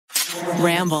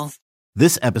Ramble.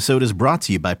 This episode is brought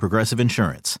to you by Progressive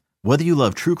Insurance. Whether you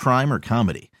love true crime or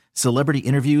comedy, celebrity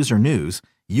interviews or news,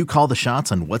 you call the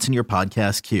shots on what's in your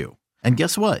podcast queue. And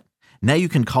guess what? Now you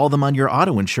can call them on your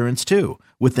auto insurance too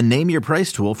with the Name Your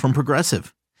Price tool from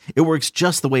Progressive. It works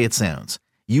just the way it sounds.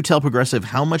 You tell Progressive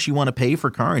how much you want to pay for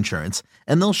car insurance,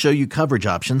 and they'll show you coverage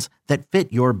options that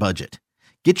fit your budget.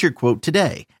 Get your quote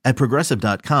today at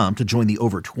Progressive.com to join the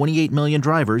over 28 million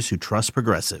drivers who trust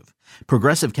Progressive.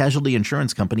 Progressive Casualty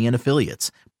Insurance Company and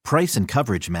Affiliates. Price and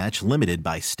coverage match limited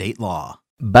by state law.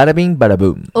 Bada bing, bada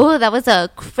boom. Oh, that was a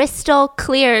crystal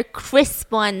clear,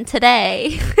 crisp one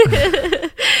today.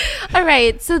 All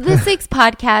right, so this week's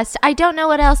podcast, I don't know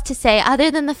what else to say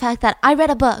other than the fact that I read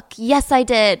a book. Yes, I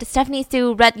did. Stephanie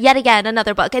Sue read yet again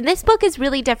another book, and this book is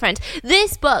really different.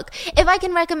 This book, if I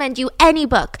can recommend you any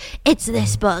book, it's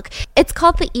this book. It's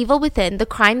called The Evil Within, The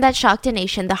Crime That Shocked a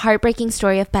Nation, The Heartbreaking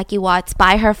Story of Becky Watts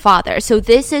by her father. So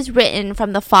this is written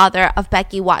from the father of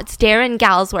Becky Watts, Darren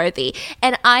Galsworthy,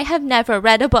 and I have never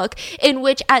read a book in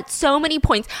which at so many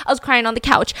points I was crying on the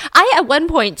couch. I at one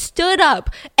point stood up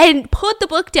and put the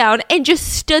book down and just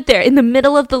stood there in the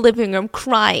middle of the living room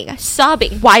crying,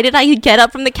 sobbing. Why did I get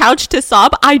up from the couch to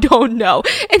sob? I don't know.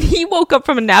 And he woke up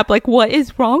from a nap like, what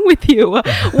is wrong with you?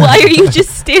 Why are you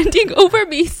just standing over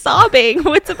me sobbing?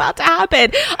 What's about to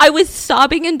happen? I was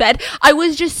sobbing in bed. I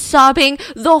was just sobbing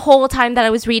the whole time that I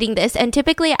was reading this. And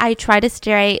typically I try to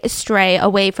stray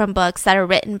away from books that are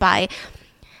written by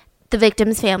the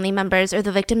victims' family members or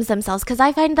the victims themselves, because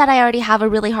I find that I already have a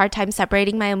really hard time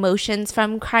separating my emotions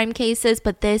from crime cases.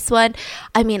 But this one,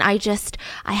 I mean, I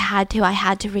had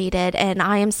to read it, and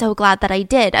I am so glad that I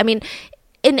did. I mean,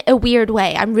 in a weird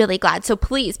way, I'm really glad. So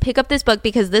please pick up this book,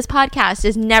 because this podcast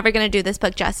is never going to do this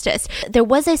book justice. There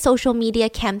was a social media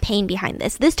campaign behind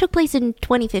this. This took place in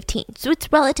 2015, so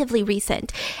it's relatively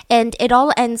recent. And it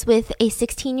all ends with a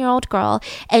 16-year-old girl,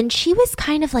 and she was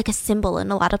kind of like a symbol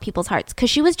in a lot of people's hearts, because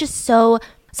she was just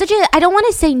such a, I don't want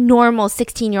to say normal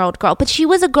 16-year-old girl, but she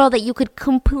was a girl that you could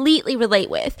completely relate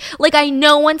with. Like, I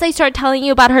know once I start telling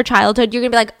you about her childhood, you're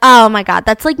going to be like, oh my God,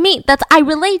 that's like me. I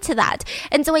relate to that.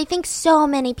 And so I think so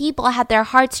many people had their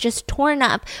hearts just torn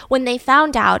up when they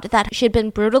found out that she had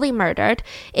been brutally murdered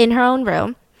in her own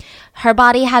room. Her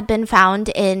body had been found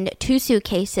in 2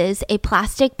 suitcases, a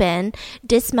plastic bin,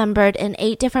 dismembered in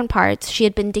 8 different parts. She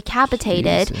had been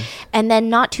decapitated. Jesus. And then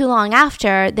not too long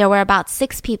after, there were about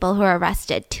 6 people who were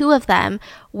arrested. 2 of them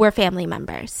were family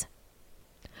members.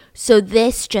 So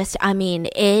this just, I mean,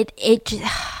 it just...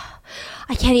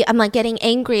 I'm like getting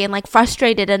angry and like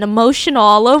frustrated and emotional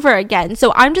all over again.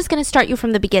 So I'm just going to start you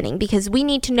from the beginning, because we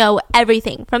need to know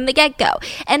everything from the get-go.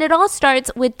 And it all starts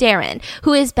with Darren,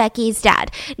 who is Becky's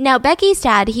dad. Now, Becky's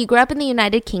dad, he grew up in the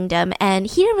United Kingdom, and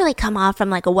he didn't really come off from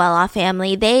like a well-off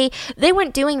family. They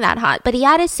weren't doing that hot, but he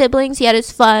had his siblings, he had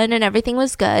his fun, and everything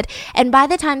was good. And by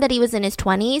the time that he was in his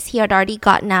 20s, he had already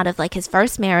gotten out of like his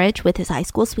first marriage with his high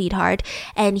school sweetheart,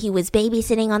 and he was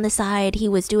babysitting on the side. He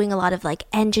was doing a lot of like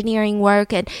engineering work,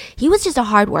 and he was just a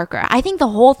hard worker. I think the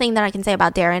whole thing that I can say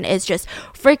about Darren is just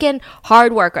freaking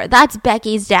hard worker. That's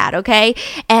Becky's dad, okay?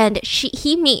 And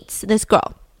he meets this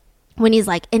girl when he's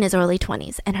like in his early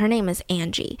 20s, and her name is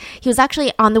Angie. He was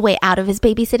actually on the way out of his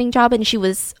babysitting job, and she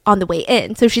was on the way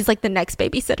in, so she's like the next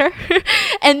babysitter.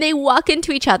 And they walk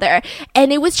into each other,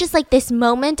 and it was just like this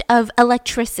moment of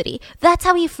electricity. That's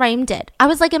how he framed it. I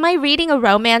was like, am I reading a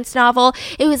romance novel?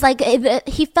 It was like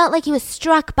he felt like he was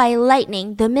struck by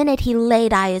lightning the minute he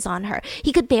laid eyes on her.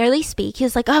 He could barely speak. He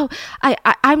was like, oh,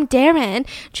 I'm Darren.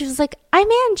 She was like, I'm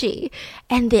Angie.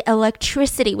 And the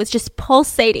electricity was just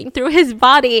pulsating through his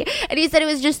body. And he said it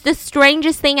was just the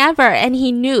strangest thing ever. And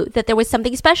he knew that there was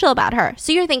something special about her.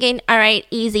 So you're thinking, all right,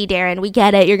 easy, Darren. We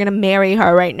get it. You're going to marry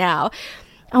her right now.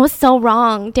 I was so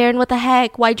wrong. Darren, what the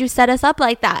heck? Why'd you set us up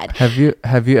like that? Have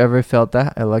you ever felt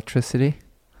that electricity?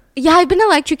 Yeah, I've been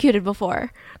electrocuted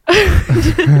before.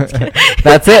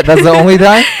 That's it? That's the only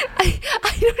time?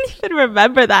 I don't even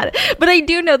remember that. But I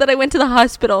do know that I went to the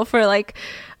hospital for like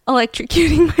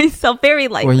electrocuting myself very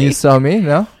lightly. When you saw me,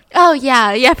 no? Oh,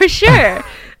 yeah, for sure.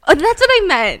 Oh, that's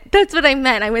what I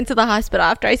meant. I went to the hospital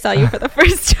after I saw you for the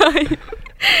first time.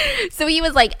 So he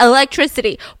was like,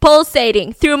 electricity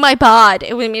pulsating through my bod.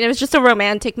 I mean, it was just a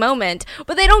romantic moment.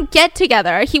 But they don't get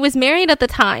together. He was married at the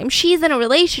time. She's in a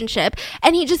relationship.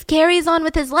 And he just carries on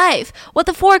with his life. What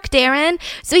the fork, Darren?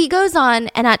 So he goes on,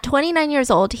 and at 29 years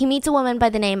old, he meets a woman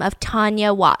by the name of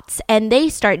Tanya Watts. And they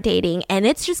start dating. And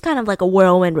it's just kind of like a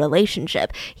whirlwind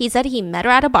relationship. He said he met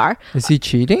her at a bar. Is he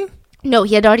cheating? No,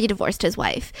 he had already divorced his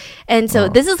wife. And so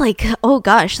this is like, oh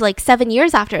gosh, like 7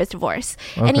 years after his divorce.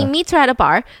 Okay. And he meets her at a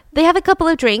bar. They have a couple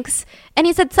of drinks. And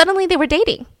he said suddenly they were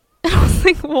dating. And I was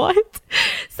like, what?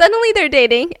 Suddenly they're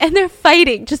dating and they're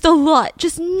fighting just a lot,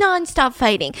 just nonstop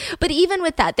fighting. But even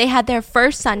with that, they had their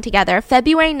first son together,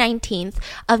 February 19th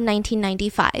of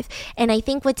 1995. And I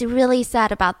think what's really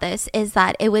sad about this is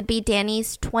that it would be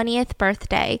Danny's 20th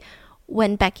birthday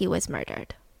when Becky was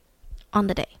murdered on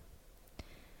the day.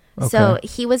 Okay. So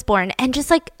he was born. And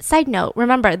just like side note,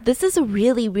 remember, this is a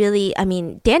really, really, I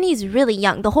mean, Danny's really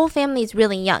young. The whole family is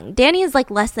really young. Danny is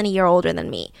like less than a year older than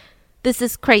me. This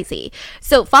is crazy.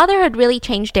 So fatherhood really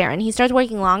changed Darren. He starts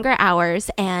working longer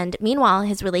hours, and meanwhile,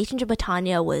 his relationship with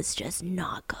Tanya was just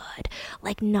not good.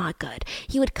 Like, not good.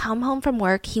 He would come home from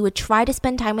work, he would try to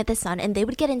spend time with his son, and they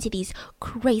would get into these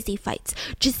crazy fights,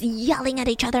 just yelling at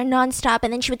each other nonstop,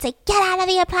 and then she would say, "Get out of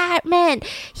the apartment!"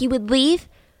 He would leave,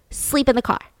 sleep in the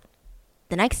car.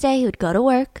 The next day, he would go to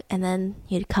work, and then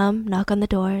he'd come, knock on the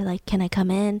door, like, "Can I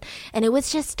come in?" And it was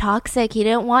just toxic. He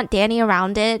didn't want Danny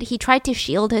around it. He tried to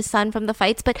shield his son from the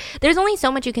fights, but there's only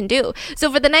so much you can do. So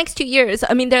for the next 2 years,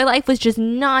 I mean, their life was just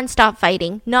nonstop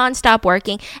fighting, nonstop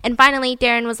working. And finally,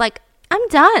 Darren was like, "I'm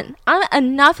done.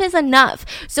 Enough is enough."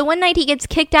 So one night he gets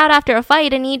kicked out after a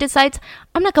fight and he decides,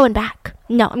 "I'm not going back.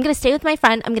 No, I'm going to stay with my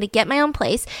friend. I'm going to get my own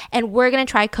place and we're going to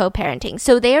try co-parenting."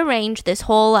 So they arrange this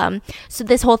whole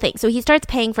thing. So he starts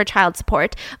paying for child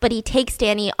support, but he takes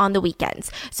Danny on the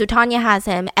weekends. So Tanya has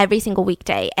him every single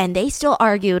weekday, and they still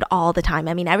argued all the time.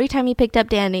 I mean, every time he picked up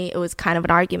Danny, it was kind of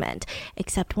an argument,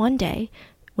 except one day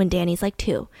when Danny's like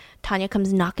 2. Tanya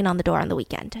comes knocking on the door on the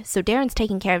weekend. So Darren's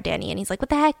taking care of Danny and he's like, "What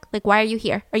the heck? Like, why are you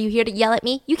here? Are you here to yell at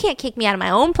me? You can't kick me out of my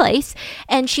own place."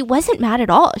 And she wasn't mad at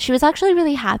all. She was actually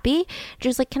really happy. She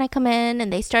was like, "Can I come in?"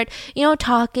 And they start,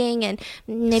 talking, and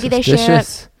maybe they share.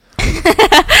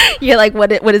 You're like,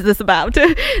 what is this about?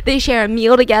 They share a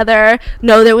meal together.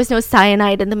 No, there was no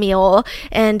cyanide in the meal.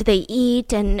 And they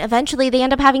eat, and eventually they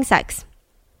end up having sex.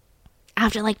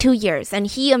 After like 2 years, and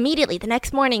he immediately the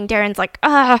next morning, Darren's like,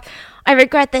 "I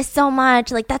regret this so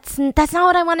much. Like, that's not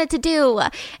what I wanted to do."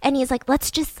 And he's like, let's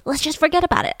just forget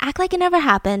about it. Act like it never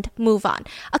happened. Move on.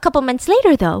 A couple months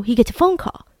later, though, he gets a phone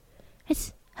call.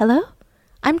 It's, "Hello?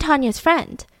 I'm Tanya's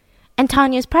friend, and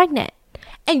Tanya's pregnant,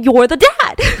 and you're the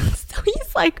dad." So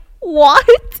he's like, "What?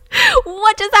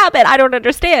 What just happened? I don't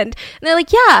understand." And they're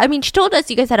like, "Yeah, I mean, she told us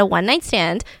you guys had a one-night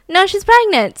stand. Now she's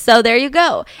pregnant. So there you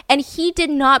go." And he did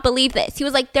not believe this. He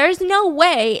was like, "There's no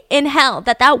way in hell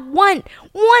that one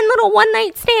little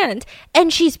one-night stand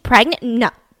and she's pregnant. No.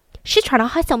 She's trying to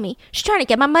hustle me. She's trying to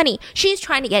get my money. She's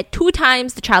trying to get 2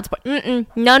 times the child support.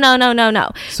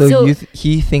 No. So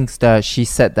he thinks that she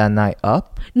set that night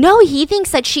up? No, he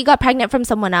thinks that she got pregnant from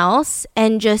someone else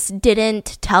and just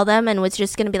didn't tell them and was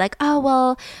just going to be like, "Oh,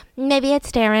 well, maybe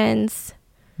it's Darren's.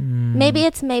 Maybe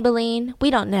it's Maybelline. We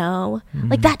don't know."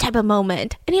 Like that type of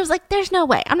moment. And he was like, "There's no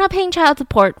way. I'm not paying child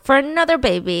support for another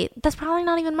baby. That's probably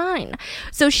not even mine."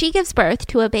 So she gives birth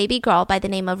to a baby girl by the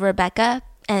name of Rebecca.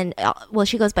 And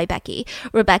she goes by Becky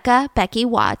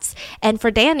Watts. And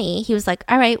for Danny, he was like,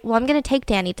 "All right, well, I'm going to take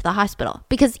Danny to the hospital,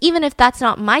 because even if that's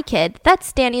not my kid,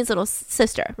 that's Danny's little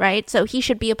sister, right? So he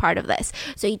should be a part of this."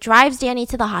 So he drives Danny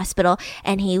to the hospital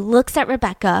and he looks at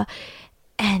Rebecca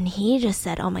and he just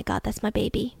said, "Oh my God, that's my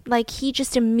baby." Like, he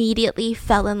just immediately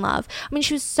fell in love. I mean,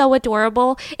 she was so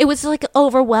adorable. It was like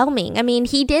overwhelming. I mean,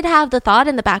 he did have the thought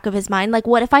in the back of his mind, like,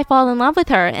 what if I fall in love with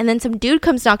her? And then some dude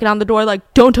comes knocking on the door like,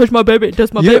 "Don't touch my baby.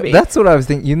 That's my baby." That's what I was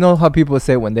thinking. You know how people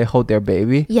say when they hold their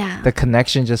baby? Yeah. The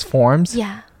connection just forms?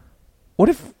 Yeah. What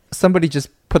if somebody just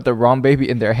put the wrong baby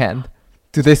in their hand?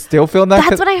 Do they still feel that?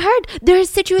 That's what I heard. There's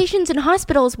situations in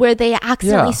hospitals where they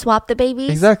accidentally swap the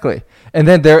babies. Exactly. And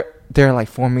then they're like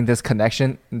forming this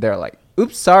connection. And they're like,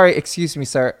 "Oops, sorry, excuse me,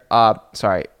 sir.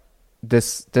 Sorry,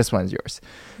 this one's yours."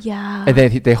 Yeah. And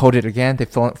then they hold it again. They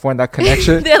form that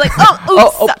connection. They're like,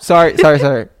 "Oh, oops." Sorry.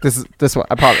 This one.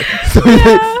 I apologize. So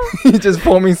he's just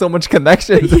forming so much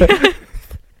connection.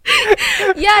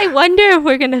 Yeah, I wonder if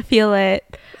we're gonna feel it.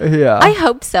 Yeah. I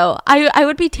hope so. I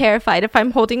would be terrified if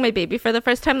I'm holding my baby for the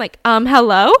first time, like,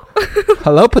 hello?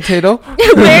 Hello, potato.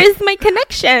 Where's my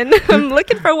connection? I'm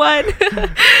looking for one.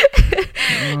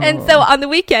 And so on the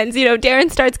weekends,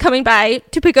 Darren starts coming by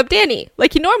to pick up Danny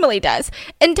like he normally does.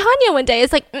 And Tanya one day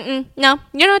is like, "No,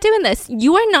 you're not doing this.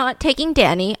 You are not taking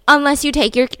Danny unless you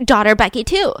take your daughter Becky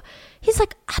too." He's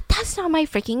like, that's not my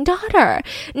freaking daughter.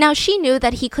 Now, she knew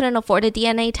that he couldn't afford a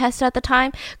DNA test at the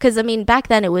time because, I mean, back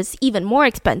then it was even more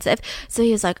expensive. So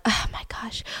he was like, oh my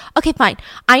gosh. Okay, fine.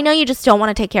 I know you just don't want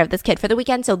to take care of this kid for the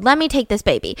weekend, so let me take this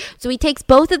baby. So he takes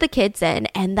both of the kids in,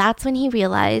 and that's when he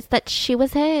realized that she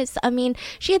was his. I mean,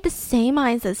 she had the same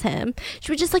eyes as him.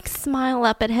 She would just like smile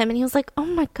up at him, and he was like, oh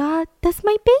my God, that's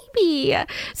my baby.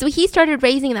 So he started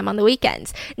raising them on the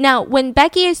weekends. Now, when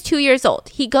Becky is 2 years old,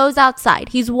 he goes outside.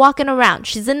 He's walking around.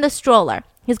 She's in the stroller.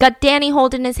 He's got Danny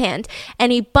holding his hand,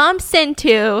 and he bumps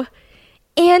into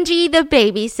Angie, the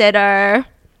babysitter,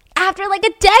 after like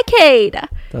a decade.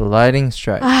 The lightning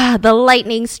strike. The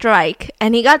lightning strike.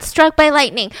 And he got struck by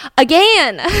lightning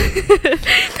again.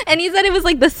 And he said it was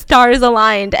like the stars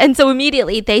aligned. And so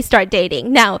immediately they start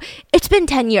dating. Now, it's been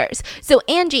 10 years. So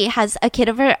Angie has a kid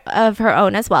of her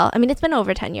own as well. I mean, it's been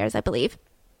over 10 years, I believe.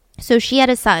 So she had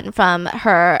a son from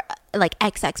her like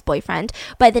ex-boyfriend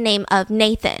by the name of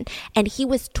Nathan, and he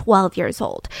was 12 years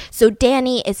old. So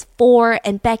Danny is 4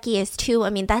 and Becky is 2. I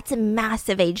mean, that's a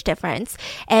massive age difference.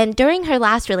 And during her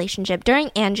last relationship, during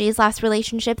Angie's last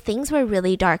relationship, things were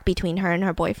really dark between her and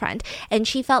her boyfriend, and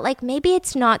she felt like maybe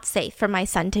it's not safe for my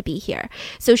son to be here.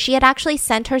 So she had actually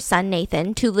sent her son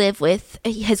Nathan to live with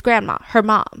his grandma, her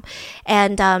mom.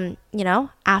 And you know,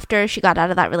 after she got out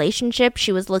of that relationship,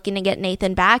 she was looking to get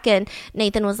Nathan back, and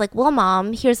Nathan was like, well,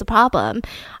 Mom, here's the problem.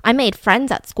 I made friends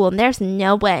at school, and there's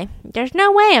no way.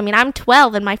 I mean, I'm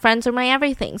 12 and my friends are my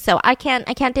everything, so I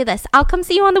can't do this. I'll come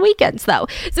see you on the weekends though.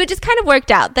 So it just kind of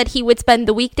worked out that he would spend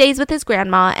the weekdays with his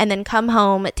grandma and then come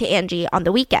home to Angie on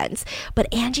the weekends.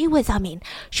 But Angie was, I mean,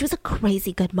 she was a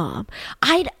crazy good mom.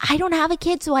 I don't have a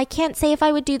kid, so I can't say if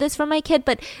I would do this for my kid,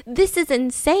 but this is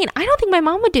insane. I don't think my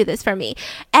mom would do this for me.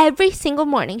 Every single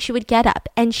morning she would get up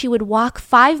and she would walk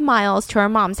 5 miles to her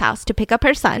mom's house to pick up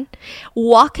her son,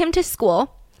 walk him to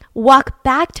school, walk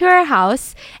back to her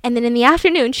house, and then in the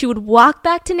afternoon she would walk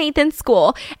back to Nathan's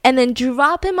school and then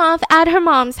drop him off at her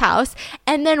mom's house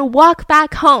and then walk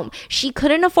back home. She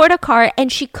couldn't afford a car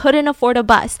and she couldn't afford a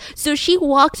bus, so she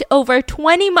walked over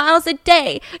 20 miles a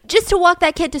day just to walk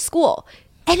that kid to school.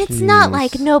 And it's not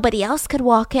like nobody else could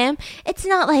walk him. It's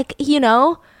not like, you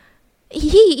know,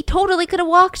 he totally could have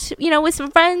walked, you know, with some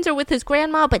friends or with his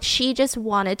grandma, but she just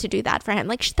wanted to do that for him.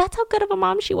 Like, that's how good of a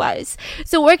mom she was.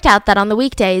 So it worked out that on the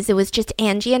weekdays, it was just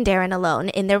Angie and Darren alone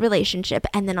in their relationship.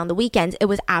 And then on the weekends, it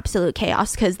was absolute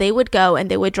chaos because they would go and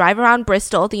they would drive around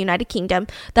Bristol, the United Kingdom.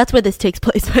 That's where this takes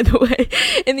place, by the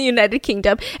way, in the United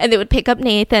Kingdom. And they would pick up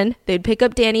Nathan, they'd pick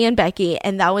up Danny and Becky,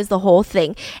 and that was the whole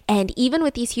thing. And even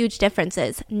with these huge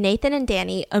differences, Nathan and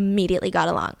Danny immediately got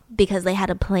along because they had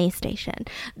a PlayStation.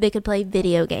 They could play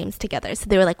video games together. So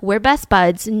they were like, we're best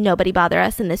buds. Nobody bother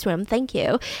us in this room. Thank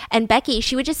you. And Becky,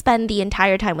 she would just spend the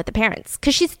entire time with the parents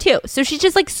because she's 2. So she's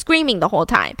just like screaming the whole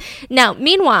time. Now,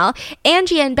 meanwhile,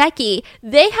 Angie and Becky,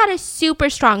 they had a super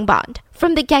strong bond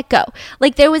from the get-go.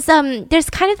 Like there was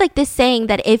there's kind of like this saying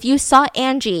that if you saw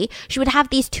Angie, she would have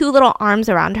these 2 little arms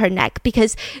around her neck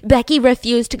because Becky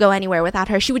refused to go anywhere without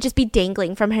her. She would just be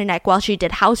dangling from her neck while she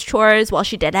did house chores, while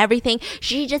she did everything.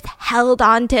 She just held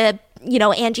on to, you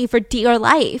know, Angie for dear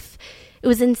life. It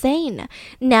was insane.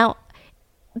 Now,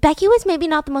 Becky was maybe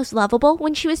not the most lovable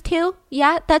when she was 2.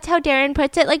 Yeah, that's how Darren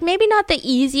puts it. Like, maybe not the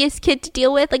easiest kid to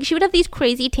deal with. Like, she would have these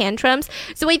crazy tantrums.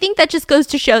 So I think that just goes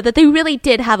to show that they really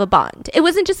did have a bond. It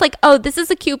wasn't just like, oh, this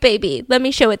is a cute baby, let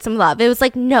me show it some love. It was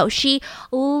like, no, she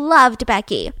loved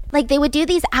Becky. Like, they would do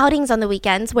these outings on the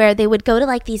weekends where they would go to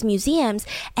like these museums,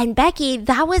 and Becky,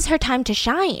 that was her time to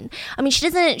shine. I mean, she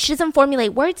doesn't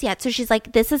formulate words yet, so she's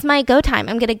like, this is my go time.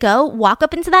 I'm gonna go walk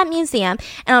up into that museum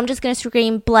and I'm just gonna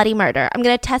scream bloody murder. I'm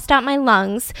gonna test out my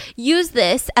lungs, use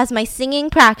this as my singing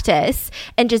practice,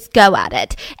 and just go at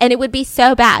it. And it would be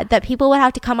so bad that people would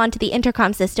have to come onto the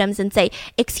intercom systems and say,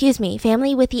 excuse me,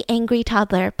 family with the angry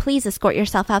toddler, please escort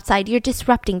yourself outside. You're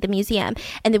disrupting the museum.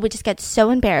 And they would just get so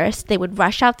embarrassed. They would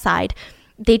rush outside.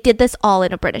 They did this all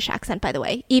in a British accent, by the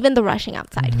way, even the rushing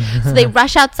outside. So they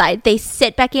rush outside, they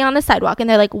sit Becky on the sidewalk, and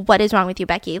they're like, what is wrong with you,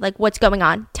 Becky? Like, what's going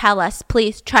on? Tell us,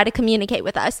 please, try to communicate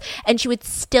with us. And she would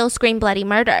still scream bloody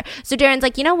murder. So Darren's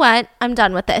like, you know what? I'm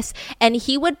done with this. And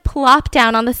he would plop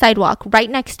down on the sidewalk right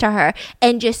next to her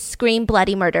and just scream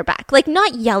bloody murder back. Like,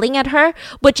 not yelling at her,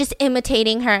 but just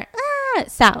imitating her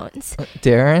sounds.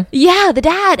 Darren? Yeah, the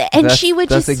dad. And she would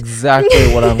that's just... That's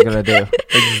exactly what I'm going to do.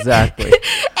 Exactly.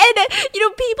 And, you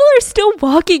know, people are still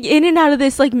walking in and out of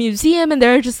this, like, museum, and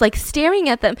they're just, like, staring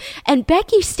at them. And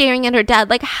Becky's staring at her dad.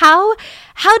 Like, how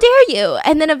how dare you?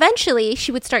 And then eventually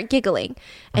she would start giggling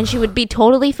and she would be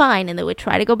totally fine and they would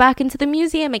try to go back into the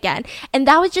museum again. And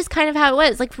that was just kind of how it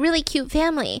was, like really cute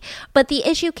family. But the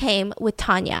issue came with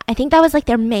Tanya. I think that was like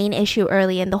their main issue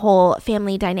early in the whole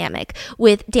family dynamic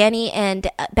with Danny and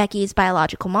Becky's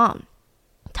biological mom,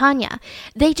 Tanya.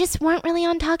 They just weren't really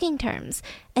on talking terms.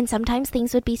 And sometimes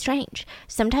things would be strange.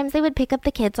 Sometimes they would pick up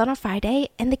the kids on a Friday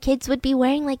and the kids would be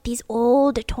wearing like these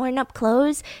old torn up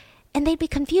clothes and they'd be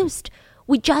confused.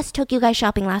 We just took you guys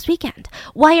shopping last weekend.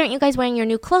 Why aren't you guys wearing your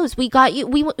new clothes? We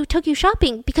took you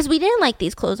shopping because we didn't like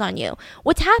these clothes on you.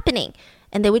 What's happening?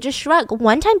 And they would just shrug.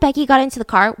 One time Becky got into the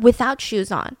car without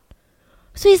shoes on.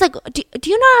 So he's like, do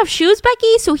you not have shoes,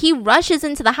 Becky? So he rushes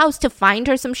into the house to find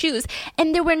her some shoes.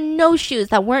 And there were no shoes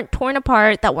that weren't torn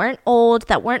apart, that weren't old,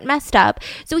 that weren't messed up.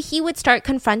 So he would start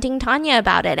confronting Tanya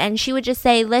about it. And she would just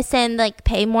say, listen, like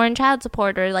pay more in child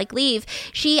support or like leave.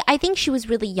 I think she was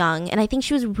really young. And I think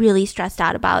she was really stressed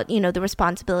out about, the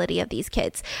responsibility of these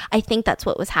kids. I think that's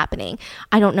what was happening.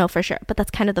 I don't know for sure, but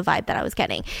that's kind of the vibe that I was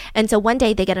getting. And so one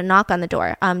day they get a knock on the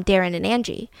door, Darren and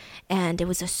Angie. And it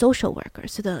was a social worker.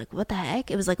 So they're like, what the heck?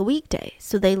 It was like a weekday.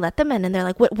 So they let them in and they're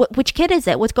like, which kid is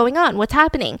it? What's going on? What's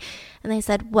happening? And they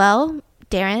said, well,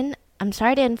 Darren, I'm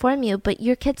sorry to inform you, but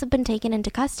your kids have been taken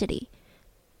into custody.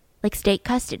 Like state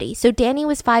custody. So Danny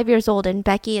was 5 years old and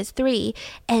Becky is 3.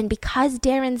 And because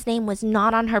Darren's name was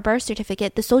not on her birth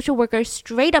certificate, the social worker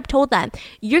straight up told them,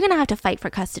 you're going to have to fight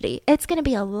for custody. It's going to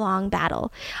be a long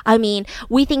battle. I mean,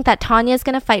 we think that Tanya's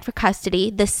going to fight for custody.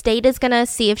 The state is going to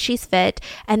see if she's fit.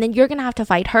 And then you're going to have to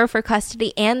fight her for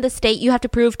custody. And the state, you have to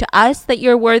prove to us that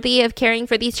you're worthy of caring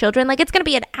for these children. Like, it's going to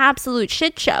be an absolute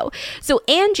shit show. So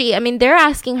Angie, I mean, they're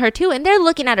asking her too. And they're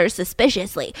looking at her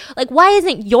suspiciously. Like, why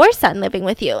isn't your son living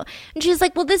with you? And she's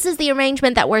like, well, this is the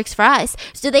arrangement that works for us.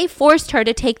 So they forced her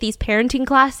to take these parenting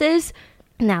classes.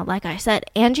 Now, like I said,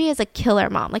 Angie is a killer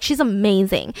mom. Like, she's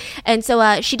amazing. And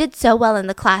so she did so well in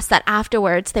the class that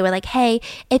afterwards they were like, hey,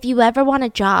 if you ever want a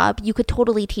job, you could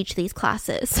totally teach these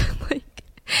classes. Like,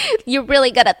 you're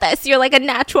really good at this. You're like a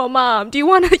natural mom. Do you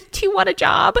want a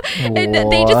job? And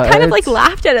they just kind of like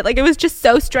laughed at it. Like, it was just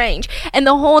so strange. And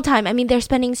the whole time, I mean, they're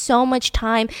spending so much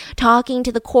time talking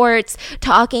to the courts,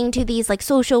 talking to these like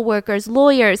social workers,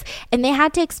 lawyers, and they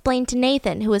had to explain to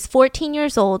Nathan, who was 14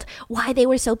 years old, why they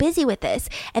were so busy with this.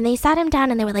 And they sat him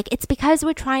down and they were like, it's because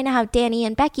we're trying to have Danny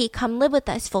and Becky come live with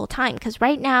us full time, because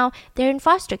right now they're in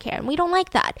foster care and we don't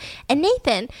like that. And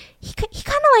Nathan, he kind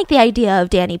of liked the idea of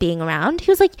Danny being around. He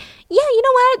was like, yeah, you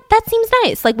know what? That seems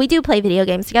nice. Like, we do play video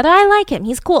games together. I like him.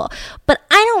 He's cool. But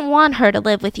I don't want her to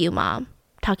live with you, Mom.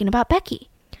 Talking about Becky.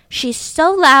 She's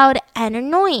so loud and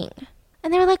annoying.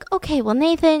 And they were like, okay, well,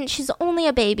 Nathan, she's only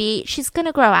a baby. She's going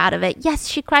to grow out of it. Yes,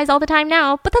 she cries all the time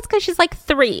now, but that's because she's like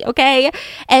 3, okay?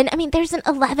 And I mean, there's an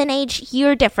 11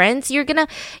 year difference. You're going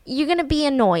to be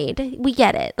annoyed. We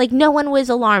get it. Like, no one was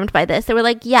alarmed by this. They were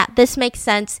like, yeah, this makes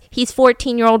sense. He's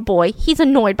 14-year-old boy. He's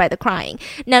annoyed by the crying.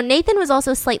 Now, Nathan was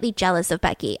also slightly jealous of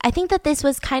Becky. I think that this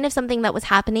was kind of something that was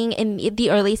happening in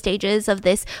the early stages of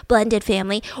this blended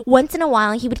family. Once in a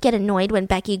while, he would get annoyed when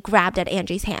Becky grabbed at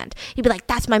Angie's hand. He'd be like,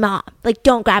 that's my mom. Like,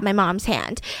 don't grab my mom's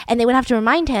hand. And they would have to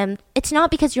remind him, it's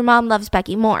not because your mom loves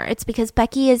Becky more. It's because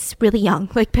Becky is really young.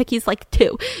 Like, Becky's like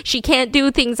 2. She can't do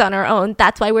things on her own.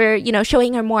 That's why we're,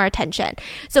 showing her more attention.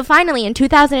 So finally, in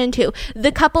 2002,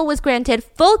 the couple was granted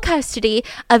full custody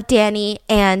of Danny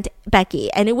and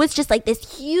Becky. And it was just like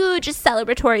this huge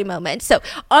celebratory moment. So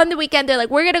on the weekend, they're like,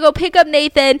 we're going to go pick up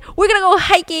Nathan. We're going to go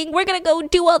hiking. We're going to go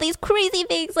do all these crazy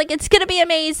things. Like, it's going to be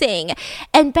amazing.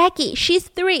 And Becky, she's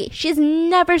 3. She's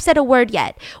never said a word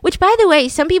yet, which, by the way,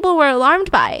 some people were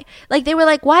alarmed by. Like, they were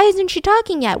like, why isn't she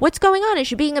talking yet? What's going on? Is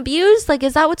she being abused? Like,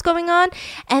 is that what's going on?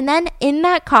 And then in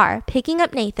that car, picking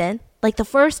up Nathan, like the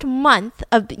first month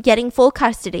of getting full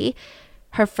custody,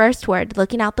 her first word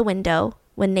looking out the window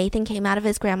when Nathan came out of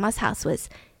his grandma's house was,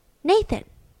 Nathan.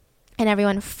 And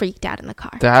everyone freaked out in the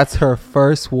car. That's her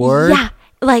first word? Yeah.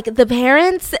 Like, the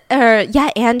parents,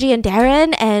 Angie and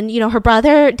Darren and, her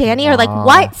brother, Danny, are like,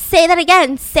 what? Say that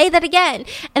again. Say that again.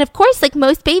 And of course, like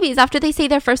most babies, after they say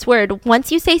their first word,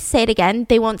 once you say it again,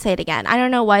 they won't say it again. I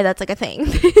don't know why that's like a thing.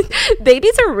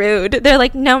 Babies are rude. They're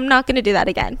like, no, I'm not going to do that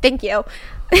again. Thank you.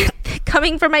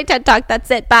 Coming for my TED Talk. That's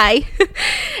it. Bye.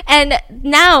 And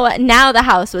now the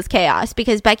house was chaos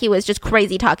because Becky was just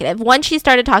crazy talkative. Once she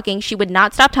started talking, she would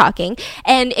not stop talking.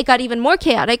 And it got even more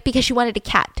chaotic because she wanted a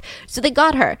cat. So they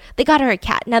got her a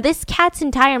cat. Now, this cat's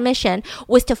entire mission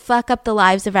was to fuck up the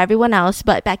lives of everyone else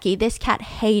but Becky. This cat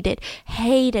hated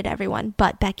everyone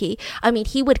but Becky. I mean,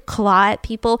 he would claw at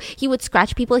people. He would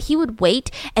scratch people. He would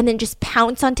wait and then just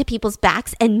pounce onto people's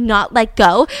backs and not let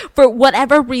go for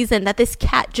whatever reason that this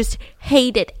cat just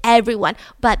hated everyone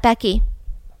but Becky.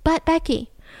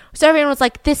 So everyone was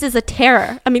like, this is a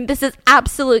terror. I mean, this is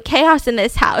absolute chaos in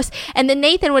this house. And then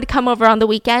Nathan would come over on the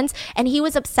weekends, and he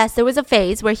was obsessed. There was a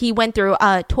phase where he went through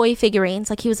toy figurines.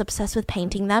 Like, he was obsessed with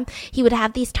painting them. He would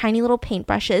have these tiny little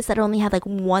paintbrushes that only had like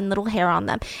one little hair on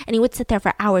them. And he would sit there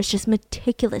for hours just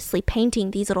meticulously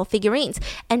painting these little figurines.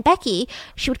 And Becky,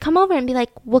 she would come over and be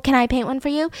like, well, can I paint one for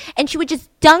you? And she would just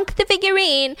dunk the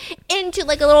figurine into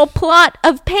like a little plot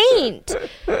of paint.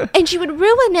 And she would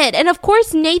ruin it. And of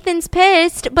course, Nathan's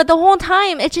pissed. But the whole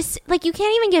time, it just, like, you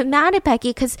can't even get mad at Becky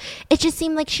because it just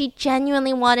seemed like she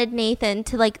genuinely wanted Nathan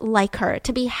to, like her,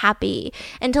 to be happy,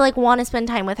 and to, like, want to spend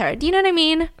time with her. Do you know what I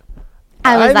mean?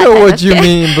 I know what you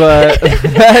mean, but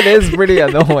that is pretty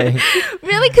annoying.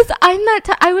 Really? Because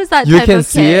I was that you type can of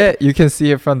see kid. it. You can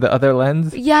see it from the other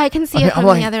lens. Yeah, I can see it from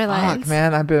the other lens. Fuck,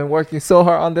 man, I've been working so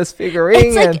hard on this figurine.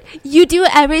 It's like you do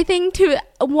everything to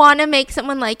want to make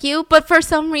someone like you, but for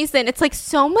some reason, it's like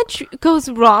so much goes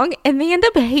wrong, and they end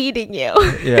up hating you.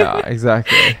 Yeah,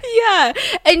 exactly. Yeah,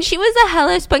 and she was a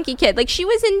hella spunky kid. Like, she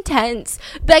was intense.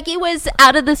 Becky was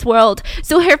out of this world.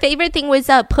 So her favorite thing was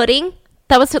pudding.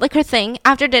 That was like her thing.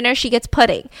 After dinner, she gets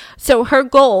pudding. So her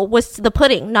goal was the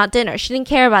pudding, not dinner. She didn't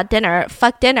care about dinner.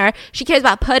 Fuck dinner. She cares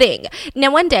about pudding.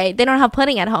 Now, one day, they don't have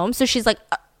pudding at home. So she's like,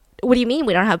 what do you mean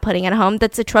we don't have pudding at home?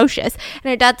 That's atrocious. And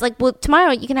her dad's like, well,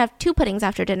 tomorrow you can have 2 puddings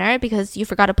after dinner because you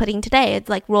forgot a pudding today. It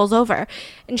like rolls over.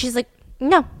 And she's like,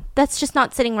 no, that's just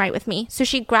not sitting right with me. So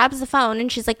she grabs the phone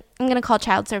and she's like, I'm going to call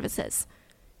child services.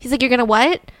 He's like, you're going to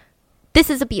what? This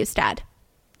is abuse, Dad.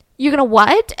 You're gonna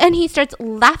what? And he starts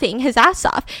laughing his ass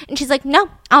off. And she's like,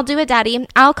 no, I'll do it, Daddy.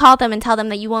 I'll call them and tell them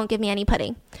that you won't give me any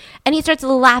pudding. And he starts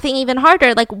laughing even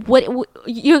harder. Like, what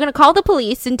you're gonna call the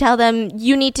police and tell them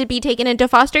you need to be taken into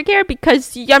foster care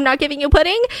because I'm not giving you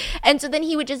pudding? And so then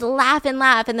he would just laugh. And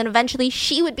then eventually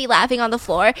she would be laughing on the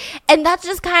floor. And that's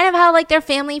just kind of how like their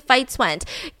family fights went.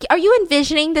 Are you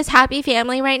envisioning this happy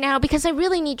family right now? Because I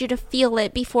really need you to feel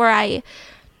it before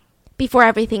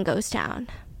everything goes down.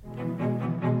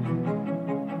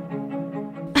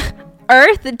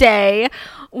 Earth Day.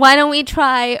 Why don't we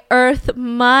try Earth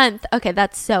Month? Okay,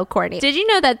 that's so corny. Did you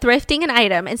know that thrifting an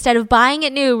item instead of buying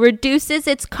it new reduces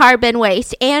its carbon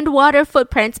waste and water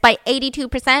footprints by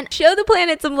 82%? Show the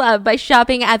planet some love by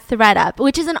shopping at ThredUp,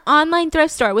 which is an online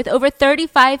thrift store with over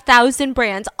 35,000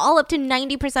 brands, all up to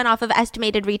 90% off of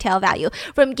estimated retail value.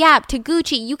 From Gap to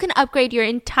Gucci, you can upgrade your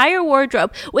entire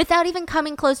wardrobe without even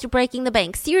coming close to breaking the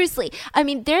bank. Seriously, I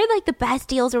mean, they're like the best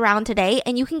deals around today,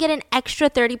 and you can get an extra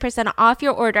 30% off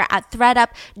your order at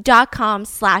thredup.com/rotten.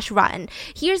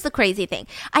 Here's the crazy thing.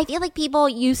 I feel like people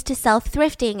used to sell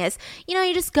thrifting as, you know,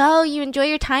 you just go, you enjoy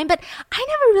your time, but I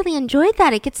never really enjoyed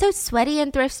that. It gets so sweaty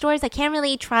in thrift stores. I can't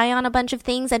really try on a bunch of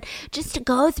things, and just to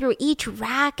go through each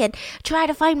rack and try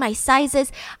to find my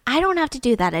sizes, I don't have to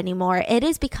do that anymore. It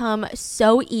has become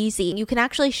so easy. You can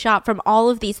actually shop from all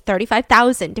of these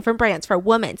 35,000 different brands for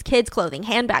women's, kids' clothing,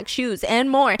 handbags, shoes, and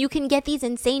more. You can get these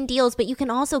insane deals, but you can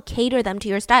also cater them to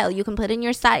your style. You can put in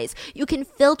your size. You can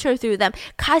filter through them,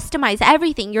 customize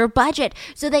everything, your budget,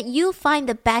 so that you find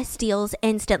the best deals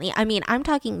instantly. I mean, I'm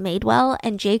talking Madewell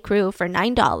and J. Crew for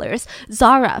 $9,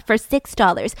 Zara for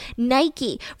 $6,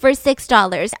 Nike for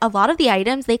 $6. A lot of the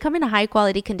items, they come in a high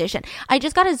quality condition. I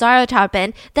just got a Zara top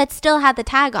in that still had the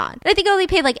tag on. I think I only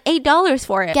paid like $8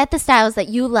 for it. Get the styles that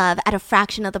you love at a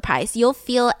fraction of the price. You'll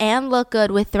feel and look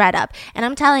good with ThredUp. And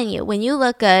I'm telling you, when you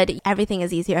look good, everything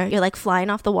is easier. You're like flying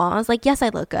off the wall. I was like, yes, I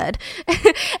look good.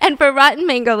 And for Rotten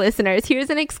Mango listeners, here's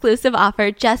an exclusive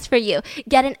offer just for you.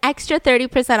 Get an extra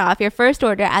 30% off your first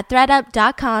order at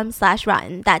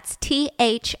thredup.com/rotten. That's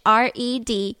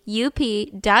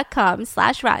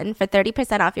THREDUP.com/rotten for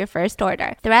 30% off your first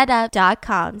order.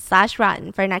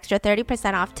 thredup.com/rotten for an extra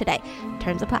 30% off today.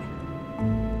 Terms apply.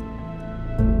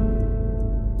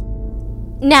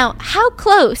 Now, how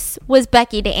close was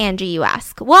Becky to Angie, you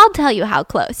ask? Well, I'll tell you how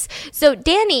close. So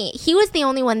Danny, he was the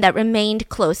only one that remained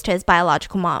close to his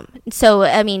biological mom. So,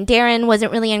 I mean, Darren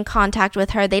wasn't really in contact with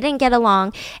her. They didn't get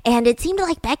along. And it seemed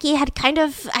like Becky had kind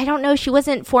of, I don't know, she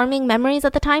wasn't forming memories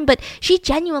at the time, but she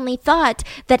genuinely thought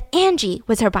that Angie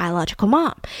was her biological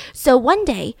mom. So one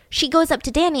day, she goes up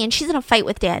to Danny and she's in a fight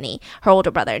with Danny, her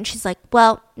older brother. And she's like,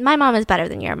 well, my mom is better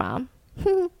than your mom.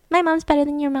 My mom's better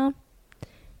than your mom.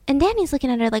 And Danny's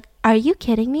looking at her like, are you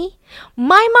kidding me?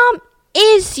 My mom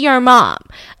is your mom.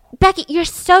 Becky, you're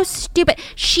so stupid.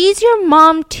 She's your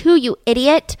mom too, you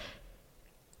idiot.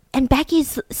 And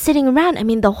Becky's sitting around. I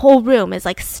mean, the whole room is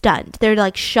like stunned. They're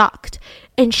like shocked.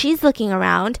 and she's looking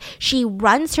around. She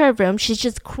runs to her room. She's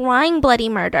just crying bloody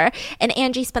murder. And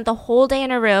Angie spent the whole day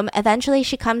in her room. Eventually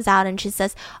she comes out and she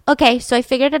says, okay, so I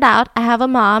figured it out. I have a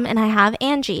mom and I have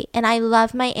Angie, and I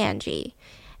love my Angie.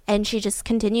 And she just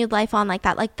continued life on like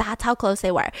that. Like, that's how close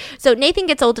they were. So Nathan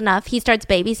gets old enough. He starts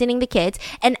babysitting the kids.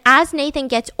 And as Nathan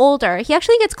gets older, he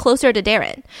actually gets closer to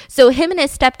Darren. So him and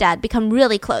his stepdad become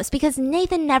really close because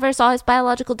Nathan never saw his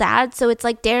biological dad. So it's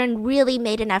like Darren really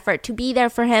made an effort to be there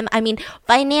for him. I mean,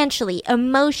 financially,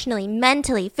 emotionally,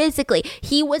 mentally, physically,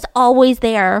 he was always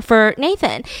there for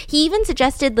Nathan. He even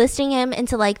suggested listing him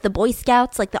into like the Boy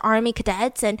Scouts, like the Army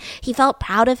cadets. And he felt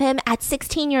proud of him. At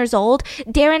 16 years old,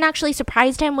 Darren actually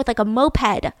surprised him with like a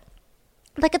moped,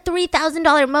 like a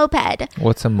 $3,000 moped.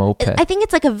 What's a moped? I think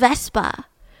it's like a Vespa.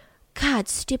 God,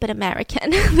 stupid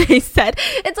American. They said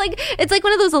it's like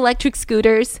one of those electric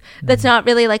scooters that's not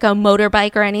really like a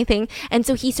motorbike or anything. And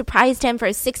so he surprised him for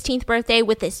his 16th birthday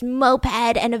with this moped.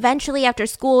 And eventually after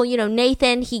school, you know,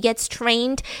 Nathan, he gets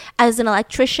trained as an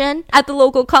electrician at the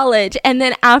local college. And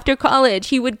then after college,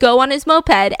 he would go on his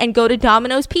moped and go to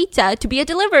Domino's Pizza to be a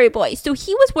delivery boy. So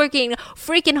he was working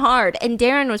freaking hard, and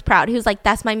Darren was proud. He was like,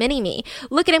 that's my mini-me.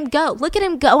 Look at him go. Look at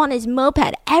him go on his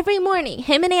moped every morning.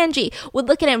 Him and Angie would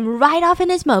look at him right off in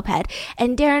his moped,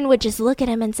 and Darren would just look at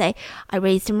him and say, I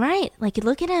raised him right. Like,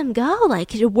 look at him go.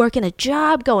 Like, you're working a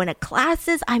job, going to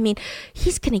classes. I mean,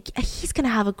 he's gonna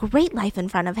have a great life in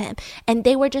front of him. And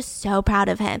they were just so proud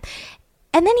of him.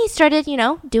 And then he started, you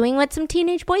know, doing what some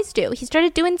teenage boys do. He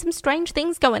started doing some strange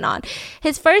things going on.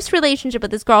 His first relationship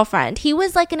with his girlfriend, he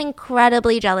was like an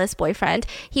incredibly jealous boyfriend.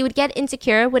 He would get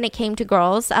insecure when it came to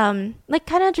girls, like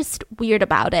kind of just weird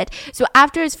about it. So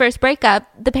after his first breakup,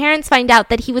 the parents find out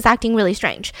that he was acting really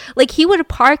strange. Like, he would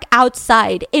park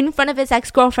outside in front of his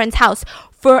ex-girlfriend's house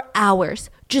for hours,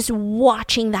 just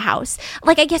watching the house.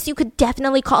 Like, I guess you could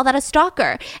definitely call that a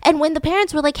stalker. And when the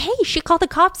parents were like, hey, she called the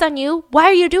cops on you, why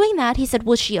are you doing that? He said,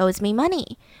 well, she owes me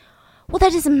money. Well,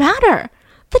 that doesn't matter.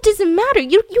 That doesn't matter.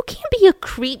 You can't be a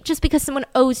creep just because someone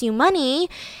owes you money.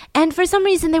 And for some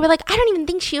reason, they were like, I don't even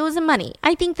think she owes him money.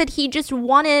 I think that he just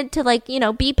wanted to, like, you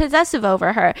know, be possessive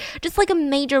over her. Just like a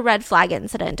major red flag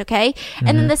incident, okay? Mm-hmm.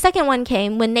 And then the second one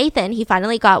came when Nathan, he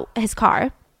finally got his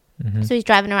car. Mm-hmm. So he's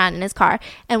driving around in his car.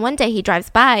 And one day he drives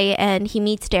by and he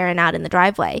meets Darren out in the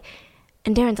driveway.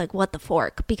 And Darren's like, what the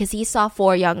fork? Because he saw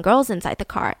 4 young girls inside the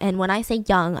car. And when I say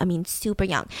young, I mean super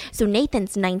young. So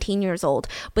Nathan's 19 years old.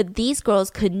 But these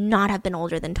girls could not have been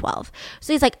older than 12.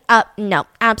 So he's like, no,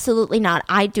 absolutely not.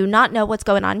 I do not know what's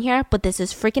going on here, but this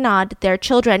is freaking odd. They're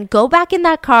children. Go back in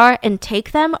that car and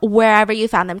take them wherever you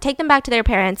found them. Take them back to their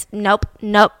parents. Nope,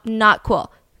 not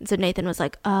cool. So Nathan was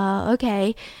like,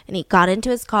 okay. And he got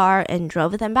into his car and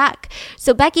drove them back.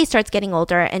 So Becky starts getting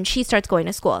older and she starts going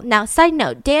to school. Now, side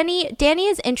note, Danny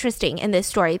is interesting in this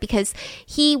story because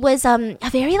he was a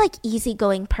very like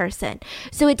easygoing person.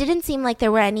 So it didn't seem like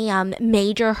there were any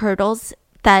major hurdles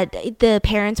that the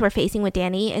parents were facing with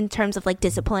Danny in terms of like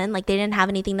discipline. Like, they didn't have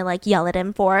anything to like yell at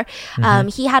him for. Mm-hmm.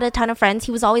 He had a ton of friends.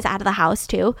 He was always out of the house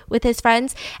too with his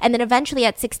friends. And then eventually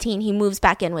at 16, he moves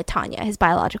back in with Tanya, his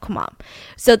biological mom.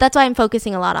 So that's why I'm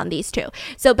focusing a lot on these two.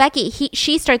 So Becky,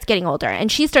 she starts getting older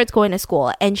and she starts going to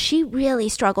school, and she really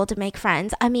struggled to make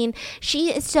friends. I mean, she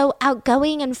is so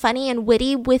outgoing and funny and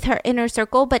witty with her inner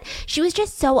circle, but she was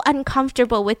just so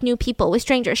uncomfortable with new people, with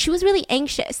strangers. She was really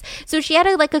anxious. So she had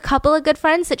a couple of good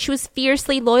friends that she was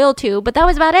fiercely loyal to, but that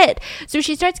was about it. So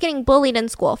she starts getting bullied in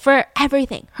school for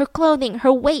everything, her clothing,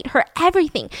 her weight, her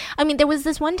everything. I mean, there was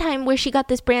this one time where she got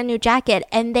this brand new jacket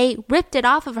and they ripped it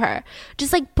off of her,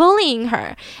 just like bullying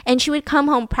her. And she would come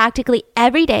home practically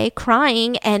every day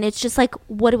crying, and it's just like,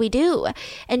 what do we do?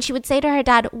 And she would say to her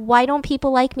dad, why don't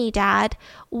people like me, Dad?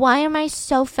 Why am I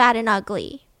so fat and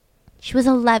ugly? She was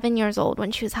 11 years old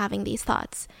when she was having these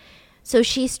thoughts. So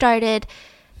she started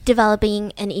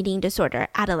developing an eating disorder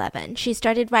at 11. She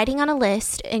started writing on a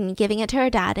list and giving it to her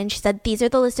dad, and she said, these are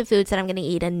the list of foods that I'm going to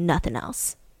eat and nothing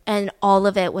else. And all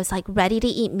of it was like ready to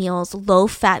eat meals, low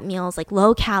fat meals, like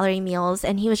low calorie meals.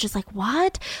 And he was just like,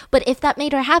 what? But if that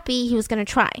made her happy, he was going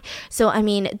to try. So, I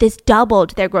mean, this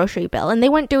doubled their grocery bill and they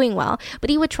weren't doing well, but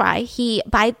he would try. He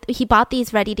bought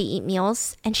these ready to eat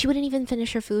meals and she wouldn't even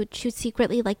finish her food. She would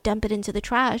secretly like dump it into the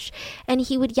trash, and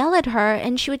he would yell at her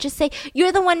and she would just say,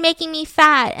 you're the one making me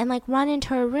fat, and like run into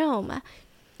her room.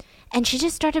 And she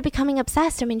just started becoming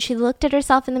obsessed. I mean, she looked at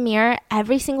herself in the mirror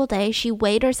every single day. She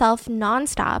weighed herself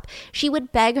nonstop. She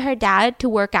would beg her dad to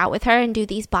work out with her and do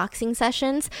these boxing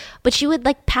sessions, but she would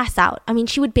like pass out. I mean,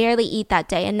 she would barely eat that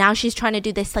day. And now she's trying to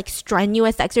do this like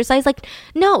strenuous exercise. Like,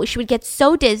 no, she would get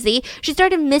so dizzy. She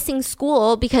started missing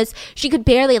school because she could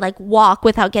barely like walk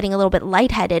without getting a little bit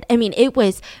lightheaded. I mean, it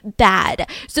was bad.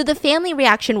 So the family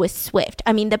reaction was swift.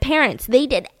 I mean, the parents, they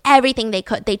did everything they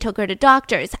could. They took her to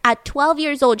doctors. At 12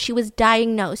 years old, she was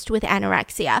diagnosed with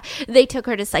anorexia. They took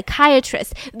her to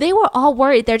psychiatrists. They were all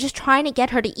worried. They're just trying to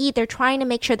get her to eat. They're trying to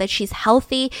make sure that she's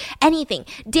healthy, anything.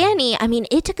 Danny, I mean,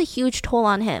 it took a huge toll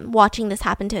on him watching this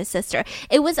happen to his sister.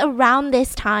 It was around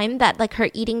this time that like her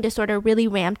eating disorder really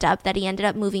ramped up, that he ended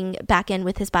up moving back in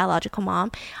with his biological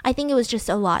mom. I think it was just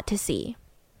a lot to see.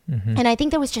 And I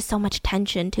think there was just so much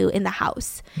tension too in the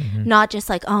house, not just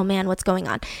like, oh man, what's going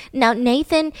on? Now,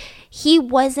 Nathan, he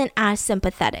wasn't as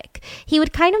sympathetic. He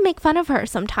would kind of make fun of her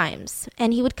sometimes,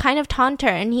 and he would kind of taunt her,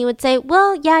 and he would say,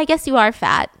 well, yeah, I guess you are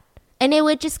fat. And it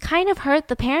would just kind of hurt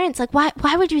the parents. Like,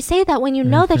 why would you say that when you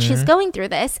know that she's going through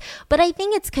this? But I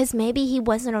think it's because maybe he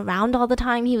wasn't around all the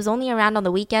time. He was only around on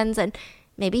the weekends, and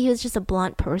maybe he was just a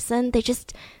blunt person.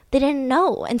 They didn't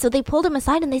know. And so they pulled him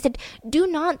aside and they said, do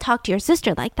not talk to your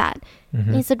sister like that.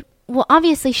 And he said, well,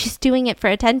 obviously she's doing it for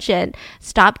attention.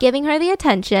 Stop giving her the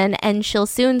attention and she'll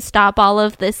soon stop all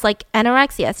of this like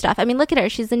anorexia stuff. I mean, look at her.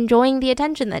 She's enjoying the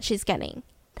attention that she's getting.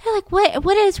 They're like,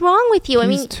 what is wrong with you?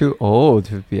 He's too old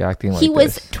to be acting like this. He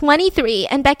was 23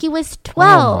 and Becky was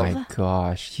 12. Oh my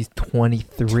gosh. He's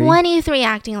 23? 23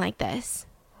 acting like this.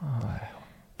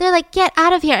 They're like, get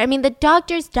out of here. I mean, the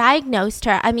doctors diagnosed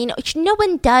her. I mean, no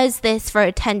one does this for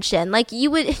attention. Like,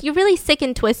 you're really sick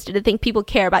and twisted to think people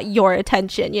care about your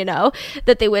attention, you know,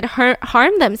 that they would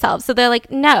harm themselves. So they're like,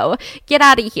 no, get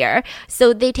out of here.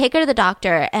 So they take her to the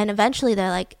doctor, and eventually they're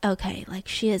like, okay, like,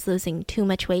 she is losing too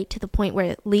much weight to the point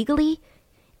where legally,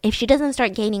 if she doesn't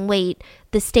start gaining weight,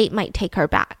 the state might take her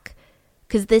back.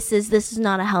 Because this is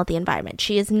not a healthy environment.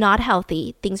 She is not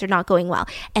healthy. Things are not going well.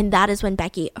 And that is when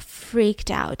Becky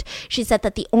freaked out. She said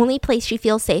that the only place she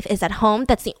feels safe is at home.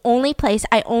 That's the only place.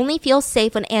 I only feel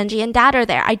safe when Angie and Dad are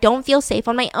there. I don't feel safe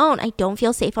on my own. I don't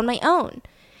feel safe on my own.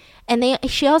 And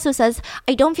she also says,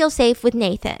 I don't feel safe with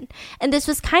Nathan. And this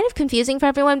was kind of confusing for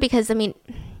everyone because, I mean,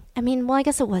 well, I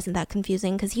guess it wasn't that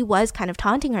confusing because he was kind of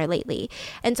taunting her lately.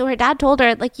 And so her dad told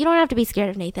her, like, you don't have to be scared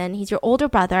of Nathan. He's your older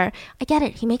brother. I get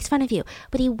it. He makes fun of you,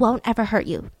 but he won't ever hurt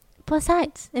you.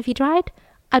 Besides, if he tried,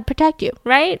 I'd protect you.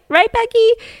 Right? Right,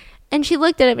 Becky? And she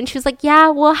looked at him and she was like, yeah,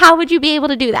 well, how would you be able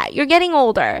to do that? You're getting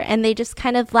older. And they just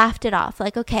kind of laughed it off.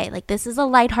 Like, okay, like this is a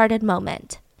lighthearted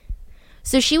moment.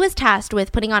 So she was tasked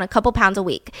with putting on a couple pounds a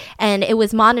week, and it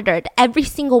was monitored every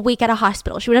single week at a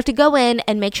hospital. She would have to go in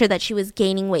and make sure that she was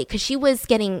gaining weight because she was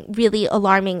getting really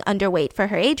alarming underweight for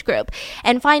her age group.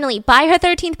 And finally, by her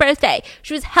 13th birthday,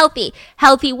 she was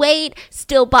healthy weight,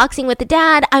 still boxing with the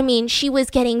dad. I mean, she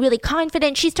was getting really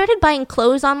confident. She started buying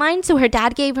clothes online, so her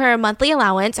dad gave her a monthly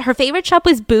allowance. Her favorite shop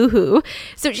was Boohoo.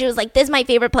 So she was like, this is my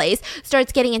favorite place.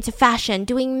 Starts getting into fashion,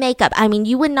 doing makeup. I mean,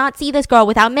 you would not see this girl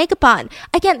without makeup on.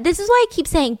 Again, this is why I keep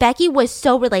saying Becky was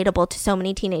so relatable to so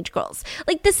many teenage girls.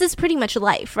 Like, this is pretty much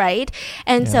life, right?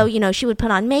 And so, you know, she would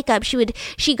put on makeup. She went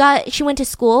to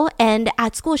school, and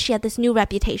at school she had this new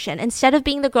reputation. Instead of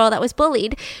being the girl that was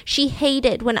bullied, she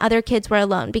hated when other kids were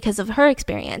alone because of her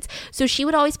experience. So she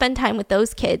would always spend time with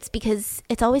those kids because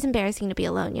it's always embarrassing to be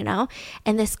alone, you know?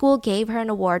 And the school gave her an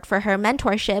award for her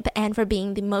mentorship and for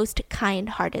being the most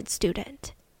kind-hearted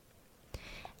student.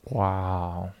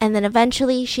 Wow. And then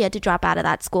eventually she had to drop out of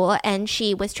that school, and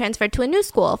she was transferred to a new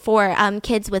school for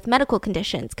kids with medical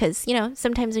conditions because, you know,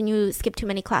 sometimes when you skip too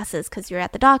many classes because you're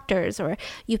at the doctor's or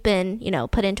you've been, you know,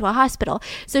 put into a hospital.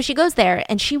 So she goes there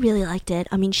and she really liked it.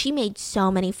 I mean, she made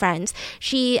so many friends.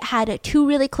 She had 2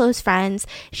 really close friends.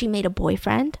 She made a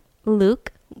boyfriend,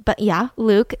 Luke. But yeah,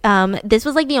 Luke, this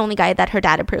was like the only guy that her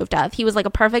dad approved of. He was like a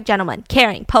perfect gentleman,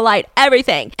 caring, polite,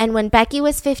 everything. And when Becky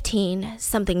was 15,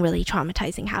 something really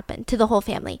traumatizing happened to the whole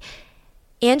family.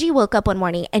 Angie woke up one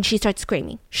morning and she starts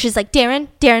screaming. She's like,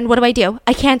 Darren, what do I do?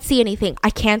 I can't see anything.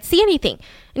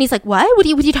 And he's like, what? What are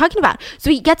you talking about? So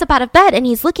he gets up out of bed and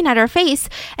he's looking at her face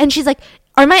and she's like,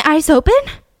 are my eyes open?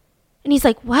 And he's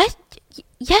like, what?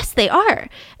 Yes, they are.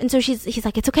 And so he's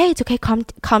like, it's okay.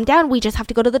 Calm down. We just have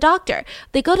to go to the doctor.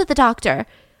 They go to the doctor.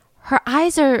 Her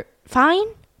eyes are fine,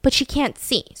 but she can't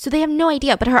see. So they have no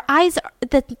idea. But her eyes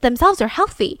themselves are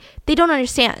healthy. They don't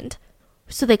understand.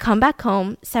 So they come back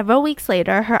home. Several weeks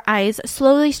later, her eyes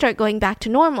slowly start going back to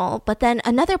normal, but then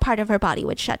another part of her body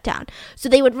would shut down. So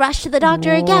they would rush to the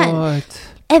doctor again.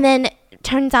 And then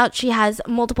turns out she has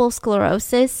multiple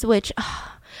sclerosis, which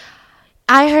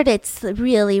I heard it's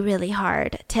really, really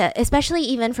hard to, especially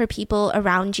even for people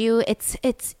around you.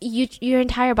 Your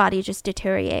entire body just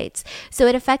deteriorates. So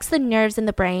it affects the nerves in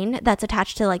the brain that's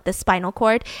attached to like the spinal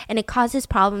cord, and it causes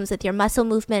problems with your muscle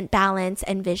movement, balance,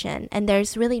 and vision. And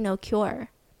there's really no cure.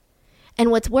 And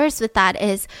what's worse with that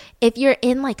is if you're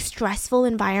in like stressful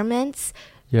environments,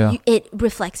 it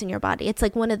reflects in your body. It's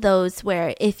like one of those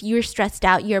where if you're stressed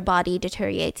out, your body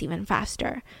deteriorates even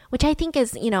faster, which I think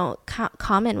is,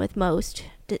 common with most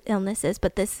illnesses,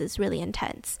 but this is really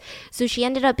intense. So she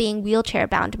ended up being wheelchair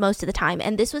bound most of the time,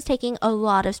 and this was taking a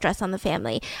lot of stress on the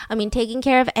family. I mean, taking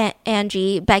care of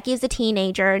Angie, Becky is a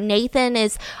teenager, Nathan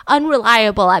is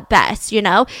unreliable at best,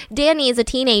 Danny is a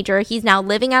teenager, he's now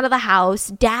living out of the house,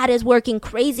 dad is working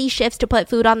crazy shifts to put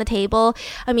food on the table.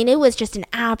 I mean, it was just an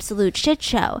absolute shit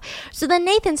show. So then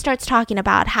Nathan starts talking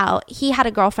about how he had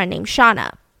a girlfriend named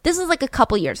Shauna. This was like a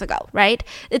couple years ago, right?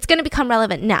 It's going to become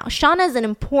relevant now. Shauna is an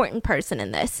important person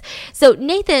in this. So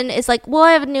Nathan is like, well,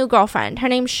 I have a new girlfriend. Her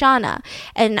name's Shauna,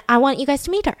 and I want you guys to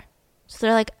meet her. So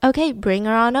they're like, okay, bring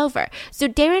her on over. So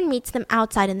Darren meets them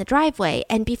outside in the driveway,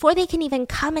 and before they can even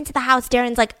come into the house,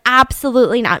 Darren's like,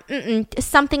 absolutely not.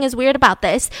 Something is weird about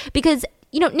this because,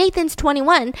 Nathan's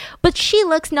 21, but she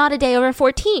looks not a day over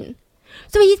 14.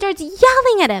 So he starts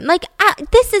yelling at him, like,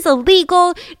 this is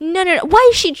illegal. No. Why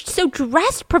is she so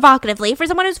dressed provocatively for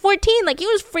someone who's 14? Like, he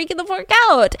was freaking the fuck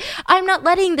out. I'm not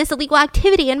letting this illegal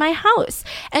activity in my house.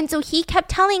 And so he kept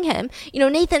telling him,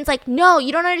 Nathan's like, no,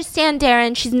 you don't understand,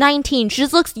 Darren. She's 19. She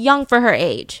just looks young for her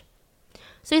age.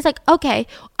 So he's like, okay,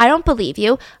 I don't believe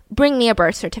you. Bring me a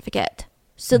birth certificate.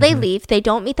 So they leave. They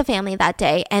don't meet the family that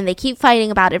day, and they keep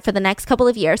fighting about it for the next couple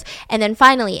of years. And then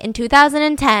finally, in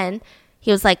 2010... he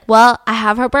was like, well, I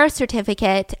have her birth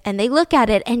certificate, and they look at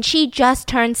it, and she just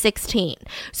turned 16.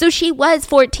 So she was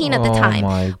 14 at the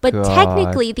time. But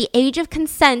technically, the age of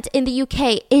consent in the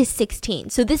UK is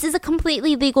 16. So this is a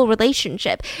completely legal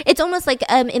relationship. It's almost like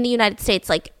in the United States,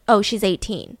 like, oh, she's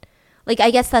 18. Like,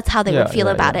 I guess that's how they would feel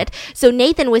about it. So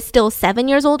Nathan was still 7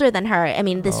 years older than her. I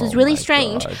mean, this was really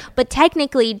strange. God. But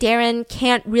technically, Darren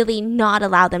can't really not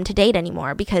allow them to date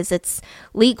anymore because it's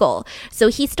legal. So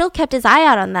he still kept his eye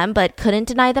out on them, but couldn't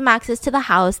deny them access to the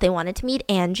house. They wanted to meet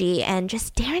Angie, and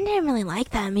just Darren didn't really like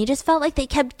them. He just felt like they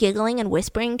kept giggling and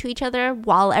whispering to each other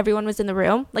while everyone was in the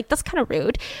room. Like, that's kind of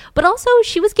rude. But also,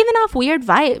 she was giving off weird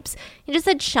vibes. He just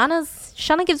said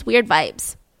Shauna gives weird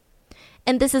vibes.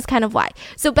 And this is kind of why.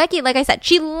 So Becky, like I said,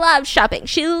 she loves shopping.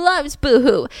 She loves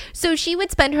Boohoo. So she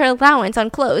would spend her allowance on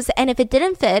clothes. And if it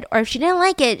didn't fit or if she didn't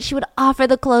like it, she would offer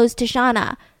the clothes to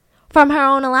Shauna from her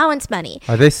own allowance money.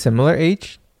 Are they similar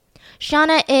age?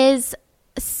 Shauna is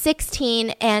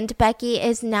 16 and Becky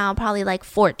is now probably like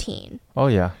 14. Oh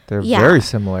yeah, they're very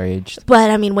similar age.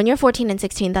 But I mean, when you're 14 and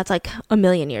 16, that's like a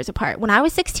million years apart. When I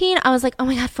was 16, I was like, oh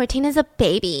my god, 14 is a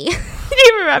baby. Do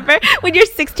you remember when you're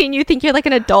 16 you think you're like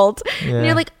an adult, and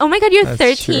you're like, oh my god, you're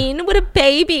 13, true. What a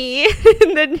baby.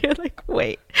 And then you're like,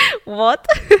 wait, what?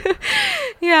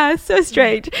 Yeah, so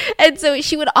strange. And so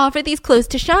she would offer these clothes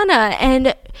to Shauna,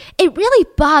 and it really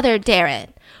bothered Darren.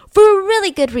 For a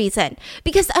really good reason.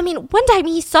 Because, I mean, one time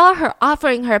he saw her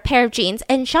offering her a pair of jeans,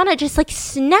 and Shauna just, like,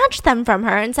 snatched them from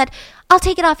her and said, I'll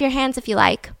take it off your hands if you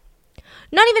like.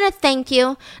 Not even a thank you.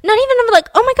 Not even like,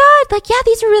 oh my god, like, yeah,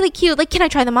 these are really cute. Like, can I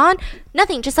try them on?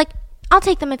 Nothing. Just like, I'll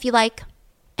take them if you like.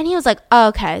 And he was like, oh,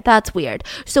 okay, that's weird.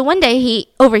 So one day he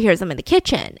overhears them in the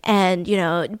kitchen. And,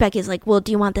 Becky's like, well,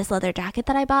 do you want this leather jacket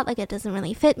that I bought? Like, it doesn't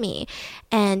really fit me.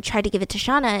 And tried to give it to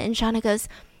Shauna. And Shauna goes,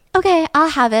 okay,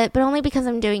 I'll have it, but only because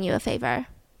I'm doing you a favor.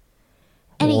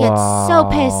 And he gets so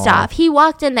pissed off. He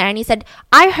walked in there and he said,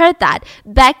 I heard that.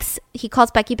 Bex, he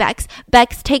calls Becky Bex.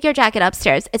 Bex, take your jacket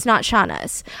upstairs. It's not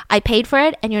Shauna's. I paid for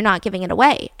it and you're not giving it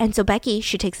away. And so Becky,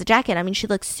 she takes the jacket. I mean, she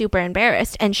looks super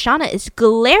embarrassed. And Shauna is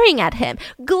glaring at him.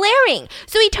 Glaring.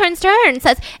 So he turns to her and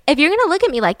says, if you're going to look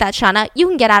at me like that, Shauna, you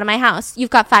can get out of my house. You've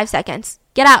got 5 seconds.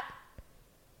 Get out.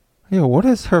 Yeah, what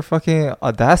is her fucking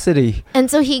audacity?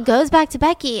 And so he goes back to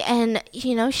Becky and,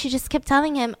 she just kept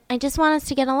telling him, I just want us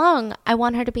to get along. I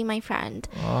want her to be my friend.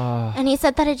 And he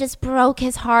said that it just broke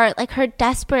his heart. Like, her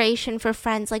desperation for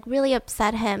friends, like, really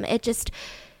upset him. It's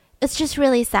just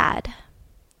really sad.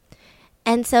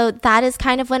 And so that is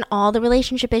kind of when all the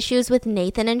relationship issues with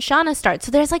Nathan and Shauna start.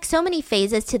 So there's, like, so many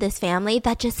phases to this family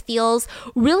that just feels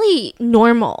really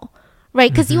normal. Right?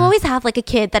 Because you always have like a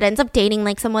kid that ends up dating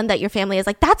like someone that your family is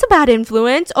like, that's a bad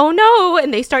influence. Oh no.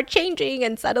 And they start changing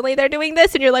and suddenly they're doing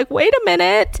this. And you're like, wait a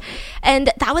minute.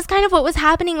 And that was kind of what was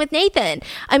happening with Nathan.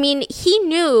 I mean, he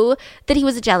knew that he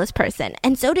was a jealous person.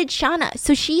 And so did Shauna.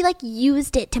 So she like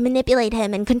used it to manipulate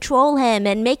him and control him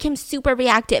and make him super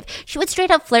reactive. She would straight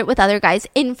up flirt with other guys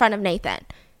in front of Nathan.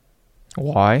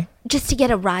 Why? Just to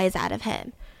get a rise out of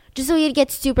him. Just so he'd get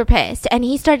super pissed. And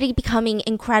he started becoming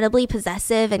incredibly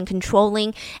possessive and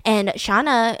controlling. And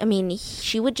Shauna, I mean,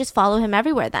 she would just follow him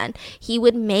everywhere then. He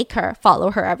would make her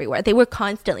follow her everywhere. They were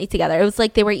constantly together. It was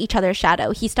like they were each other's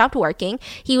shadow. He stopped working.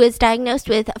 He was diagnosed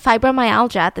with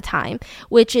fibromyalgia at the time,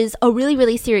 which is a really,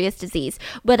 really serious disease.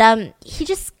 But he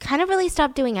just kind of really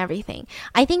stopped doing everything.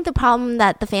 I think the problem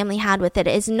that the family had with it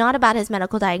is not about his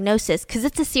medical diagnosis, because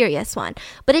it's a serious one.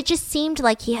 But it just seemed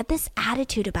like he had this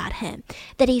attitude about him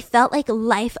that he felt like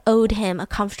life owed him a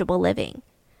comfortable living.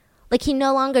 Like he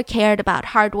no longer cared about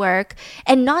hard work,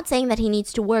 and not saying that he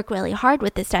needs to work really hard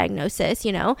with this diagnosis,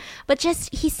 you know, but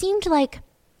just he seemed like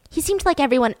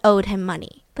everyone owed him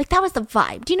money. Like that was the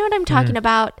vibe. Do you know what I'm talking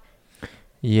about?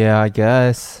 Yeah, I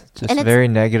guess. Just very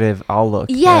negative outlook.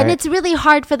 Yeah, right? And it's really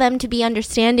hard for them to be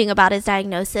understanding about his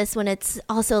diagnosis when it's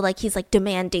also like he's like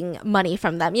demanding money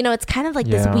from them. You know, it's kind of like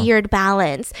this weird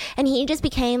balance. And he just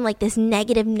became like this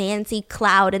negative Nancy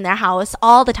cloud in their house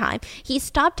all the time. He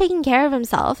stopped taking care of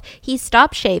himself. He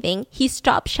stopped shaving. He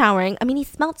stopped showering. I mean, he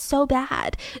smelled so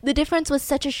bad. The difference was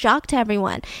such a shock to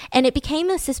everyone. And it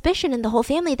became a suspicion in the whole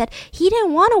family that he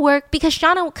didn't want to work because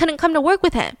Shauna couldn't come to work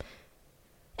with him.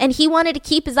 And he wanted to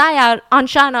keep his eye out on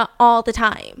Shauna all the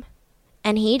time.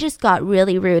 And he just got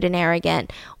really rude and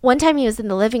arrogant. One time he was in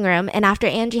the living room, and after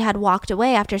Angie had walked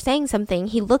away after saying something,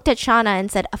 he looked at Shauna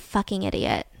and said, "A fucking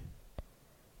idiot."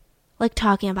 Like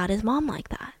talking about his mom like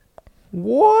that.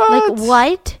 What? Like,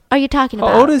 what are you talking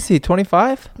about? How old is he?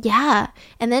 25? Yeah.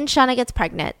 And then Shauna gets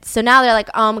pregnant. So now they're like,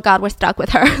 oh my God, we're stuck with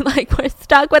her. Like, we're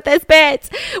stuck with this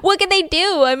bitch. What can they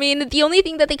do? I mean, the only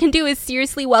thing that they can do is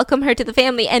seriously welcome her to the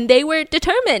family. And they were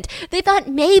determined. They thought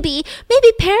maybe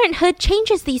parenthood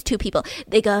changes these two people.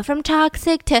 They go from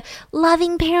toxic to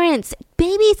loving parents.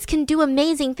 Babies can do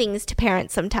amazing things to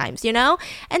parents sometimes, you know?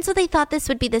 And so they thought this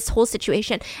would be this whole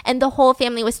situation. And the whole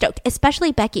family was stoked,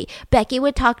 especially Becky. Becky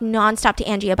would talk nonstop to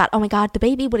Angie about, oh my God, the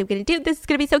baby, what are we going to do? This is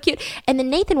going to be so cute. And then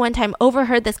Nathan one time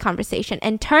overheard this conversation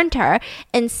and turned to her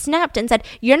and snapped and said,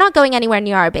 "You're not going anywhere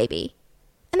near our baby."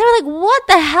 And they were like, what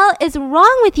the hell is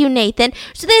wrong with you, Nathan?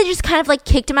 So they just kind of like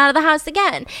kicked him out of the house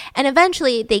again. And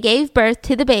eventually they gave birth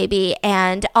to the baby.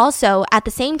 And also at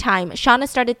the same time, Shauna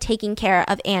started taking care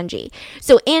of Angie.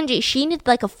 So Angie, she needed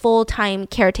like a full-time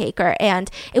caretaker.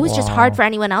 And it was just hard for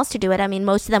anyone else to do it. I mean,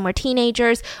 most of them were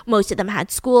teenagers. Most of them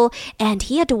had school. And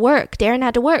he had to work. Darren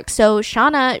had to work. So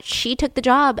Shauna, she took the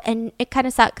job and it kind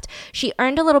of sucked. She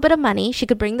earned a little bit of money. She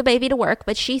could bring the baby to work,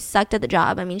 but she sucked at the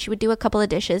job. I mean, she would do a couple of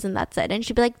dishes and that's it. And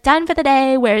she'd be like, done for the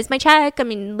day, where's my check? I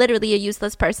mean, literally a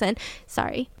useless person.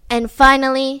 Sorry. And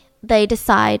finally, they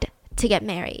decide to get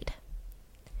married.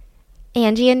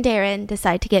 Angie and Darren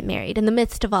decide to get married in the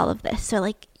midst of all of this. So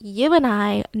like, you and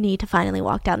I need to finally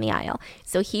walk down the aisle.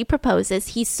 So he proposes.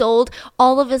 He sold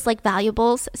all of his like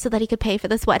valuables so that he could pay for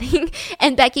this wedding.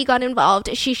 And Becky got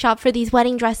involved. She shopped for these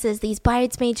wedding dresses, these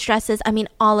bridesmaids dresses. I mean,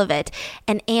 all of it.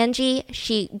 And Angie,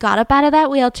 she got up out of that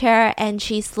wheelchair and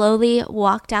she slowly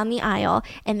walked down the aisle.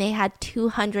 And they had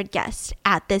 200 guests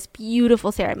at this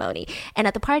beautiful ceremony. And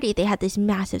at the party, they had this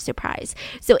massive surprise.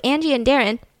 So Angie and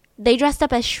Darren, they dressed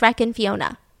up as Shrek and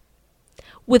Fiona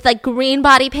with like green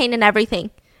body paint and everything.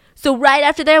 So right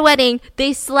after their wedding,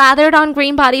 they slathered on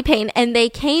green body paint and they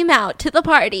came out to the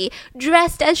party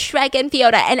dressed as Shrek and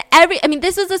Fiona. And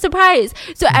this was a surprise.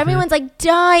 So everyone's like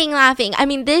dying laughing. I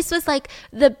mean, this was like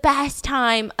the best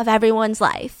time of everyone's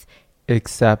life.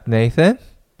 Except Nathan?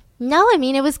 No, I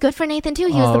mean, it was good for Nathan too.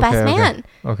 He was the best man.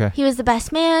 Okay. He was the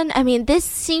best man. I mean, this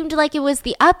seemed like it was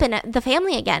the up in the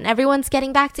family again. Everyone's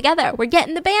getting back together. We're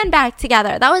getting the band back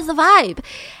together. That was the vibe.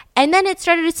 And then it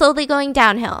started slowly going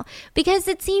downhill because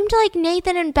it seemed like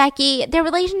Nathan and Becky, their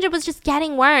relationship was just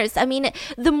getting worse. I mean,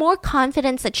 the more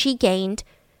confidence that she gained,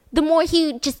 the more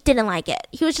he just didn't like it.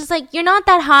 He was just like, you're not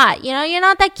that hot. You know, you're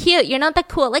not that cute. You're not that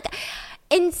cool. Like,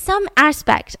 in some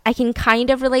aspect, I can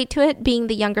kind of relate to it being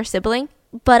the younger sibling,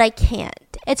 but I can't.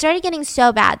 It started getting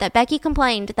so bad that Becky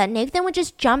complained that Nathan would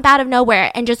just jump out of nowhere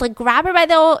and just like grab her by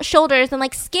the shoulders and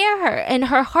like scare her, and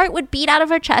her heart would beat out of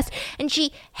her chest, and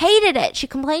she hated it. She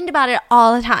complained about it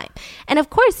all the time. And of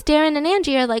course, Darren and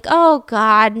Angie are like, oh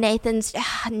God, Nathan's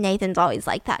always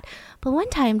like that. But one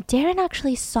time, Darren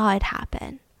actually saw it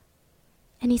happen.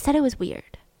 And he said it was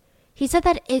weird. He said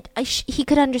that he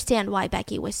could understand why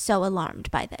Becky was so alarmed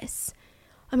by this.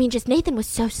 I mean, just Nathan was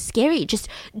so scary, just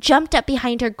jumped up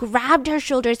behind her, grabbed her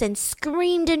shoulders and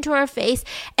screamed into her face.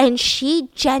 And she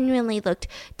genuinely looked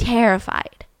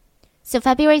terrified. So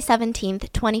February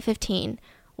 17th, 2015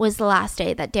 was the last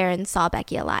day that Darren saw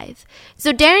Becky alive.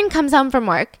 So Darren comes home from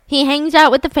work. He hangs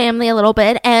out with the family a little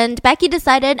bit, and Becky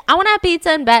decided, I want to have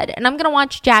pizza in bed, and I'm going to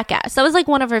watch Jackass. That was like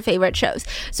one of her favorite shows.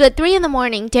 So at 3 a.m,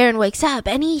 Darren wakes up,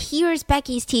 and he hears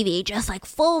Becky's TV just like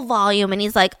full volume, and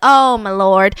he's like, oh my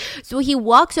lord. So he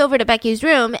walks over to Becky's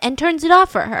room and turns it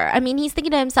off for her. I mean, he's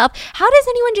thinking to himself, how does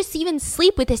anyone just even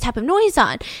sleep with this type of noise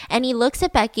on? And he looks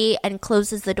at Becky and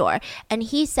closes the door. And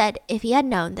he said if he had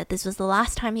known that this was the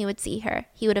last time he would see her,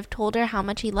 he would have told her how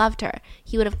much he loved her.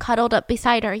 He would have cuddled up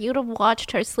beside her. He would have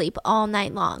watched her sleep all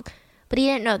night long. But he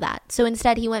didn't know that. So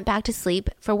instead, he went back to sleep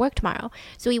for work tomorrow.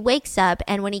 So he wakes up,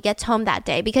 and when he gets home that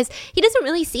day, because he doesn't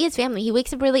really see his family, he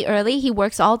wakes up really early. He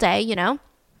works all day, you know.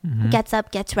 Gets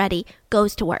up, gets ready,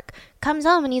 goes to work, comes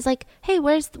home, and he's like, hey,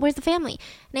 where's the family?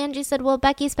 And Angie said, well,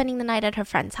 Becky's spending the night at her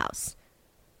friend's house.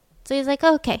 So he's like,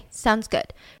 okay, sounds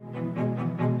good.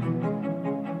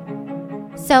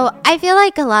 So I feel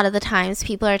like a lot of the times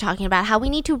people are talking about how we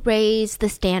need to raise the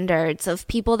standards of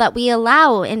people that we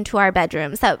allow into our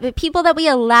bedrooms, that people that we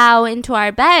allow into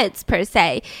our beds per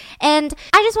se. And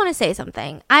I just want to say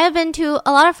something. I have been to a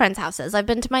lot of friends' houses. I've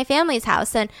been to my family's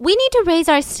house, and we need to raise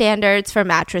our standards for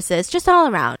mattresses just all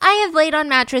around. I have laid on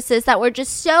mattresses that were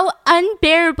just so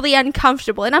unbearably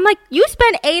uncomfortable. And I'm like, you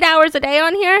spend 8 hours a day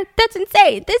on here? That's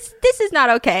insane. This is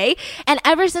not okay. And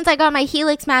ever since I got my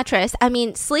Helix mattress, I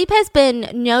mean, sleep has been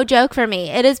no joke for me.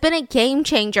 It has been a game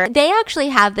changer. They actually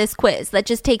have this quiz that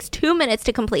just takes 2 minutes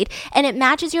to complete, and it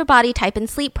matches your body type and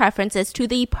sleep preferences to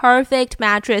the perfect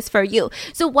mattress for you.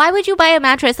 So why would you buy a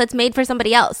mattress that's made for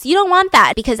somebody else? You don't want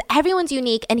that, because everyone's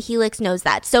unique, and Helix knows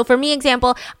that. So for me,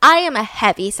 example, I am a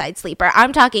heavy side sleeper.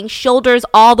 I'm talking shoulders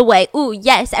all the way. Ooh,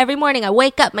 yes, every morning I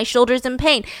wake up, my shoulder's in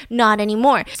pain. Not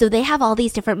anymore. So they have all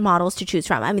these different models to choose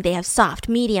from. I mean, they have soft,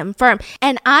 medium, firm,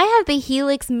 and I have the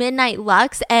Helix Midnight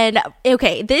Luxe, and okay,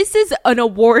 this is an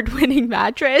award-winning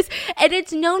mattress, and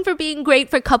it's known for being great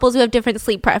for couples who have different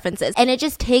sleep preferences. And it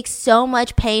just takes so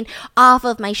much pain off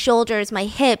of my shoulders, my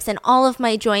hips, and all of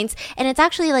my joints. And it's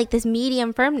actually like this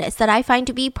medium firmness that I find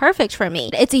to be perfect for me.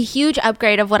 It's a huge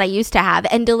upgrade of what I used to have,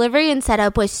 and delivery and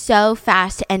setup was so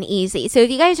fast and easy. So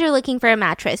if you guys are looking for a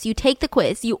mattress, you take the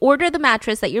quiz, you order the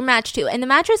mattress that you're matched to, and the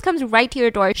mattress comes right to your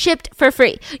door, shipped for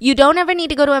free. You don't ever need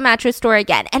to go to a mattress store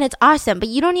again, and it's awesome, but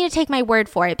you don't need to take my word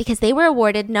for it, because they were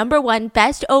awarded #1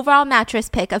 best overall mattress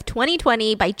pick of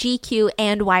 2020 by GQ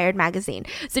and Wired magazine.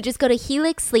 So just go to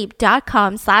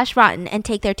helixsleep.com/rotten and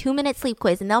take their 2-minute sleep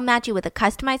quiz, and they'll match you with a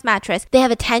customized mattress. They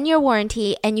have a 10-year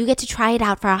warranty, and you get to try it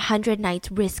out for 100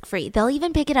 nights risk-free. They'll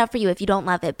even pick it up for you if you don't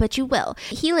love it, but you will.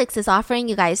 Helix is offering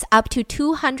you guys up to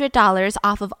 $200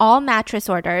 off of all mattress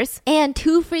orders and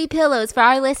 2 free pillows for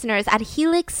our listeners at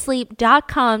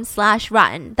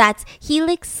helixsleep.com/rotten. That's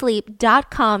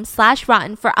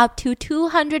helixsleep.com/rotten for up to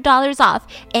 $200 off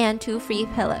and 2 free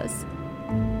pillows.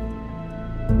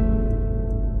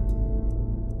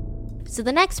 So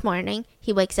the next morning,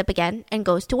 he wakes up again and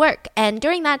goes to work. And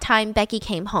during that time, Becky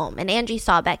came home, and Angie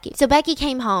saw Becky. So Becky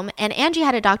came home, and Angie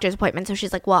had a doctor's appointment. So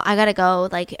she's like, well, I gotta go.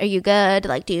 Like, are you good?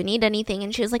 Like, do you need anything?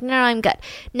 And she was like, no, I'm good.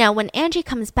 Now, when Angie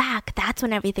comes back, that's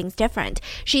when everything's different.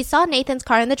 She saw Nathan's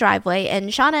car in the driveway, and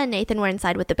Shauna and Nathan were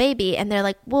inside with the baby. And they're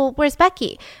like, well, where's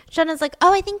Becky? Shauna's like,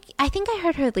 oh, I think I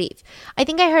heard her leave. I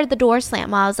think I heard the door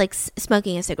slam while I was like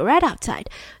smoking a cigarette outside.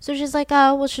 So she's like,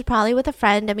 oh, well, she's probably with a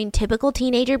friend. I mean, typical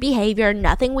teenager behavior.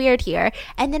 Nothing weird here.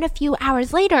 And then a few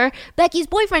hours later, Becky's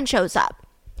boyfriend shows up.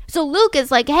 So Luke is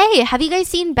like, hey, have you guys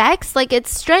seen Bex? Like,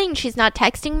 it's strange. She's not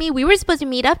texting me. We were supposed to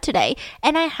meet up today,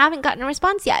 and I haven't gotten a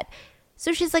response yet.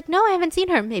 So she's like, no, I haven't seen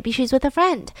her. Maybe she's with a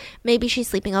friend. Maybe she's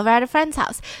sleeping over at a friend's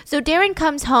house. So Darren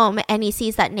comes home, and he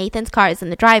sees that Nathan's car is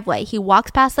in the driveway. He walks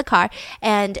past the car,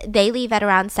 and they leave at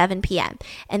around 7 p.m.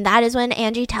 And that is when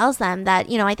Angie tells them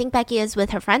that, I think Becky is with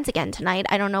her friends again tonight.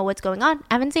 I don't know what's going on.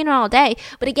 I haven't seen her all day.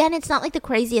 But again, it's not like the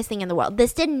craziest thing in the world.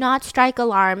 This did not strike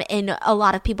alarm in a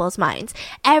lot of people's minds.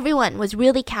 Everyone was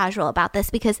really casual about this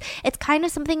because it's kind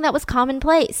of something that was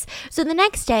commonplace. So the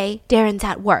next day, Darren's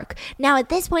at work. Now, at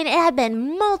this point, it had been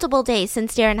multiple days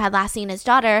since Darren had last seen his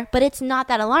daughter, but it's not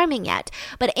that alarming yet.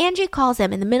 But Angie calls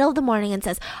him in the middle of the morning and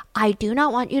says, I do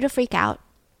not want you to freak out.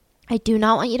 I do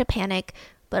not want you to panic,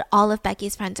 but all of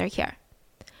Becky's friends are here.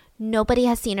 Nobody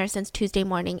has seen her since Tuesday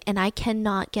morning, and I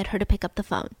cannot get her to pick up the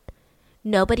phone.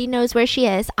 Nobody knows where she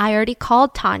is. I already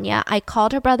called Tanya. I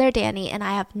called her brother Danny, and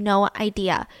I have no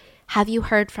idea. Have you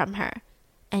heard from her?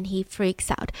 and he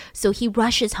freaks out. So he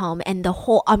rushes home, and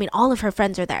all of her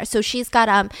friends are there. So she's got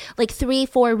like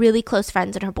 3-4 really close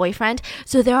friends and her boyfriend.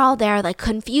 So they're all there like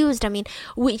confused. I mean,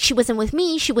 she wasn't with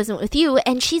me, she wasn't with you,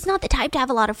 and she's not the type to have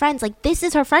a lot of friends. Like, this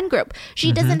is her friend group.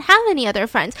 She doesn't have any other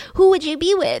friends. Who would you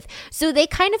be with? So they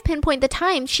kind of pinpoint the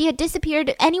time. She had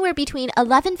disappeared anywhere between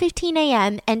 11:15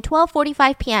 a.m. and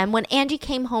 12:45 p.m. when Angie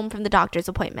came home from the doctor's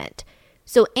appointment.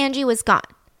 So Angie was gone.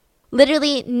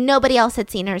 Literally, nobody else had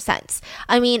seen her since.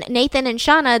 I mean, Nathan and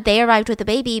Shauna, they arrived with the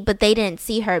baby, but they didn't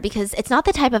see her because it's not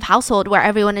the type of household where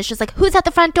everyone is just like, who's at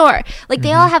the front door? Like,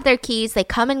 they all have their keys, they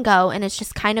come and go, and it's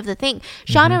just kind of the thing.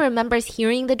 Shauna remembers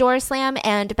hearing the door slam,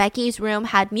 and Becky's room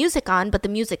had music on, but the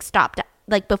music stopped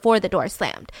like before the door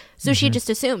slammed. So she just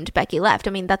assumed Becky left.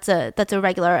 I mean, that's a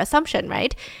regular assumption,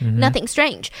 right? Nothing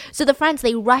strange. So the friends,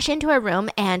 they rush into her room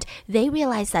and they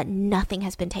realize that nothing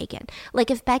has been taken.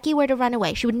 Like, if Becky were to run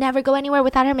away, she would never go anywhere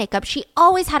without her makeup. She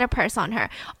always had a purse on her.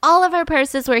 All of her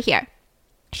purses were here.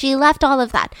 She left all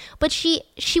of that. But she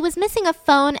was missing a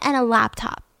phone and a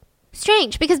laptop.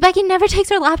 Strange, because Becky never takes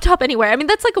her laptop anywhere. I mean,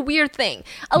 that's like a weird thing.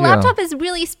 A laptop is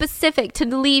really specific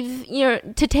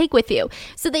to take with you.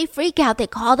 So they freak out. They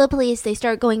call the police. They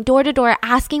start going door to door,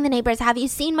 asking the neighbors, have you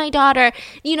seen my daughter?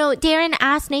 You know, Darren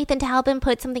asked Nathan to help him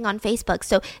put something on Facebook.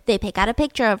 So they pick out a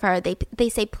picture of her. They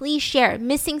say, please share.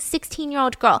 Missing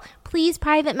 16-year-old girl. Please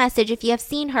private message if you have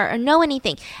seen her or know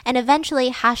anything. And eventually,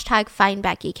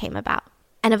 #FindBecky came about.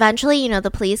 And eventually, you know, the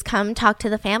police come talk to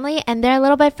the family, and they're a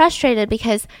little bit frustrated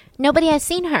because nobody has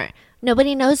seen her.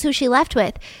 Nobody knows who she left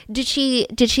with. Did she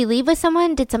leave with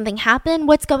someone? Did something happen?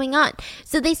 What's going on?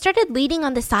 So they started leading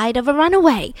on the side of a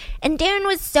runaway. And Darren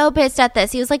was so pissed at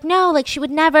this. He was like, no, like, she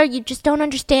would never. You just don't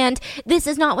understand. This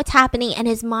is not what's happening. And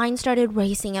his mind started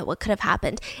racing at what could have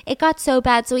happened. It got so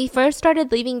bad. So he first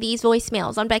started leaving these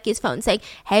voicemails on Becky's phone saying,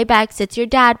 hey, Bex, it's your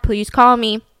dad. Please call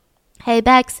me. Hey,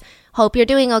 Bex. Hope you're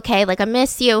doing okay. Like, I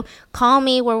miss you. Call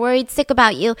me. We're worried sick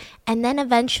about you. And then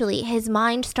eventually his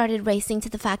mind started racing to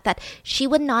the fact that she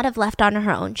would not have left on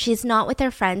her own. She's not with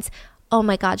her friends. Oh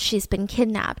my God, she's been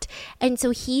kidnapped. And so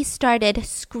he started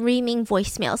screaming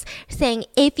voicemails saying,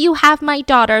 if you have my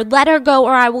daughter, let her go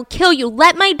or I will kill you.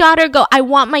 Let my daughter go. I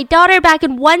want my daughter back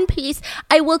in one piece.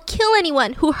 I will kill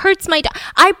anyone who hurts my daughter.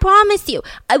 I promise you,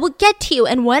 I will get to you.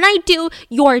 And when I do,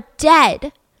 you're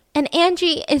dead. And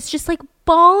Angie is just like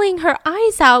bawling her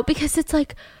eyes out because it's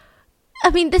like,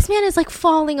 I mean, this man is like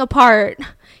falling apart.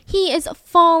 He is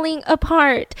falling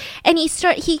apart. And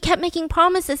he kept making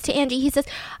promises to Angie. He says,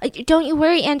 don't you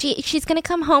worry, Angie. She's going to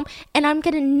come home and I'm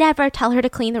going to never tell her to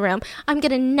clean the room. I'm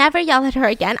going to never yell at her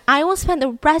again. I will spend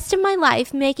the rest of my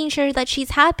life making sure that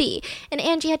she's happy. And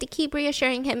Angie had to keep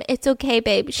reassuring him, it's okay,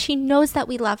 babe. She knows that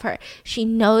we love her. She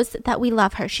knows that we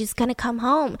love her. She's going to come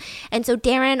home. And so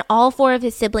Darren, all 4 of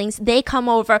his siblings, they come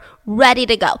over ready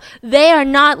to go. They are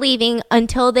not leaving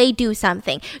until they do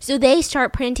something. So they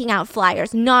start printing out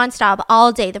flyers nonstop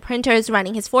all day. The printer is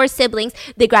running. His 4 siblings,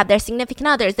 they grab their significant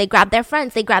others, they grab their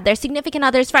friends, they grab their significant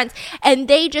others' friends, and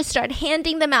they just start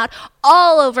handing them out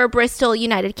all over Bristol,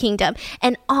 United Kingdom.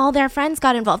 And all their friends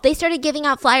got involved. They started giving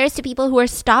out flyers to people who were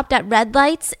stopped at red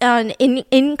lights in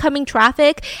incoming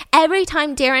traffic. Every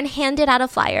time Darren handed out a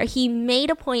flyer, he made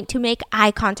a point to make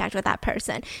eye contact with that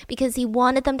person because he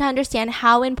wanted them to understand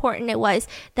how important it was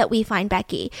that we find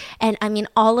Becky. And I mean,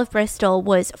 all of Bristol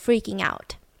was freaking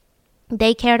out.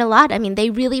 They cared a lot. I mean, they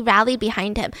really rallied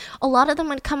behind him. A lot of them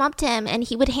would come up to him and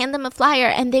he would hand them a flyer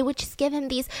and they would just give him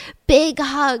these big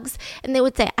hugs and they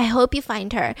would say, I hope you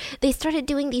find her. They started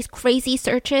doing these crazy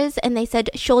searches and they said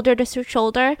shoulder to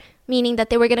shoulder, meaning that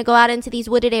they were going to go out into these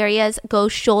wooded areas, go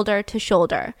shoulder to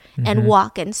shoulder and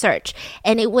walk and search.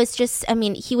 And it was just, I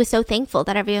mean, he was so thankful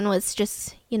that everyone was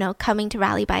just, you know, coming to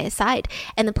rally by his side.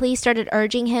 And the police started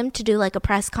urging him to do like a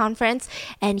press conference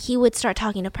and he would start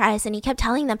talking to press and he kept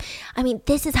telling them, I mean,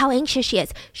 this is how anxious she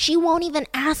is. She won't even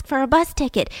ask for a bus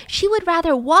ticket. She would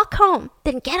rather walk home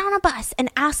than get on a bus and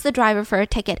ask the driver for a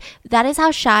ticket. That is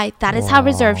how shy, that is how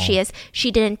reserved she is. She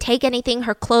didn't take anything,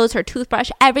 her clothes, her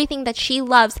toothbrush, everything that she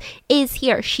loves is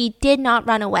here. She did not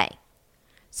run away.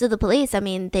 So the police, I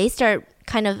mean, they start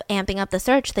kind of amping up the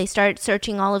search. They start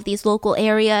searching all of these local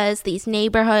areas, these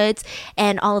neighborhoods,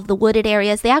 and all of the wooded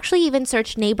areas. They actually even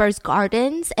searched neighbors'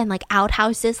 gardens and like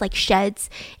outhouses, like sheds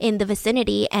in the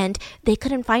vicinity, and they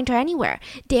couldn't find her anywhere.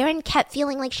 Darren kept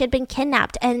feeling like she had been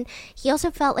kidnapped, and he also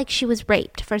felt like she was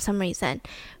raped for some reason.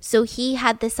 So he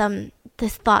had this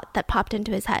thought that popped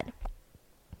into his head.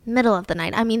 Middle of the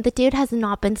night. I mean, the dude has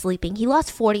not been sleeping. He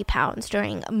lost 40 pounds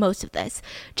during most of this.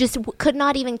 Just could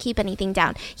not even keep anything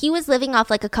down. He was living off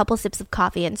like a couple sips of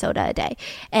coffee and soda a day.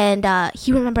 And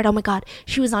he remembered, oh my God,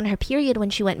 she was on her period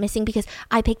when she went missing because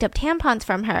I picked up tampons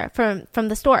from her from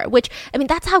the store, which, I mean,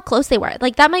 that's how close they were.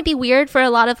 Like, that might be weird for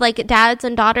a lot of like dads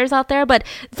and daughters out there, but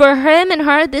for him and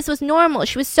her, this was normal.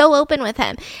 She was so open with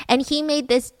him. And he made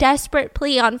this desperate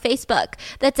plea on Facebook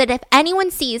that said, if anyone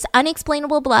sees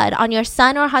unexplainable blood on your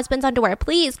son or husband's underwear,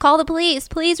 please call the police,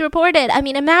 please report it. I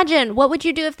mean, imagine, what would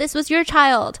you do if this was your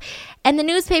child? And the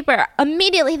newspaper,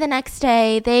 immediately the next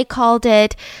day, they called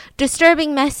it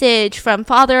disturbing message from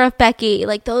father of Becky.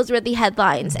 Like, those were the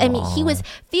headlines. I mean, he was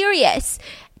furious.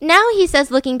 Now he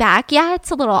says, looking back, yeah,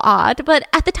 it's a little odd, but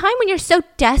at the time when you're so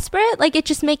desperate, like, it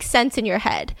just makes sense in your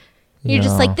head. You're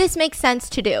just like, this makes sense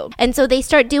to do. And so they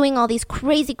start doing all these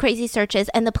crazy, crazy searches.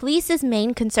 And the police's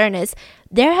main concern is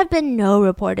there have been no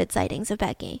reported sightings of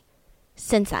Becky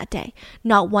since that day.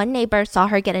 Not one neighbor saw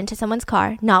her get into someone's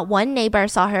car. Not one neighbor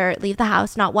saw her leave the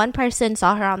house. Not one person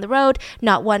saw her on the road.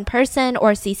 Not one person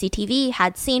or CCTV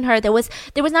had seen her. There was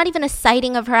not even a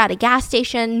sighting of her at a gas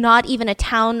station, not even a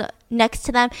town next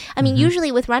to them. I mean,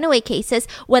 usually with runaway cases,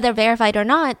 whether verified or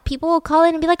not, people will call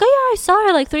in and be like, oh yeah, I saw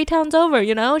her like 3 towns over,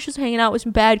 you know, she was hanging out with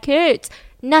some bad kids.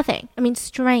 Nothing. I mean,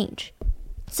 strange.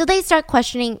 So they start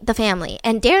questioning the family,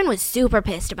 and Darren was super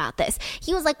pissed about this.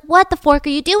 He was like, what the fork are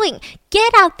you doing?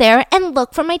 Get out there and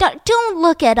look for my daughter. Don't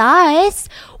look at us.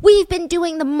 We've been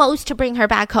doing the most to bring her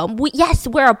back home. Yes,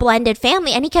 we're a blended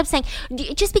family. And he kept saying,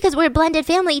 just because we're a blended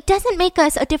family doesn't make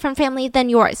us a different family than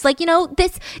yours. Like, you know,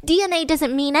 this DNA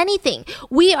doesn't mean anything.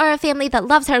 We are a family that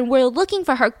loves her, and we're looking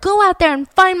for her. Go out there and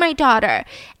find my daughter.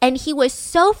 And he was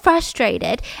so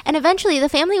frustrated. And eventually the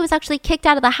family was actually kicked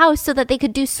out of the house so that they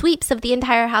could do sweeps of the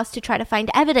entire house to try to find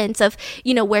evidence of,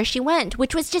 you know, where she went,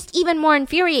 which was just even more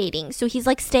infuriating. So he's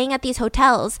like staying at these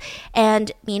hotels,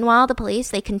 and meanwhile the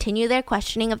police, they continue their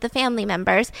questioning of the family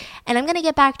members, and I'm gonna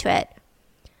get back to it.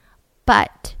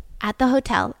 But at the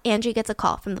hotel, Angie gets a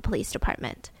call from the police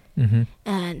department.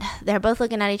 And they're both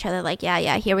looking at each other like,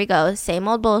 yeah, here we go, same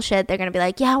old bullshit. They're gonna be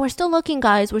like, yeah, we're still looking,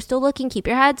 guys, we're still looking, keep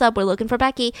your heads up, we're looking for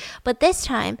Becky. But this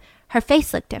time her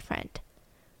face looked different.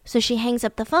 So she hangs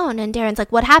up the phone, and Darren's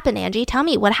like, what happened, Angie? Tell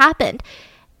me, what happened?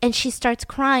 And she starts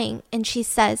crying, and she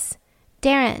says,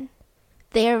 Darren,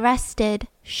 they arrested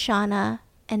Shauna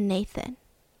and Nathan.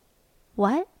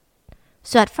 What?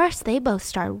 So at first they both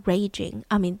start raging.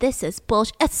 I mean, this is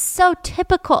bullshit. It's so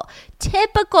typical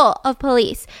of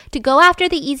police to go after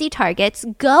the easy targets,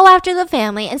 go after the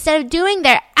family instead of doing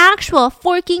their actual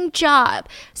forking job.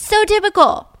 So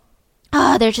typical.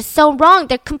 Oh, they're just so wrong.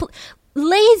 They're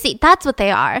lazy. That's what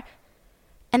they are.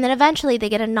 And then eventually they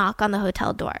get a knock on the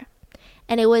hotel door.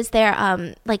 And it was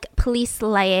their like police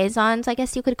liaisons, I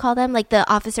guess you could call them, like the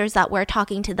officers that were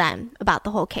talking to them about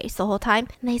the whole case the whole time.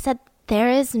 And they said, there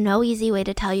is no easy way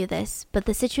to tell you this, but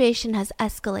the situation has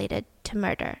escalated to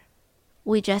murder.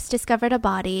 We just discovered a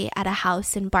body at a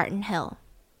house in Barton Hill.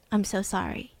 I'm so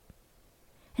sorry.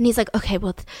 And he's like, okay,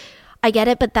 well, I get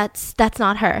it, but that's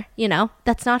not her, you know?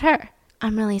 That's not her.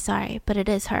 I'm really sorry, but it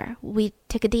is her. We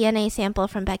took a DNA sample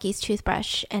from Becky's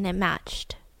toothbrush, and it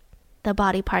matched. The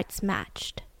body parts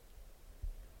matched.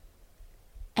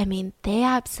 I mean, they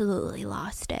absolutely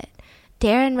lost it.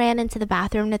 Darren ran into the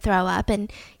bathroom to throw up,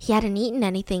 and he hadn't eaten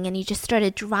anything, and he just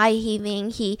started dry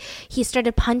heaving. He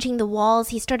started punching the walls.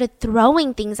 He started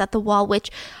throwing things at the wall,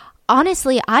 which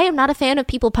honestly, I am not a fan of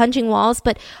people punching walls,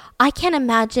 but I can't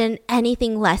imagine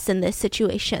anything less in this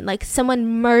situation. Like,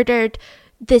 someone murdered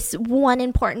this one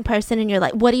important person, and you're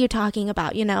like, what are you talking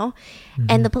about, you know?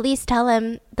 And the police tell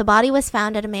him the body was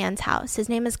found at a man's house. His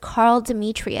name is Carl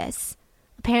Demetrius.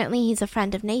 Apparently he's a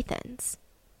friend of Nathan's.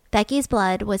 Becky's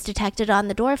blood was detected on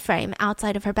the door frame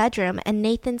outside of her bedroom, and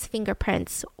Nathan's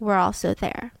fingerprints were also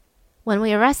there. When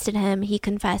we arrested him, he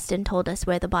confessed and told us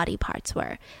where the body parts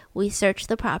were. We searched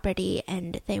the property,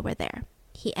 and they were there.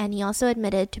 He also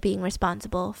admitted to being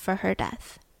responsible for her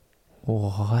death.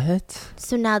 What?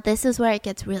 So now this is where it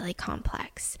gets really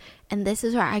complex. And this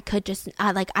is where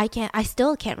I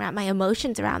still can't wrap my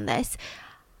emotions around this.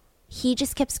 He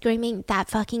just kept screaming, that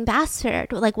fucking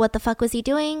bastard. Like, what the fuck was he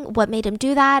doing? What made him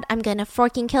do that? I'm gonna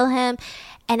fucking kill him.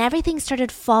 And everything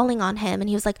started falling on him. And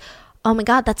he was like, oh my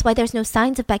God, that's why there's no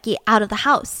signs of Becky out of the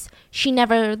house. She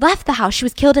never left the house. She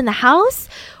was killed in the house.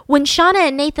 When Shauna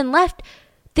and Nathan left,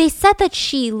 they said that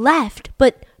she left,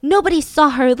 but nobody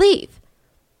saw her leave.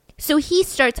 So he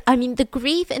starts, I mean, the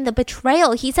grief and the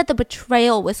betrayal. He said the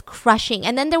betrayal was crushing.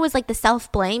 And then there was like the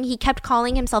self-blame. He kept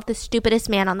calling himself the stupidest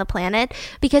man on the planet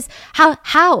because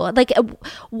how? Like,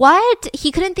 what?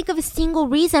 He couldn't think of a single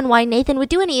reason why Nathan would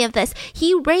do any of this.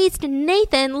 He raised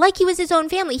Nathan like he was his own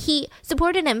family. He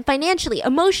supported him financially,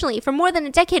 emotionally for more than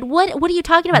a decade. What are you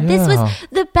talking about? This was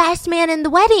the best man in the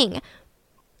wedding.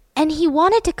 And he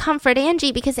wanted to comfort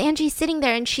Angie because Angie's sitting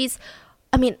there and she's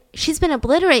been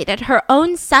obliterated. Her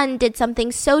own son did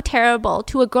something so terrible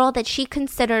to a girl that she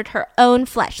considered her own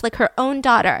flesh, like her own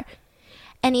daughter.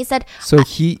 And he said... So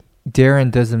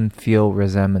Darren doesn't feel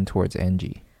resentment towards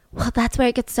Angie. Well, that's where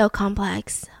it gets so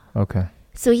complex. Okay.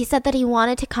 So he said that he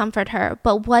wanted to comfort her,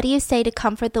 but what do you say to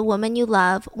comfort the woman you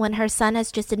love when her son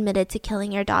has just admitted to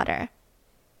killing your daughter?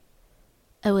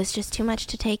 It was just too much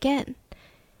to take in.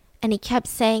 And he kept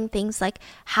saying things like,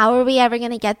 how are we ever going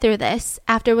to get through this?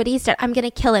 After what he's done, I'm going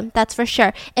to kill him. That's for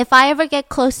sure. If I ever get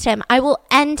close to him, I will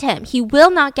end him. He will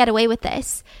not get away with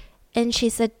this. And she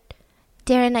said,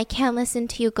 Darren, I can't listen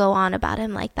to you go on about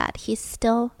him like that. He's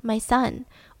still my son.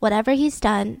 Whatever he's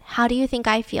done, how do you think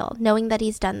I feel knowing that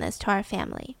he's done this to our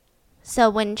family? So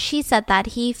when she said that,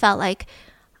 he felt like,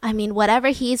 I mean, whatever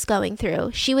he's going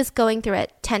through, she was going through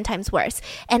it 10 times worse.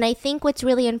 And I think what's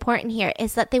really important here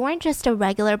is that they weren't just a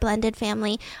regular blended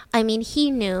family. I mean,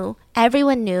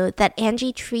 everyone knew that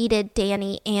Angie treated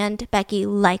Danny and Becky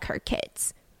like her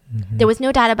kids. Mm-hmm. There was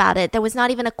no doubt about it. There was not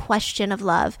even a question of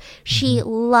love. She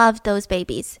loved those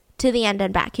babies to the end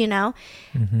and back, you know?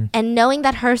 Mm-hmm. And knowing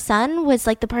that her son was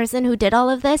like the person who did all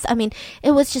of this, I mean,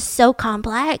 it was just so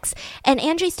complex. And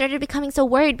Angie started becoming so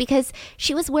worried because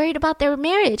she was worried about their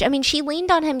marriage. I mean, she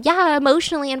leaned on him, yeah,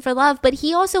 emotionally and for love, but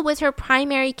he also was her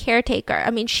primary caretaker.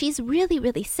 I mean, she's really,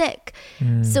 really sick.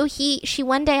 So she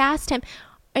one day asked him,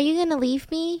 are you going to leave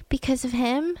me because of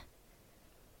him?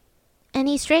 And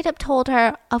he straight up told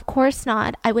her, of course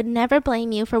not. I would never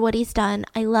blame you for what he's done.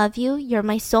 I love you. You're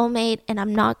my soulmate, and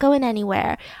I'm not going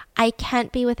anywhere. I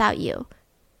can't be without you.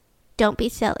 Don't be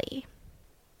silly.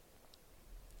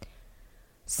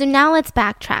 So now let's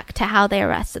backtrack to how they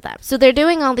arrested them. So they're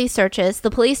doing all these searches.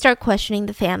 The police start questioning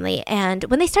the family. And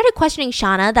when they started questioning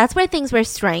Shauna, that's where things were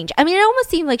strange. I mean, it almost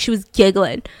seemed like she was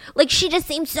giggling. Like she just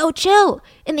seemed so chill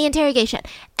in the interrogation.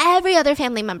 Every other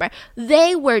family member,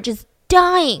 they were just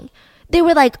dying. They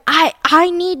were like, I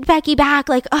need Becky back.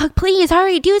 Like, oh, please,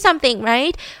 hurry, do something,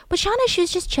 right? But Shauna, she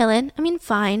was just chilling. I mean,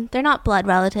 fine. They're not blood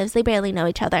relatives. They barely know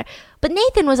each other. But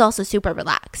Nathan was also super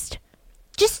relaxed.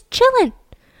 Just chilling.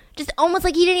 Just almost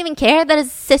like he didn't even care that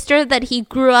his sister that he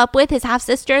grew up with, his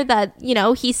half-sister that, you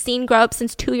know, he's seen grow up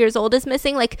since 2 years old is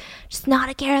missing. Like, just not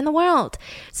a care in the world.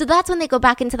 So that's when they go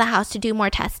back into the house to do more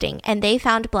testing. And they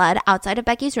found blood outside of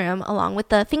Becky's room along with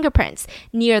the fingerprints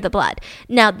near the blood.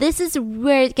 Now, this is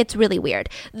where it gets really weird.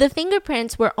 The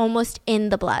fingerprints were almost in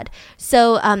the blood.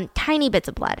 So tiny bits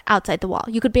of blood outside the wall.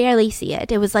 You could barely see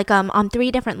it. It was like on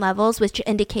 3 different levels, which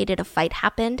indicated a fight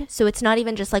happened. So it's not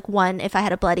even just like one, if I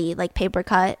had a bloody like paper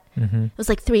cut. Mm-hmm. It was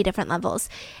like 3 different levels.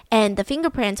 And the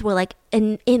fingerprints were like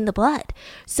in the blood.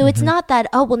 So it's not that,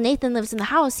 oh, well, Nathan lives in the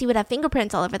house, he would have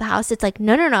fingerprints all over the house. It's like,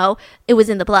 no, it was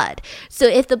in the blood. So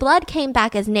if the blood came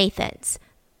back as Nathan's,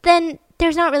 then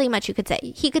there's not really much you could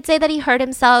say. He could say that he hurt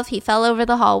himself, he fell over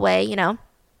the hallway, you know,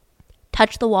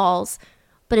 touched the walls.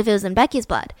 But if it was in Becky's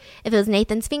blood, if it was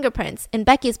Nathan's fingerprints in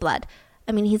Becky's blood,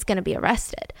 I mean, he's going to be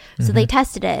arrested. So they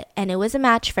tested it, and it was a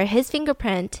match for his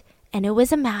fingerprint, and it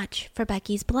was a match for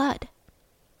Becky's blood.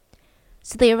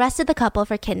 So they arrested the couple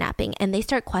for kidnapping, and they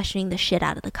start questioning the shit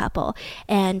out of the couple.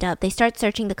 And they start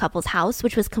searching the couple's house,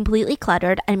 which was completely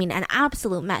cluttered. I mean, an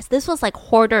absolute mess. This was like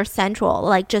hoarder central,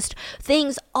 like just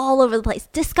things all over the place.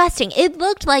 Disgusting. It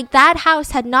looked like that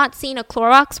house had not seen a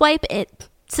Clorox wipe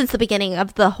since the beginning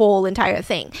of the whole entire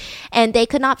thing. And they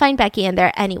could not find Becky in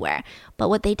there anywhere. But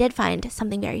what they did find,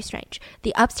 something very strange.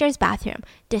 The upstairs bathroom,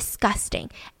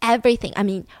 disgusting. Everything. I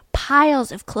mean,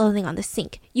 piles of clothing on the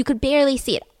sink. You could barely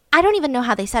see it. I don't even know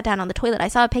how they sat down on the toilet. I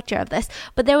saw a picture of this.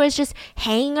 But there was just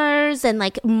hangers and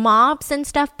like mops and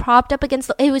stuff propped up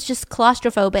against it was just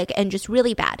claustrophobic and just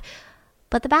really bad.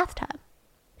 But the bathtub,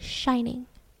 shining.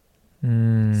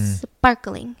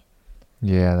 Sparkling.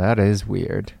 Yeah, that is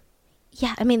weird.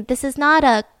 Yeah, I mean, this is not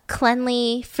a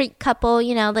cleanly freak couple,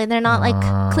 you know, they're not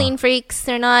like clean freaks.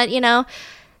 They're not, you know,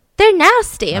 they're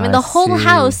nasty. I mean, the whole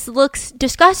house looks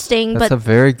disgusting. That's but a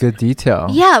very good detail.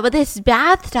 Yeah, but this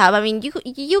bathtub, I mean,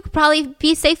 you could probably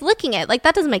be safe licking it. Like,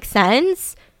 that doesn't make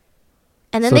sense.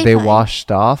 And then so they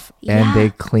washed off and they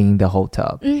cleaned the whole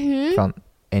tub from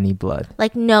any blood.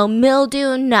 Like, no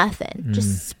mildew, nothing.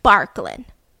 Just sparkling.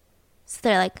 So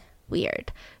they're like,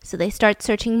 weird. So they start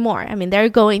searching more. I mean, they're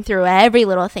going through every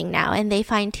little thing now, and they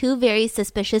find 2 very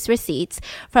suspicious receipts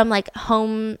from like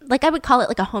home, like I would call it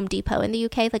like a Home Depot in the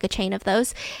UK, like a chain of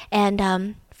those,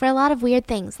 and for a lot of weird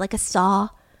things like a saw,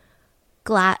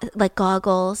 like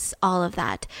goggles, all of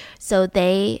that. So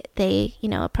they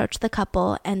approach the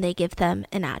couple and they give them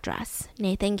an address.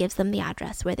 Nathan gives them the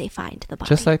address where they find the body.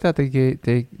 Just like that,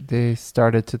 they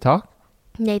started to talk.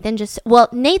 Nathan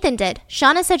did.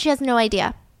 Shauna said she has no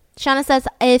idea. Shauna says,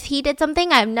 if he did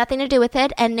something, I have nothing to do with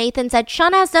it. And Nathan said,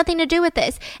 Shauna has nothing to do with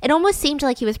this. It almost seemed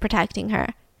like he was protecting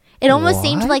her. It almost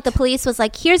seemed like the police was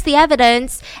like, here's the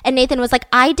evidence. And Nathan was like,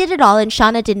 I did it all and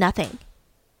Shauna did nothing.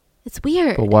 It's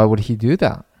weird. But why would he do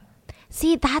that?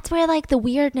 See, that's where like the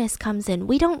weirdness comes in.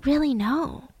 We don't really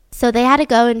know. So they had to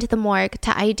go into the morgue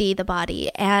to ID the body.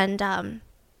 And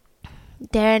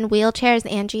they're in wheelchairs,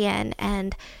 Angie in,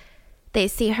 and they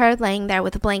see her laying there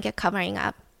with a blanket covering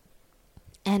up.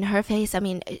 And her face, I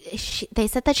mean, they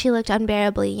said that she looked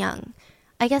unbearably young.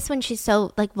 I guess when she's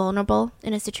so like vulnerable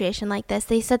in a situation like this,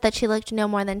 they said that she looked no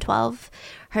more than 12.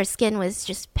 Her skin was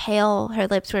just pale. Her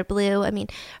lips were blue. I mean,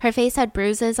 her face had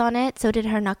bruises on it. So did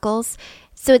her knuckles.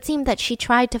 So it seemed that she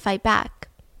tried to fight back.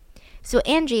 So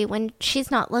Angie, when she's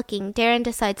not looking, Darren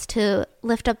decides to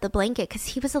lift up the blanket because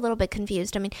he was a little bit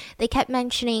confused. I mean, they kept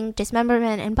mentioning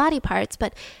dismemberment and body parts,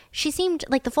 but she seemed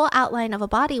like the full outline of a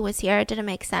body was here. It didn't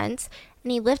make sense.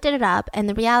 And he lifted it up, and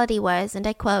the reality was, and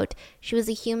I quote, she was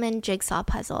a human jigsaw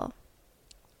puzzle.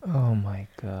 Oh my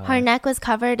God. Her neck was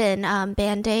covered in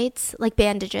band-aids, like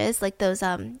bandages, like those,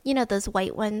 those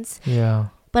white ones. Yeah.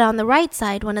 But on the right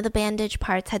side, one of the bandage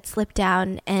parts had slipped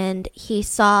down, and he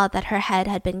saw that her head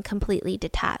had been completely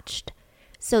detached.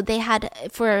 So they had,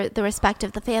 for the respect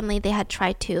of the family, they had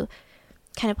tried to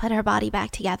kind of put her body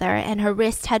back together, and her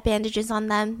wrist had bandages on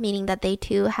them, meaning that they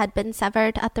too had been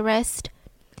severed at the wrist.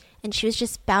 And she was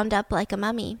just bound up like a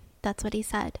mummy. That's what he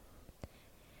said.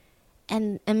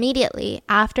 And immediately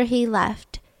after he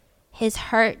left, his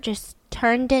hurt just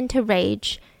turned into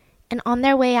rage. And on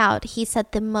their way out, he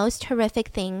said the most horrific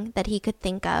thing that he could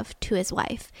think of to his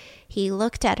wife. He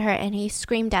looked at her and he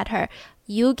screamed at her,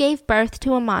 "You gave birth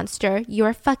to a monster.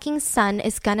 Your fucking son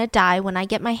is gonna die when I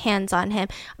get my hands on him.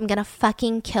 I'm gonna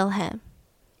fucking kill him."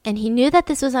 And he knew that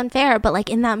this was unfair, but like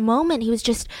in that moment,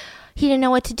 he didn't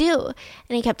know what to do.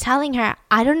 And he kept telling her,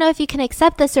 "I don't know if you can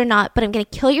accept this or not, but I'm going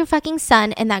to kill your fucking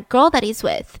son and that girl that he's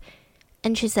with."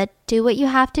 And she said, "Do what you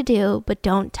have to do, but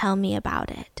don't tell me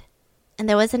about it." And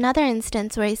there was another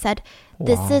instance where he said,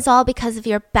 "This is all because of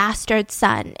your bastard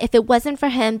son. If it wasn't for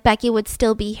him, Becky would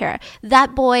still be here.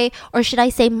 That boy, or should I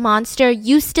say monster,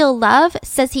 you still love,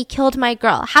 says he killed my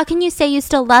girl. How can you say you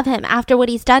still love him after what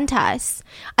he's done to us?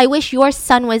 I wish your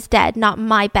son was dead, not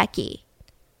my Becky."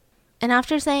 And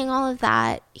after saying all of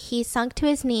that, he sunk to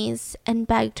his knees and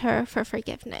begged her for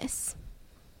forgiveness.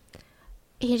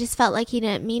 He just felt like he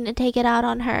didn't mean to take it out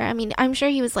on her. I mean, I'm sure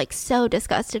he was like so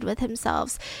disgusted with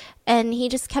himself. And he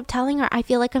just kept telling her, "I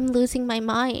feel like I'm losing my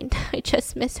mind. I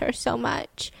just miss her so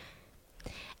much."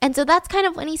 And so that's kind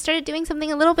of when he started doing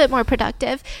something a little bit more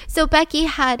productive. So Becky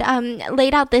had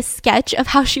laid out this sketch of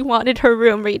how she wanted her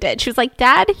room redid. She was like,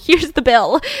 "Dad, here's the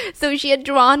bill." So she had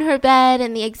drawn her bed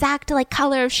and the exact like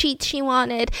color of sheets she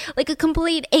wanted, like a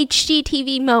complete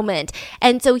HGTV moment.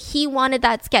 And so he wanted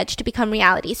that sketch to become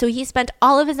reality. So he spent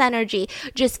all of his energy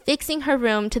just fixing her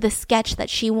room to the sketch that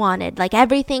she wanted. Like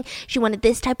everything, she wanted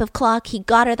this type of clock. He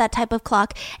got her that type of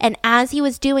clock. And as he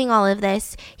was doing all of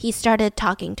this, he started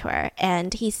talking to her.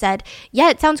 And he said, "Yeah,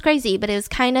 it sounds crazy, but it was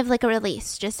kind of like a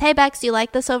release. Just, hey, Bex, you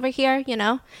like this over here? You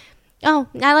know? Oh,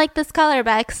 I like this color,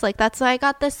 Bex. Like, that's why I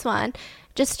got this one."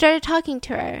 Just started talking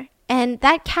to her. And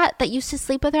that cat that used to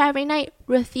sleep with her every night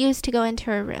refused to go into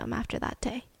her room after that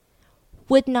day.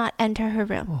 Would not enter her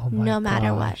room, no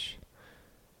matter what.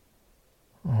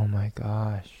 Oh my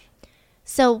gosh.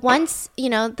 So once,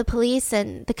 the police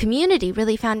and the community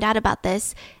really found out about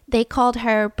this, they called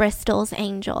her Bristol's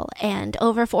Angel, and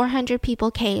over 400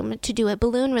 people came to do a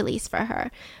balloon release for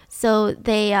her. So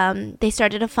they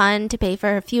started a fund to pay for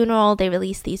her funeral. They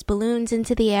released these balloons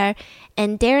into the air,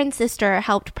 and Darren's sister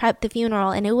helped prep the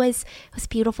funeral, and it was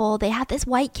beautiful. They had this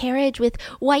white carriage with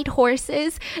white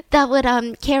horses that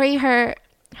would carry her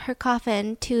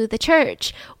coffin to the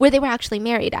church where they were actually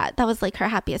married at. That was like her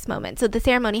happiest moment. So the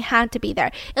ceremony had to be there.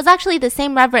 It was actually the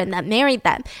same reverend that married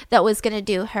them that was going to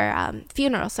do her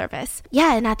funeral service.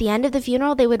 Yeah, and at the end of the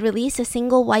funeral, they would release a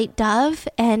single white dove,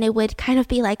 and it would kind of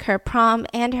be like her prom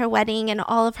and her wedding and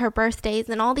all of her birthdays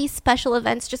and all these special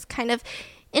events just kind of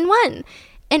in one.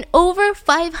 And over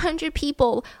 500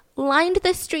 people lined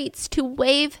the streets to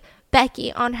wave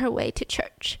Becky on her way to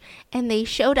church, and they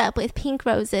showed up with pink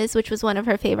roses, which was one of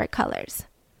her favorite colors.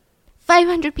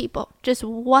 500 people just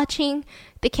watching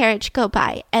the carriage go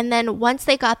by. And then once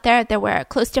they got there, there were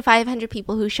close to 500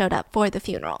 people who showed up for the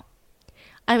funeral.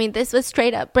 I mean, this was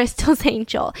straight up Bristol's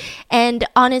Angel. And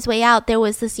on his way out, there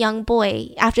was this young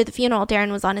boy. After the funeral,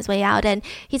 Darren was on his way out, and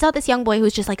he saw this young boy who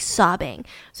was just, like, sobbing.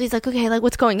 So he's like, okay, like,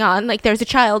 what's going on? Like, there's a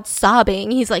child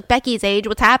sobbing. He's like, Becky's age,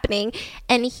 what's happening?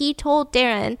 And he told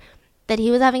Darren that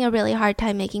he was having a really hard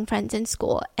time making friends in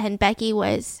school, and Becky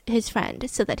was his friend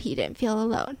so that he didn't feel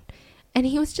alone. And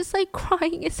he was just, like,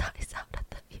 crying his eyes out at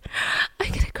the funeral.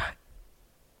 I'm gonna cry.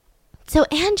 So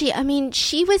Angie, I mean,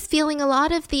 she was feeling a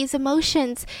lot of these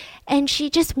emotions, and she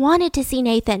just wanted to see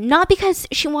Nathan. Not because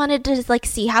she wanted to, like,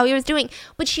 see how he was doing,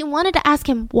 but she wanted to ask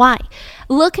him why.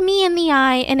 Look me in the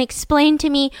eye and explain to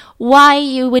me why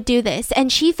you would do this.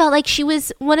 And she felt like she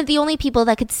was one of the only people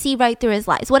that could see right through his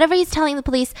lies. Whatever he's telling the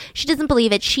police, she doesn't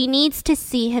believe it. She needs to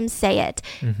see him say it.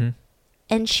 Mm-hmm.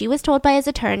 And she was told by his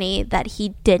attorney that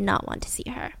he did not want to see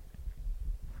her,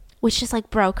 which just, like,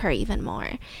 broke her even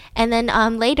more. And then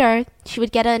later, she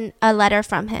would get a letter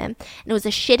from him. And it was a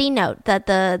shitty note that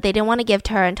they didn't want to give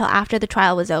to her until after the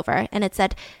trial was over. And it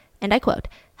said, and I quote,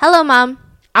 "Hello, Mom.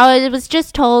 I was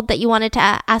just told that you wanted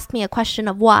to ask me a question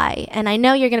of why. And I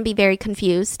know you're going to be very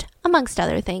confused, amongst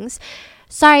other things.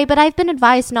 Sorry, but I've been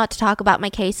advised not to talk about my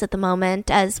case at the moment,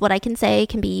 as what I can say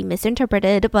can be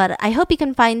misinterpreted. But I hope you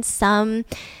can find some,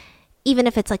 even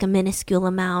if it's like a minuscule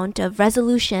amount of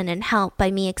resolution and help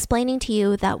by me explaining to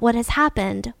you that what has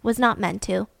happened was not meant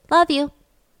to. Love you."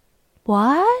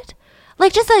 What?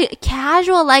 Like, just a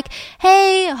casual, like,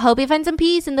 hey, hope you find some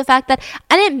peace in the fact that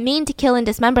I didn't mean to kill and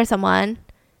dismember someone,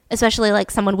 especially,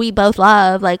 like, someone we both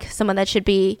love, like, someone that should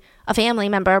be a family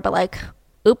member, but, like,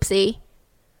 oopsie.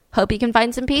 Hope you can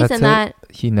find some peace in that.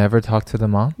 He never talked to the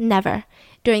mom? Never.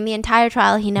 During the entire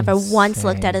trial, he never once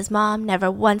looked at his mom, never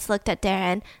once looked at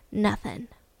Darren, nothing.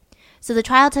 So the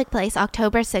trial took place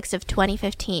October 6th of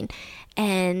 2015,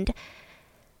 and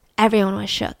everyone was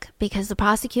shook because the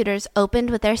prosecutors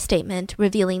opened with their statement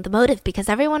revealing the motive, because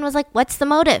everyone was like, what's the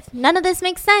motive? None of this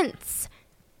makes sense.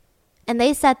 And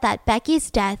they said that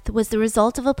Becky's death was the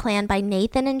result of a plan by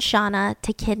Nathan and Shauna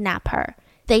to kidnap her.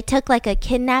 They took, like, a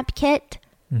kidnap kit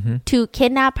to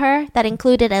kidnap her that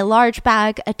included a large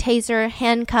bag, a taser,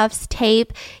 handcuffs,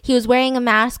 tape. He was wearing a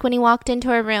mask when he walked into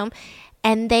her room.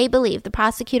 And the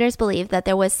prosecutors believed that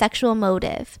there was sexual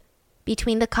motive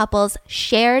between the couple's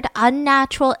shared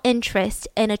unnatural interest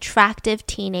in attractive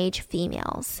teenage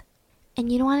females. And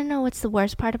you don't want to know what's the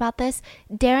worst part about this?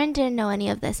 Darren didn't know any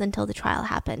of this until the trial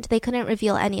happened. They couldn't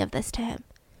reveal any of this to him.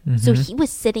 So he was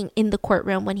sitting in the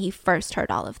courtroom when he first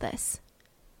heard all of this.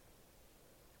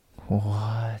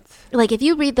 What? Like, if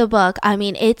you read the book, I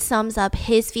mean, it sums up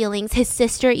his feelings. His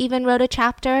sister even wrote a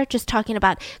chapter just talking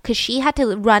about, because she had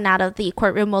to run out of the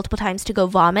courtroom multiple times to go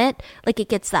vomit. Like, it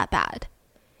gets that bad.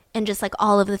 And just, like,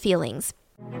 all of the feelings.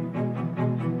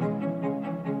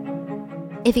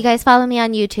 If you guys follow me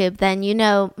on YouTube, then you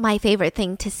know my favorite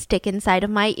thing to stick inside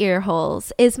of my ear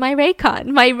holes is my Raycon.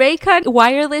 My Raycon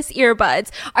wireless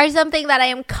earbuds are something that I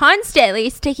am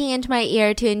constantly sticking into my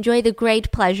ear to enjoy the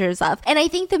great pleasures of. And I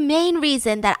think the main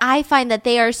reason that I find that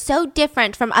they are so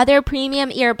different from other premium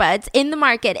earbuds in the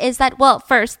market is that, well,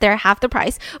 first, they're half the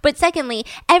price. But secondly,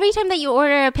 every time that you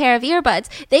order a pair of earbuds,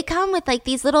 they come with, like,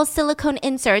 these little silicone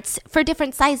inserts for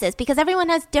different sizes, because everyone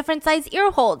has different size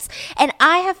ear holes. And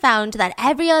I have found that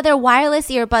every other wireless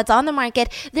earbuds on the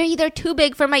market, they're either too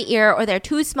big for my ear or they're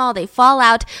too small, they fall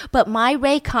out, but my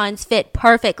Raycons fit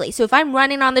perfectly. So if I'm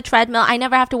running on the treadmill, I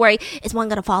never have to worry, is one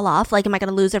gonna fall off? Like, am I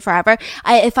gonna lose it forever?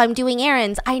 If I'm doing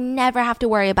errands, I never have to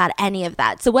worry about any of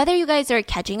that. So whether you guys are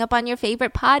catching up on your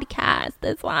favorite podcast,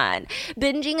 this one,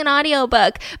 binging an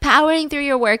audiobook, powering through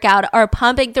your workout, or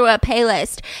pumping through a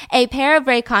playlist, a pair of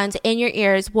Raycons in your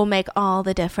ears will make all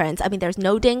the difference. I mean, there's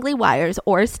no dangly wires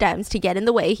or stems to get in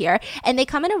the way here, and they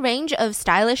come in a range of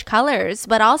stylish colors,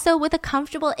 but also with a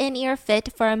comfortable in-ear fit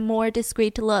for a more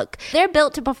discreet look. They're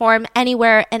built to perform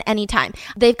anywhere and anytime.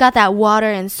 They've got that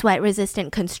water and sweat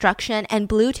resistant construction and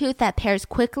Bluetooth that pairs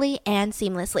quickly and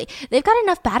seamlessly. They've got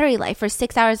enough battery life for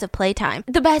 6 hours of playtime.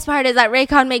 The best part is that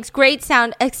Raycon makes great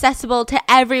sound accessible to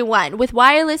everyone, with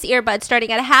wireless earbuds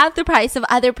starting at half the price of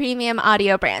other premium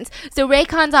audio brands. So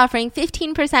Raycon's offering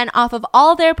 15% off of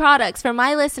all their products for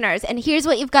my listeners, and here's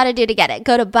what you've got to do to get it.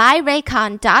 Go to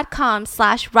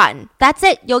buyraycon.com/run. That's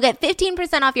it. You'll get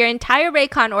 15% off your entire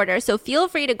Raycon order, so feel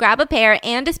free to grab a pair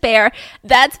and a spare.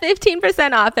 That's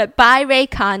 15% off at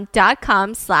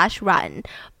buyraycon.com/run.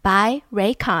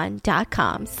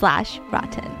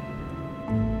 buyraycon.com/rotten.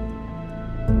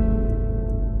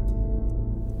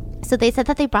 So they said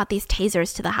that they brought these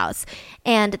tasers to the house,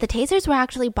 and the tasers were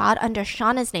actually bought under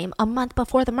Shauna's name a month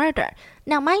before the murder.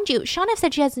 Now, mind you, Shauna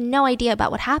said she has no idea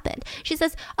about what happened. She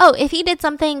says, oh, if he did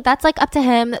something, that's like up to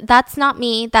him. That's not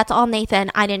me. That's all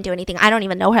Nathan. I didn't do anything. I don't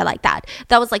even know her like that.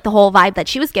 That was like the whole vibe that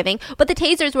she was giving. But the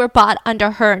tasers were bought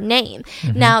under her name.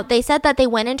 Now, they said that they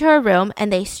went into her room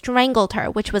and they strangled her,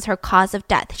 which was her cause of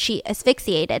death. She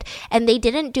asphyxiated. And they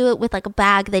didn't do it with like a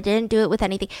bag. They didn't do it with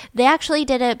anything. They actually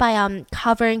did it by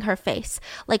covering her face,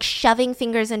 like shoving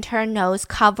fingers into her nose,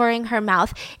 covering her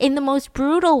mouth in the most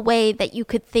brutal way that you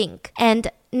could think. And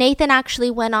Nathan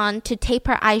actually went on to tape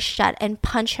her eyes shut and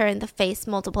punch her in the face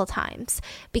multiple times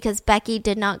because Becky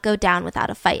did not go down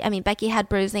without a fight. I mean, Becky had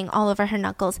bruising all over her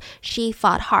knuckles. She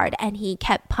fought hard and he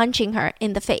kept punching her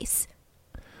in the face.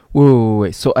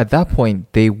 Wait. So at that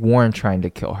point, they weren't trying to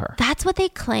kill her. That's what they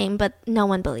claim, but no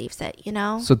one believes it, you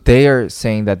know? So they are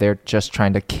saying that they're just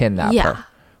trying to kidnap her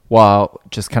while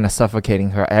just kind of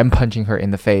suffocating her and punching her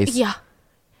in the face. Yeah.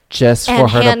 Just for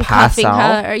her to pass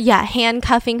out?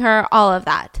 Handcuffing her, all of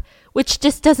that, which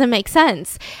just doesn't make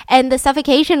sense. And the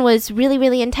suffocation was really,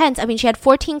 really intense. I mean, she had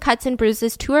 14 cuts and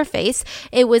bruises to her face.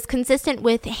 It was consistent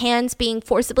with hands being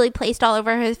forcibly placed all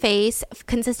over her face,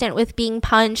 consistent with being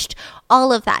punched,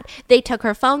 all of that. They took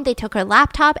her phone, they took her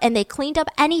laptop, and they cleaned up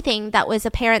anything that was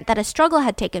apparent that a struggle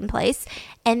had taken place,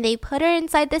 and they put her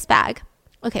inside this bag.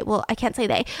 Okay, well, I can't say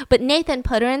they, but Nathan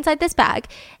put her inside this bag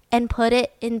and put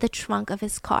it in the trunk of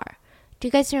his car. Do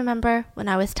you guys remember when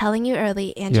I was telling you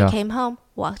early, Angie came home,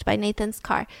 walked by Nathan's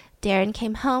car. Darren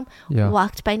came home,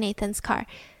 walked by Nathan's car.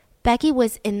 Becky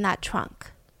was in that trunk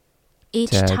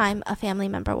each time a family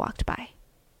member walked by.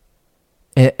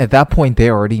 At that point,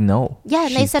 they already know. Yeah,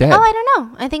 and they said, dead. oh, I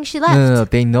don't know. I think she left. No,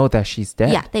 they know that she's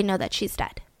dead. Yeah, they know that she's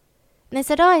dead. And they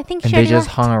said, oh, I think she already left. And they just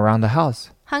left. hung around the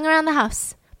house. Hung around the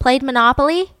house. Played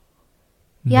Monopoly.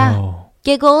 Yeah. No.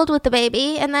 Giggled with the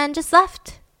baby and then just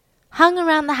left. Hung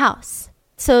around the house.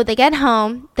 So they get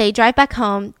home, they drive back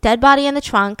home, dead body in the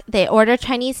trunk, they order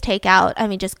Chinese takeout, I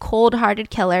mean just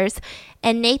cold-hearted killers,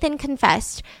 and Nathan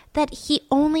confessed that he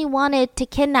only wanted to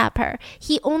kidnap her.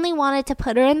 He only wanted to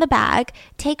put her in the bag,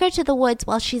 take her to the woods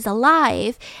while she's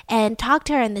alive, and talk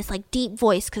to her in this like deep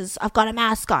voice because I've got a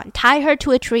mask on, tie her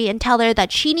to a tree and tell her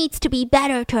that she needs to be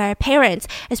better to her parents,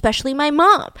 especially my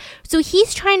mom. So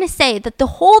he's trying to say that the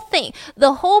whole thing,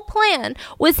 the whole plan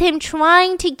was him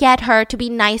trying to get her to be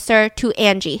nicer to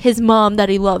Angie, his mom that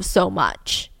he loves so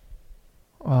much.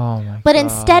 Oh my But God.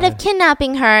 instead of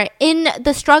kidnapping her, in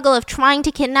the struggle of trying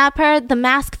to kidnap her, the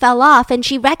mask fell off and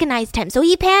she recognized him. So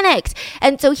he panicked.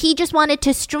 And so he just wanted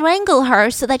to strangle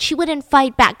her so that she wouldn't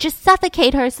fight back. Just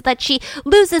suffocate her so that she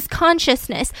loses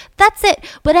consciousness. That's it.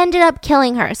 But ended up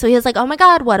killing her. So he was like, oh my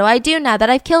God, what do I do now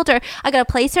that I've killed her? I gotta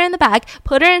place her in the bag,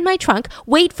 put her in my trunk,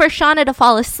 wait for Shauna to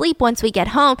fall asleep once we get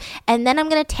home. And then I'm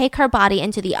gonna take her body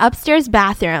into the upstairs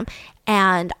bathroom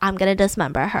and I'm gonna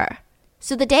dismember her.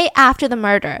 So the day after the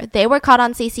murder, they were caught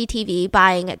on CCTV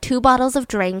buying 2 bottles of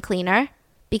drain cleaner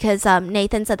because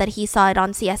Nathan said that he saw it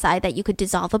on CSI that you could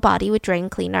dissolve a body with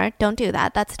drain cleaner. Don't do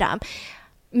that. That's dumb.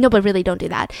 No, but really don't do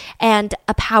that. And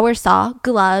a power saw,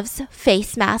 gloves,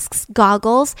 face masks,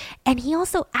 goggles. And he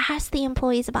also asked the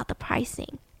employees about the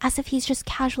pricing as if he's just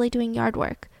casually doing yard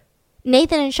work.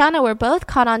 Nathan and Shauna were both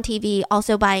caught on TV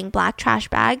also buying black trash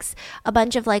bags, a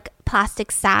bunch of like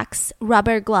plastic sacks,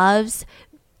 rubber gloves,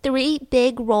 3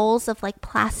 big rolls of like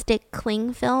plastic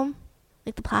cling film,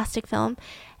 like the plastic film,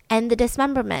 and the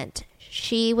dismemberment.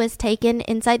 She was taken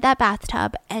inside that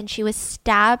bathtub and she was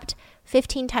stabbed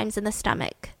 15 times in the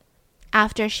stomach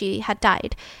after she had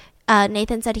died.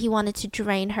 Nathan said he wanted to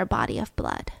drain her body of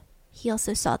blood. He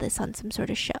also saw this on some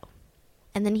sort of show.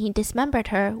 And then he dismembered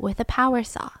her with a power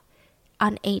saw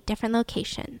on 8 different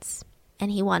locations.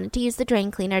 And he wanted to use the drain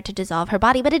cleaner to dissolve her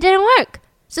body, but it didn't work.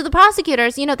 So the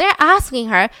prosecutors, they're asking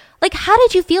her, like, how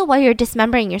did you feel while you're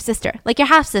dismembering your sister? Like your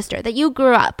half-sister that you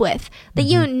grew up with, that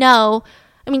you know.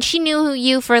 I mean, she knew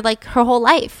you for like her whole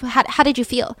life. How did you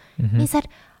feel? And he said,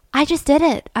 I just did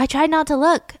it. I tried not to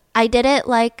look. I did it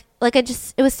like it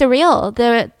was surreal.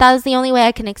 That was the only way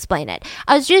I can explain it.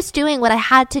 I was just doing what I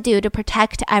had to do to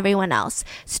protect everyone else.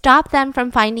 Stop them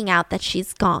from finding out that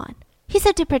she's gone. He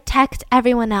said to protect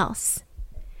everyone else.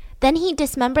 Then he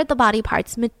dismembered the body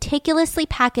parts, meticulously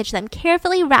packaged them,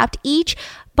 carefully wrapped each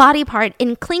body part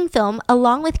in cling film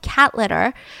along with cat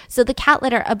litter. So the cat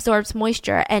litter absorbs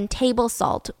moisture and table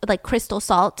salt, like crystal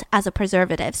salt, as a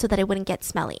preservative so that it wouldn't get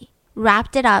smelly.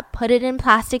 Wrapped it up, put it in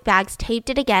plastic bags, taped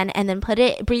it again, and then put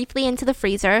it briefly into the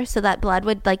freezer so that blood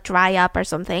would like dry up or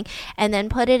something. And then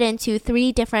put it into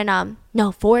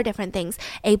 4 different things.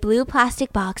 A blue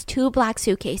plastic box, 2 black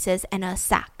suitcases, and a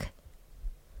sack.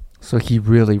 So he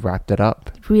really wrapped it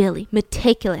up. Really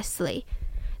meticulously.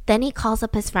 Then he calls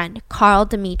up his friend, Carl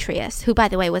Demetrius, who, by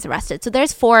the way, was arrested. So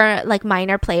there's 4 like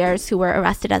minor players who were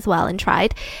arrested as well and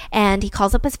tried. And he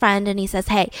calls up his friend and he says,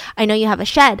 hey, I know you have a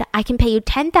shed. I can pay you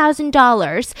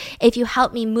 $10,000 if you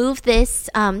help me move this,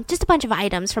 just a bunch of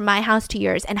items from my house to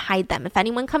yours and hide them. If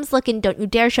anyone comes looking, don't you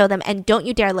dare show them and don't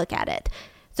you dare look at it.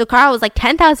 So Carl was like,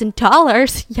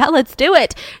 $10,000? Yeah, let's do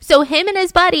it. So him and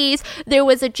his buddies, there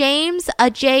was a James, a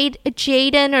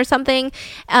Jaden or something.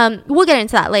 We'll get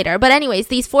into that later. But anyways,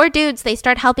 these 4 dudes, they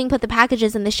start helping put the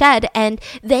packages in the shed. And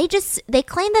they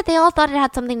claim that they all thought it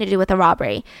had something to do with a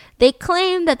robbery. They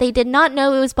claim that they did not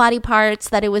know it was body parts,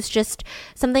 that it was just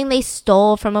something they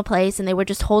stole from a place and they were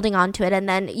just holding on to it. And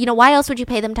then, why else would you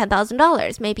pay them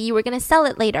 $10,000? Maybe you were going to sell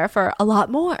it later for a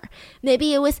lot more.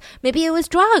 Maybe it was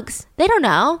drugs. They don't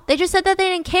know. They just said that they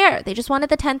didn't care. They just wanted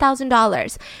the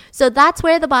 $10,000. So that's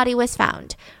where the body was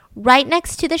found. Right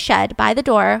next to the shed by the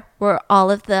door were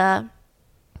all of the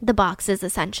boxes,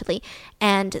 essentially.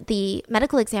 And the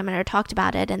medical examiner talked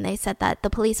about it, and they said that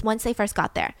the police, once they first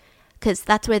got there, because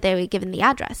that's where they were given the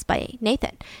address by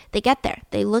Nathan, they get there,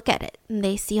 they look at it, and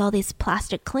they see all these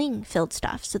plastic cling-filled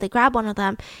stuff. So they grab one of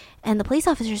them, and the police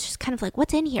officer's just kind of like,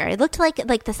 what's in here? It looked like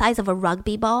the size of a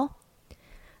rugby ball.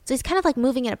 So he's kind of like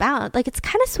moving it about. Like it's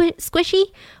kind of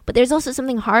squishy, but there's also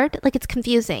something hard. Like it's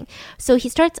confusing. So he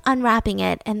starts unwrapping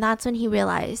it, and that's when he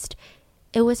realized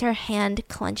it was her hand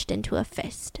clenched into a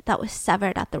fist that was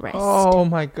severed at the wrist. Oh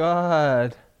my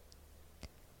God.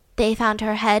 They found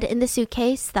her head in the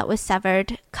suitcase that was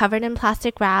severed, covered in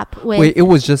plastic wrap. Wait, it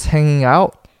was just hanging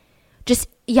out?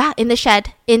 In the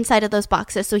shed, inside of those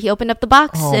boxes. So he opened up the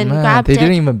box grabbed it. They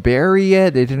didn't even bury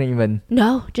it? They didn't even...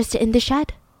 No, just in the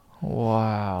shed.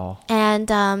 Wow. And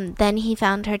then he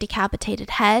found her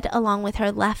decapitated head along with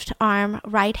her left arm,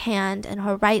 right hand, and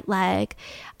her right leg.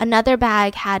 Another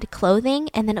bag had clothing,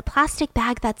 and then a plastic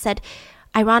bag that said,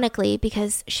 ironically,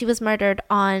 because she was murdered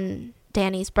on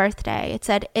Danny's birthday, it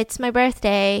said, "It's my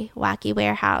birthday, Wacky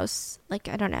Warehouse." Like,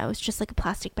 I don't know, it's just like a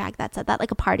plastic bag that said that,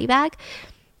 like a party bag.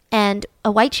 And a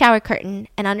white shower curtain,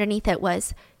 and underneath it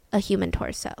was a human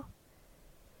torso.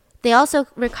 They also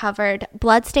recovered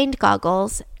blood-stained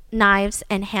goggles, knives,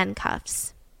 and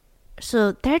handcuffs.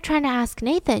 So they're trying to ask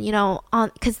Nathan,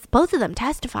 because both of them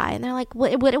testify, and they're like,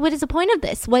 what is the point of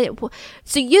this?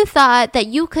 So you thought that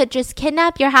you could just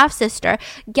kidnap your half-sister,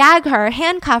 gag her,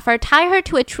 handcuff her, tie her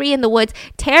to a tree in the woods,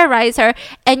 terrorize her,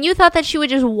 and you thought that she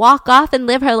would just walk off and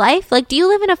live her life? Like, do you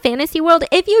live in a fantasy world?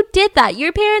 If you did that,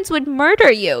 your parents would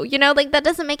murder you. That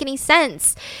doesn't make any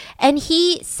sense. And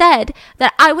he said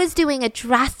that I was doing a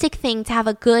drastic thing to have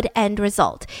a good end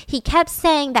result. He kept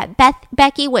saying that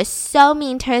Becky was so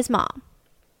mean to his mom.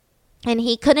 And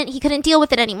he couldn't deal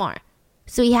with it anymore.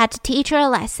 So he had to teach her a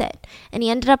lesson. And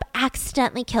he ended up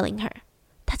accidentally killing her.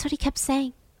 That's what he kept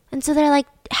saying. And so they're like,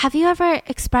 have you ever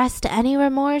expressed any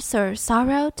remorse or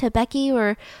sorrow to Becky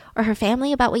or her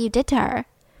family about what you did to her?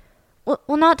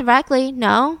 Well, not directly,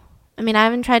 no. I mean, I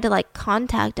haven't tried to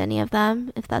contact any of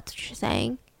them, if that's what you're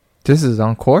saying. This is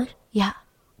on court? Yeah.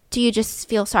 Do you just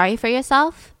feel sorry for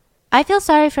yourself? I feel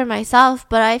sorry for myself,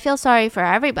 but I feel sorry for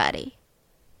everybody.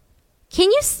 Can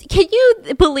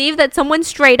you believe that someone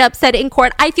straight up said in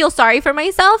court, I feel sorry for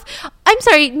myself? I'm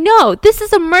sorry, no, this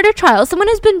is a murder trial. Someone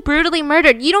has been brutally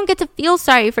murdered. You don't get to feel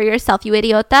sorry for yourself, you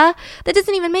idiota. That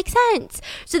doesn't even make sense.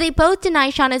 So they both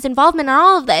deny Shauna's involvement in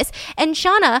all of this. And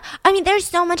Shauna, there's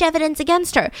so much evidence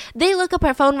against her. They look up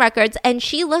her phone records, and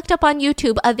she looked up on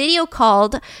YouTube a video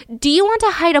called Do You Want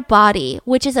to Hide a Body?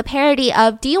 Which is a parody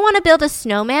of Do You Want to Build a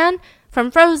Snowman? From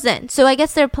Frozen. So I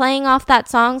guess they're playing off that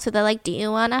song. So they're like, do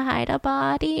you want to hide a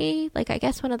body? Like, I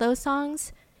guess one of those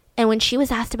songs. And when she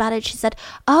was asked about it, she said,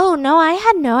 oh, no, I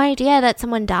had no idea that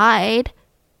someone died.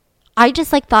 I just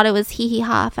thought it was hee hee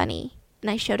ha funny. And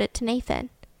I showed it to Nathan.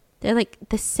 They're like,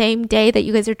 the same day that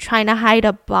you guys are trying to hide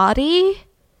a body?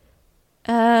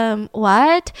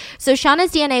 What? So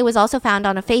Shauna's DNA was also found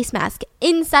on a face mask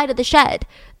inside of the shed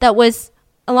that was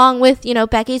along with,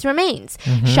 Becky's remains.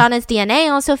 Mm-hmm. Shauna's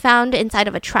DNA also found inside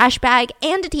of a trash bag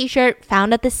and a t-shirt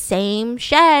found at the same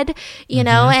shed,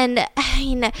 and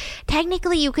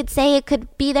technically you could say it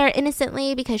could be there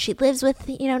innocently because she lives with,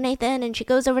 Nathan, and she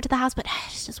goes over to the house, but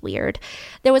it's just weird.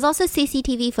 There was also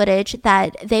CCTV footage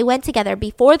that they went together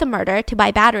before the murder to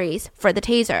buy batteries for the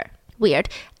taser. Weird.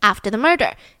 After the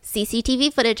murder,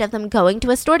 CCTV footage of them going to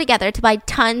a store together to buy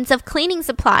tons of cleaning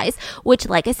supplies, which,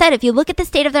 like I said, if you look at the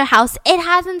state of their house, it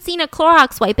hasn't seen a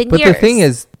Clorox wipe in years. But the thing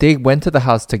is, they went to the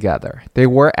house together. They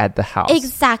were at the house.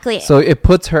 Exactly. So it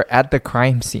puts her at the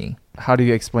crime scene. How do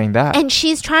you explain that? And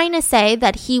she's trying to say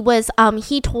that he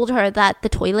told her that the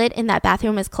toilet in that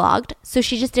bathroom is clogged, so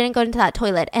she just didn't go into that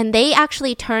toilet. And they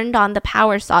actually turned on the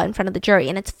power saw in front of the jury,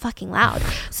 and it's fucking loud.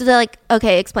 So they're like,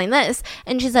 okay, explain this.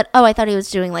 And she said, oh, I thought he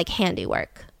was doing like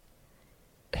handiwork.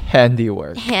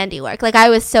 Like, I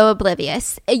was so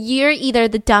oblivious. You're either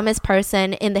the dumbest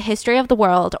person in the history of the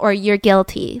world, or you're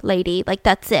guilty, lady. Like,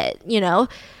 that's it, you know?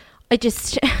 I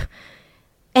just...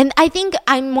 And I think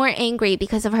I'm more angry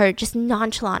because of her just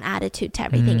nonchalant attitude to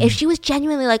everything. If she was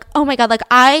genuinely like, oh my God, like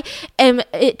I am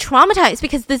traumatized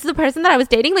because this is the person that I was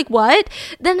dating, like what?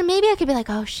 Then maybe I could be like,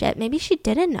 oh shit, maybe she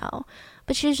didn't know.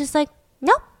 But she was just like,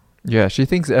 no. Yeah, she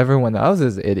thinks everyone else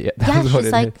is an idiot. That's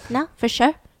she's like, no, for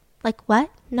sure. Like what?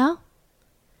 No.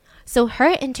 So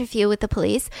her interview with the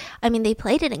police, I mean, they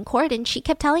played it in court, and she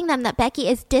kept telling them that Becky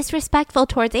is disrespectful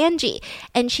towards Angie,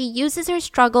 and she uses her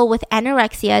struggle with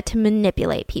anorexia to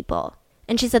manipulate people.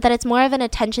 And she said that it's more of an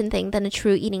attention thing than a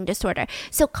true eating disorder.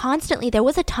 So constantly there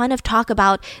was a ton of talk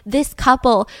about this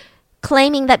couple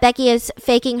claiming that Becky is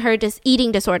faking her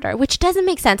eating disorder, which doesn't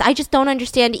make sense. I just don't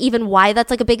understand even why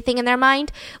that's like a big thing in their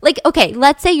mind. Like, okay,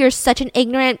 let's say you're such an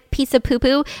ignorant piece of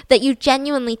poo-poo that you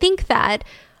genuinely think that.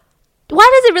 Why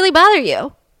does it really bother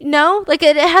you? No, like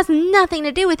it has nothing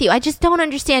to do with you. I just don't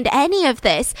understand any of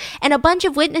this. And a bunch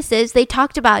of witnesses, they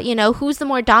talked about, you know, who's the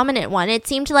more dominant one. It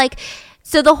seemed like,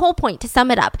 so the whole point, to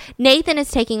sum it up, Nathan is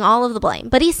taking all of the blame,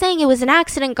 but he's saying it was an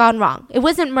accident gone wrong. It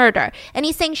wasn't murder. And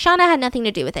he's saying Shauna had nothing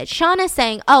to do with it. Shauna's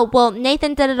saying, oh, well,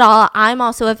 Nathan did it all. I'm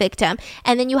also a victim.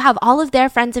 And then you have all of their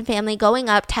friends and family going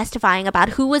up testifying about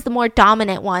who was the more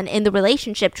dominant one in the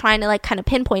relationship, trying to like kind of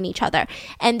pinpoint each other.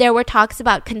 And there were talks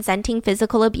about consenting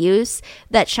physical abuse,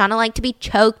 that Shauna liked to be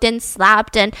choked and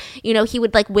slapped, and, you know, he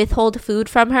would like withhold food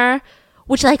from her.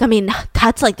 Which, like, I mean,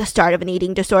 that's like the start of an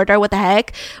eating disorder. What the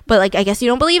heck? But, like, I guess you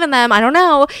don't believe in them. I don't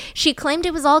know. She claimed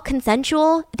it was all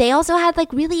consensual. They also had,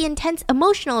 like, really intense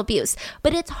emotional abuse.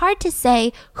 But it's hard to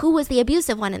say who was the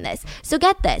abusive one in this. So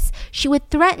get this. She would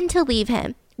threaten to leave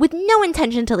him with no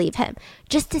intention to leave him,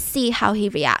 just to see how he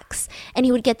reacts. And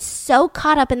he would get so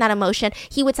caught up in that emotion,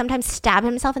 he would sometimes stab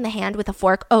himself in the hand with a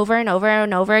fork over and over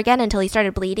and over again until he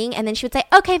started bleeding. And then she would say,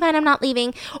 okay, fine, I'm not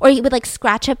leaving. Or he would like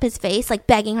scratch up his face, like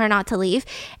begging her not to leave.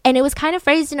 And it was kind of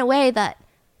phrased in a way that,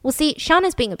 well, see,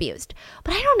 Shauna's being abused.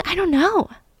 But I don't know.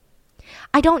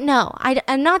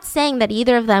 I'm not saying that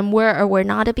either of them were or were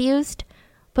not abused.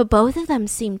 But both of them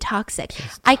seem toxic.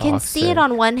 I can see it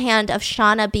on one hand of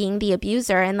Shauna being the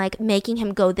abuser and like making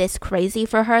him go this crazy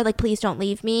for her. Like, please don't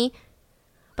leave me.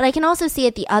 But I can also see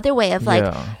it the other way of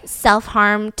like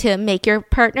self-harm to make your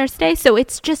partner stay. So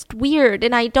it's just weird.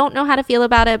 And I don't know how to feel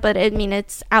about it. But I mean,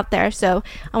 it's out there. So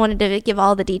I wanted to give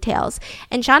all the details.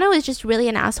 And Shauna was just really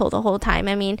an asshole the whole time.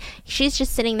 I mean, she's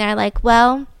just sitting there like,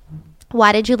 well,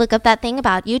 why did you look up that thing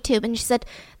about YouTube? And she said,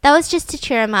 that was just to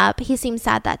cheer him up. He seemed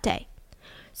sad that day.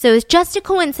 So it's just a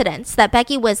coincidence that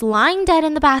Becky was lying dead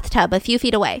in the bathtub a few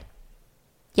feet away.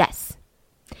 Yes.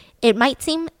 It might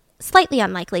seem slightly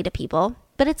unlikely to people,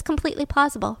 but it's completely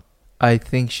plausible. I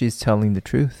think she's telling the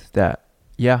truth that,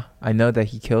 yeah, I know that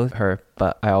he killed her,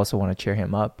 but I also want to cheer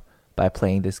him up by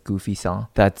playing this goofy song.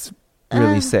 That's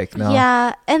really sick, no?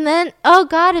 Yeah, and then, oh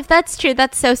God, if that's true,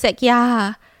 that's so sick,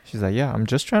 yeah. She's like, yeah, I'm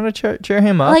just trying to cheer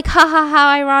him up. Like, haha, how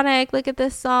ironic, look at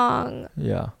this song.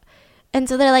 Yeah. And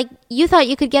so they're like, you thought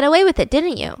you could get away with it,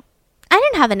 didn't you? I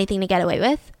didn't have anything to get away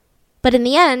with. But in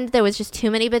the end, there was just too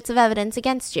many bits of evidence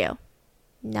against you.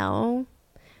 No.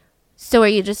 So are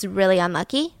you just really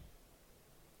unlucky?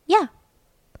 Yeah.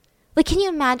 Like, can you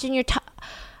imagine your...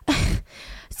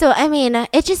 So, I mean,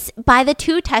 it just... By the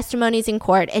two testimonies in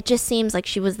court, it just seems like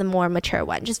she was the more mature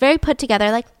one. Just very put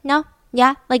together, like, no.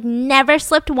 Yeah, like never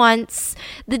slipped once.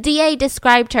 The DA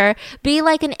described her, be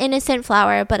like an innocent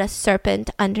flower, but a serpent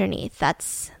underneath.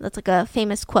 That's like a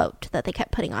famous quote that they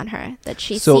kept putting on her. That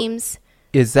she seems...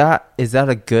 Is that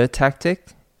a good tactic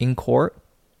in court?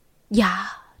 Yeah.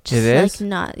 Just it is? Like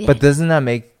not, yeah. But doesn't that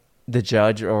make the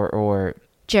judge or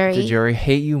jury. The jury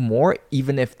hate you more,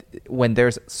 even if when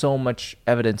there's so much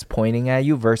evidence pointing at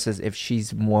you versus if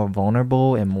she's more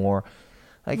vulnerable and more...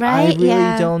 Like, right? I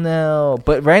really don't know.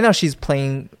 But right now she's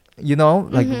playing, you know,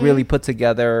 like really put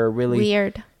together, really...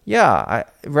 Weird. Yeah,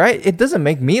 right? It doesn't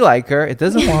make me like her. It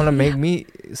doesn't want to make me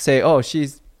say, oh,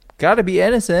 she's got to be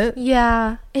innocent.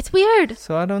 Yeah, it's weird.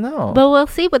 So I don't know. But we'll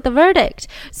see with the verdict.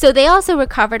 So they also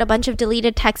recovered a bunch of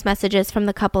deleted text messages from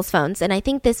the couple's phones. And I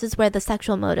think this is where the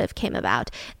sexual motive came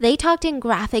about. They talked in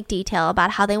graphic detail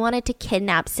about how they wanted to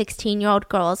kidnap 16-year-old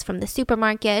girls from the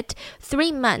supermarket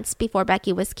 3 months before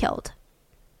Becky was killed.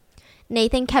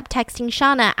 Nathan kept texting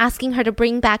Shauna, asking her to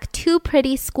bring back 2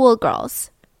 pretty schoolgirls.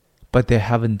 But they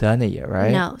haven't done it yet,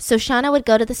 right? No. So Shauna would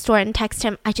go to the store and text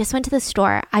him, I just went to the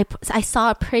store. I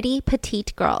saw a pretty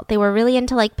petite girl. They were really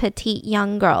into like petite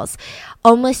young girls.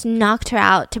 Almost knocked her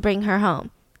out to bring her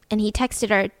home. And he texted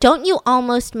her, don't you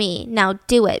almost me. Now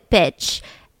do it, bitch.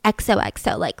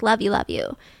 XOXO. Like, love you, love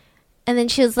you. And then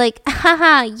she was like,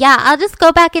 haha, yeah, I'll just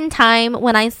go back in time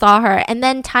when I saw her and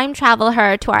then time travel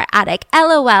her to our attic.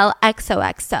 LOL,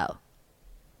 XOXO.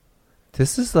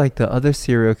 This is like the other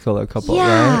serial killer couple,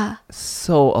 right?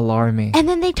 So alarming. And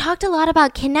then they talked a lot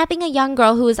about kidnapping a young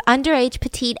girl who was underage,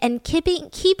 petite, and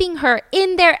keeping her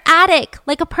in their attic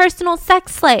like a personal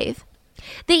sex slave.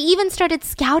 They even started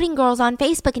scouting girls on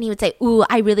Facebook, and he would say, ooh,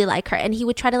 I really like her. And he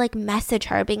would try to like message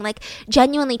her, being like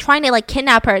genuinely trying to like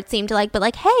kidnap her, it seemed like, but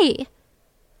like, hey.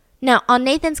 Now, on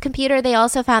Nathan's computer, they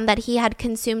also found that he had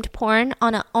consumed porn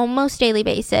on an almost daily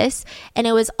basis. And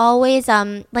it was always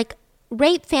like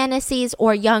rape fantasies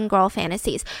or young girl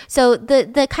fantasies. So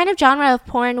the kind of genre of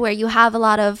porn where you have a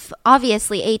lot of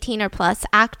obviously 18 or plus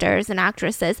actors and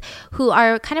actresses who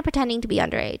are kind of pretending to be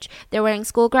underage. They're wearing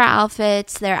schoolgirl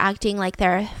outfits. They're acting like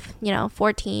they're,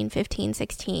 14, 15,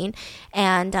 16,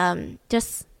 and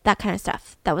just that kind of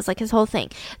stuff. That was like his whole thing.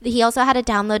 He also had a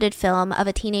downloaded film of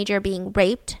a teenager being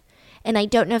raped. And I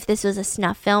don't know if this was a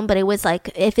snuff film, but it was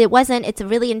like, if it wasn't, it's a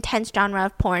really intense genre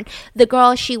of porn. The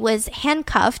girl, she was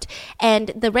handcuffed, and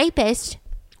the rapist,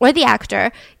 or the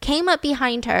actor, came up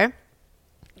behind her,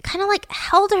 kind of like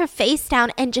held her face down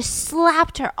and just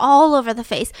slapped her all over the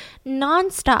face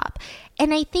nonstop.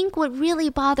 And I think what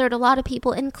really bothered a lot of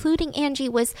people, including Angie,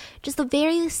 was just the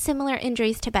very similar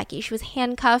injuries to Becky. She was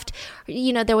handcuffed,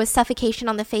 there was suffocation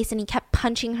on the face, and he kept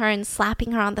punching her and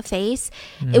slapping her on the face.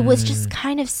 It was just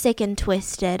kind of sick and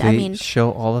twisted. They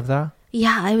show all of that?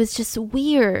 Yeah, it was just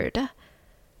weird.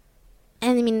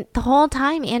 And I mean, the whole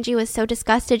time Angie was so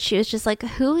disgusted. She was just like,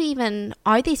 who even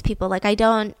are these people? Like, I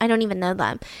don't even know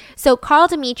them. So Carl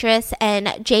Demetrius and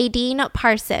Jadine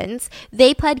Parsons,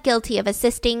 they pled guilty of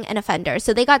assisting an offender.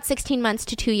 So they got 16 months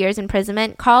to 2 years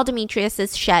imprisonment. Carl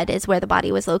Demetrius's shed is where the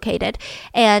body was located.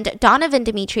 And Donovan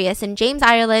Demetrius and James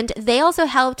Ireland, they also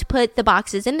helped put the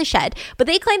boxes in the shed. But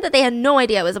they claimed that they had no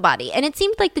idea it was a body. And it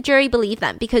seemed like the jury believed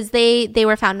them because they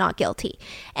were found not guilty.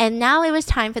 And now it was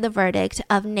time for the verdict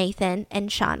of Nathan and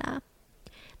Shauna.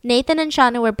 Nathan and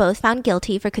Shauna were both found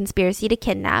guilty for conspiracy to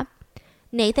kidnap.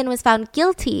 Nathan was found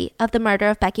guilty of the murder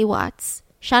of Becky Watts.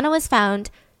 Shauna was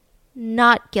found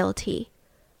not guilty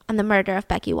on the murder of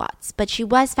Becky Watts, but she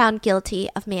was found guilty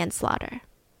of manslaughter.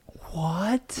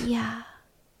 What? Yeah.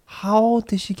 How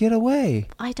did she get away?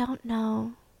 I don't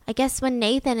know. I guess when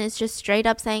Nathan is just straight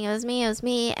up saying it was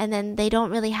me, and then they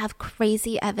don't really have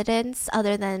crazy evidence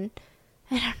other than,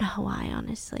 I don't know why,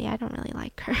 honestly. I don't really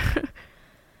like her.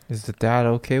 Is the dad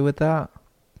okay with that?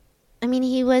 I mean,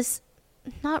 he was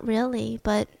not really,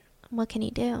 but what can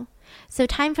he do? So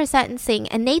time for sentencing.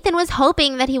 And Nathan was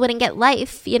hoping that he wouldn't get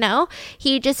life,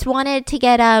 He just wanted to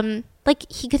get,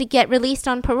 he could get released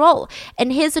on parole.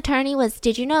 And his attorney was,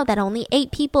 did you know that only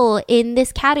 8 people in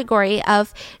this category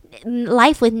of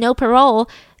life with no parole,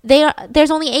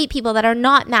 there's only 8 people that are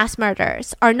not mass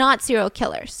murderers, are not serial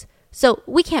killers. So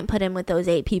we can't put him with those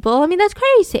 8 people. I mean, that's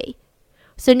crazy.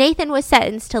 So Nathan was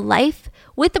sentenced to life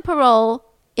with the parole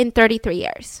in 33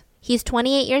 years. He's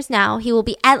 28 years now. He will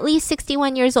be at least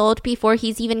 61 years old before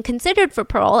he's even considered for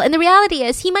parole. And the reality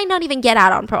is he might not even get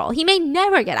out on parole. He may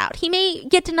never get out. He may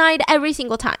get denied every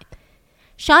single time.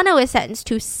 Shauna was sentenced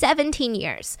to 17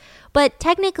 years. But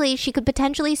technically, she could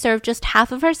potentially serve just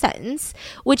half of her sentence,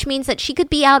 which means that she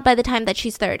could be out by the time that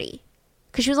she's 30.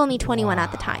 Because she was only 21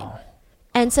 at the time.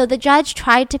 And so the judge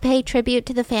tried to pay tribute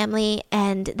to the family,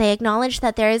 and they acknowledged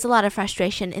that there is a lot of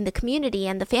frustration in the community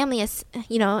and the family is,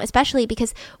 especially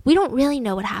because we don't really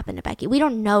know what happened to Becky. We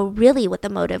don't know really what the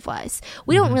motive was.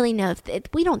 We don't really know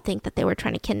we don't think that they were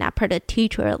trying to kidnap her to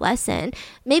teach her a lesson.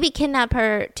 Maybe kidnap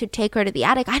her to take her to the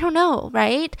attic. I don't know,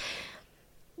 right?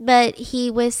 But he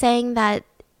was saying that,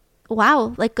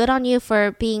 wow, like, good on you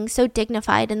for being so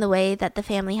dignified in the way that the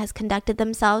family has conducted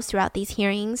themselves throughout these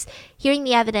hearings. Hearing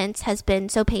the evidence has been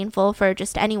so painful for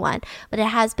just anyone, but it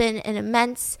has been an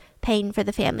immense pain for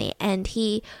the family. And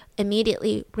he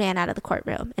immediately ran out of the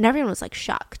courtroom, and everyone was like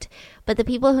shocked. But the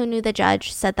people who knew the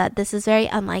judge said that this is very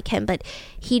unlike him, but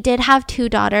he did have 2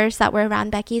 daughters that were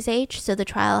around Becky's age, so the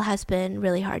trial has been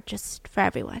really hard just for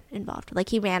everyone involved. Like,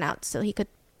 he ran out so he could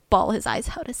bawl his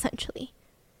eyes out, essentially.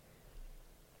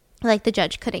 Like, the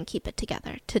judge couldn't keep it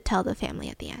together to tell the family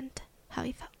at the end how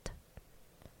he felt.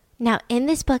 Now, in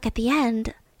this book at the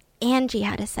end, Angie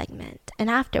had a segment, an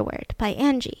afterword by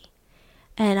Angie.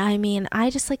 And I mean,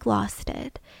 I just lost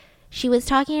it. She was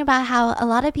talking about how a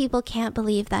lot of people can't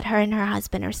believe that her and her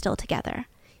husband are still together.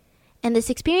 And this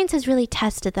experience has really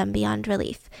tested them beyond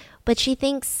relief. But she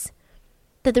thinks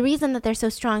that the reason that they're so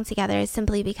strong together is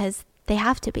simply because they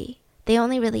have to be. They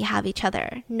only really have each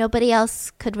other. Nobody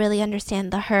else could really understand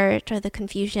the hurt or the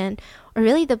confusion or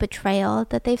really the betrayal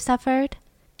that they've suffered.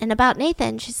 And about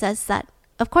Nathan, she says that,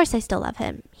 of course I still love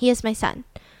him. He is my son.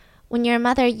 When you're a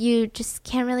mother, you just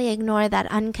can't really ignore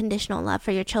that unconditional love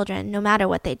for your children, no matter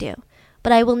what they do.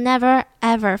 But I will never,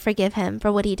 ever forgive him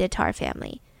for what he did to our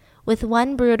family. With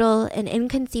one brutal and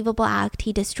inconceivable act,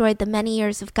 he destroyed the many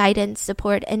years of guidance,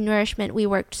 support, and nourishment we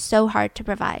worked so hard to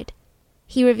provide.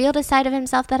 He revealed a side of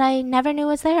himself that I never knew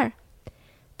was there.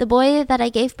 The boy that I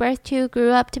gave birth to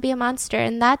grew up to be a monster,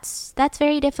 and that's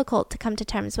very difficult to come to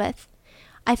terms with.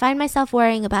 I find myself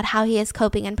worrying about how he is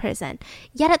coping in prison,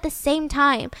 yet at the same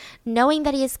time, knowing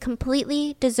that he is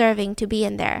completely deserving to be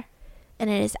in there, and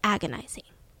it is agonizing.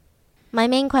 My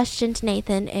main question to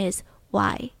Nathan is,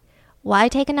 why? Why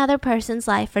take another person's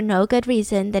life for no good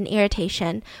reason than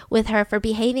irritation with her for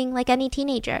behaving like any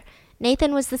teenager?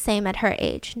 Nathan was the same at her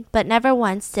age, but never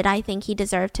once did I think he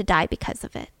deserved to die because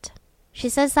of it. She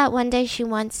says that one day she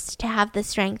wants to have the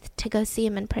strength to go see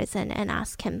him in prison and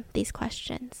ask him these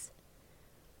questions.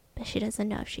 But she doesn't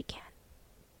know if she can.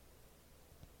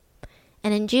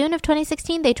 And in June of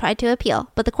 2016, they tried to appeal,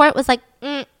 but the court was like,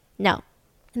 no.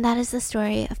 And that is the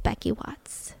story of Becky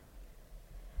Watts.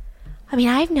 I mean,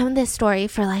 I've known this story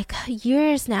for like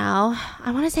years now.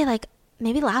 I want to say like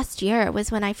maybe last year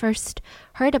was when I first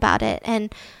heard about it.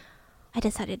 And I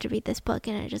decided to read this book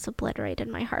and it just obliterated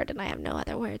my heart and I have no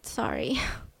other words. Sorry.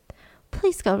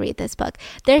 Please go read this book.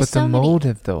 There's so many. But the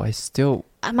motive though, I still...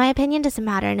 My opinion doesn't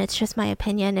matter and it's just my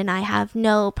opinion and I have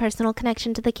no personal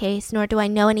connection to the case, nor do I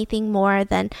know anything more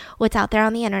than what's out there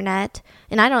on the internet.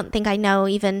 And I don't think I know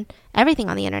even everything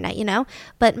on the internet, you know?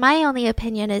 But my only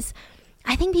opinion is,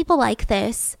 I think people like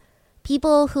this,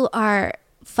 people who are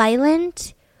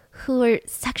violent, who are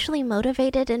sexually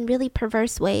motivated in really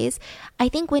perverse ways. I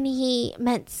think when he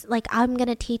meant like, I'm going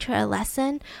to teach her a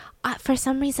lesson, for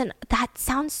some reason that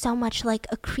sounds so much like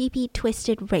a creepy,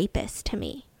 twisted rapist to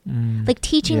me. Like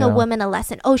teaching a woman a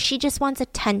lesson. Oh, she just wants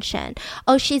attention.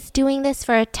 Oh, she's doing this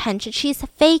for attention. She's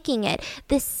faking it.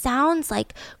 This sounds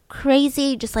like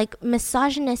crazy, just like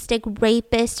misogynistic,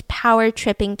 rapist, power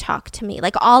tripping talk to me.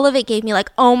 Like all of it gave me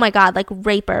like, oh my God, like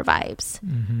raper vibes.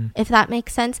 If that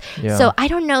makes sense. Yeah. So I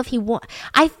don't know if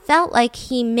I felt like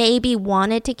he maybe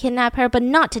wanted to kidnap her, but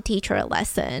not to teach her a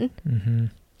lesson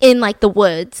in like the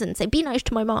woods and say, be nice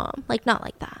to my mom. Like not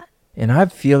like that. And I'm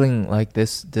feeling like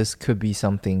this could be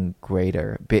something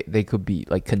greater. They could be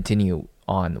like continue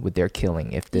on with their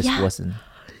killing if this wasn't.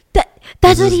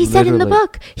 That's what he said in the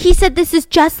book. He said this is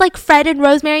just like Fred and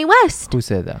Rosemary West. Who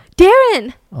said that?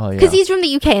 Darren. Oh, yeah. Because he's from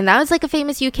the UK and that was like a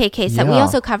famous UK case that we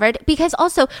also covered. Because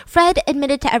also Fred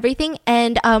admitted to everything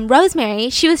and Rosemary,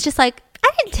 she was just like,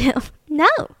 I didn't do. No,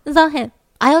 it's all him.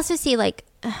 I also see like,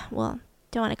 well,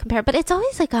 don't want to compare, but it's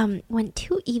always like when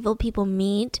two evil people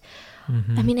meet.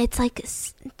 I mean, it's like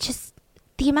just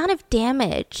the amount of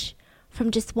damage from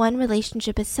just one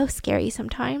relationship is so scary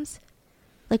sometimes.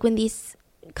 Like when these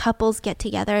couples get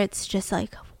together, it's just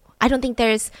like, I don't think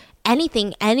there's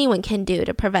anything anyone can do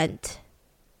to prevent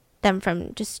them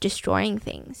from just destroying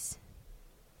things.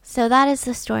 So that is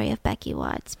the story of Becky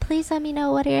Watts. Please let me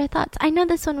know, what are your thoughts? I know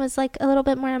this one was like a little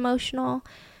bit more emotional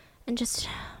and just...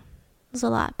 was a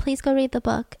lot. Please go read the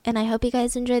book, and I hope you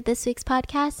guys enjoyed this week's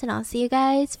podcast, and I'll see you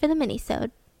guys for the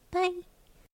mini-sode. Bye.